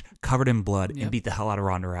match covered in blood and beat the hell out of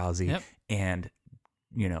Ronda Rousey and,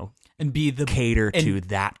 and be the cater to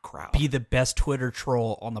that crowd. Be the best Twitter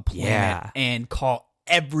troll on the planet and call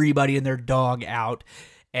everybody and their dog out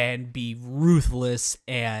and be ruthless.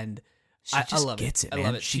 And she just gets it, man. I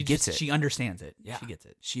love it. She gets it. She understands it. Yeah. She gets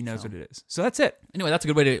it. She knows what it is. So that's it. Anyway, that's a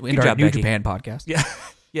good way to end our New Japan podcast. Yeah.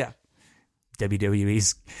 Yeah.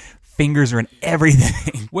 WWE's fingers are in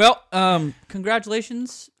everything. Well,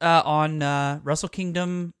 congratulations on Wrestle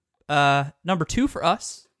Kingdom number 2 for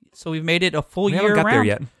us. So we've made it a full year around. We haven't got there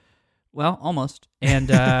yet. Well, almost. And,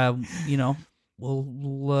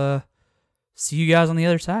 we'll see you guys on the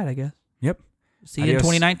other side, I guess. Yep. See you in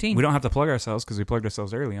 2019. We don't have to plug ourselves because we plugged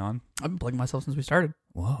ourselves early on. I've been plugging myself since we started.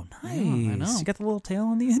 Whoa, nice. Yeah, I know. You got the little tail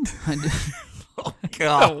on the end? I did. Oh,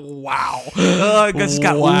 God. Oh, wow. It just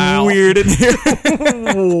got weird in here.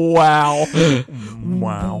 Wow.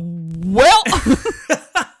 Wow. Well,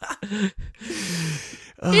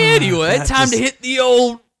 anyway, time to hit the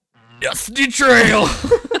old dusty trail.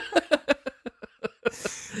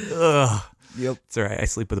 Ugh. Yep. It's all right. I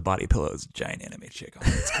sleep with a body pillow. It's a giant anime chick on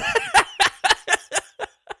it. It's cool.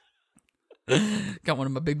 Got one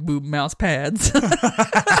of my big boob mouse pads. No,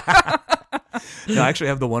 I actually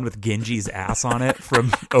have the one with Genji's ass on it from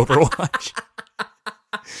Overwatch.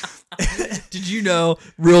 Did you know,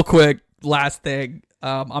 real quick, last thing,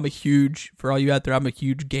 for all you out there, I'm a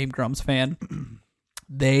huge Game Grumps fan.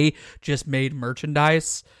 They just made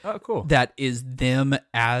merchandise. Oh, cool. That is them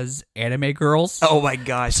as anime girls. Oh, my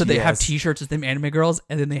gosh. So they have t-shirts as them anime girls,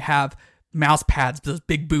 and then they have mouse pads, those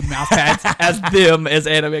big boob mouse pads, as them as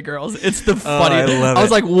anime girls. It's the funniest. I was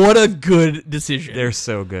like, what a good decision. They're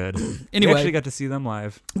so good. Anyway. We actually got to see them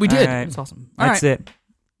live. We did. Right. It's awesome. That's it.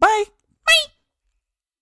 Bye.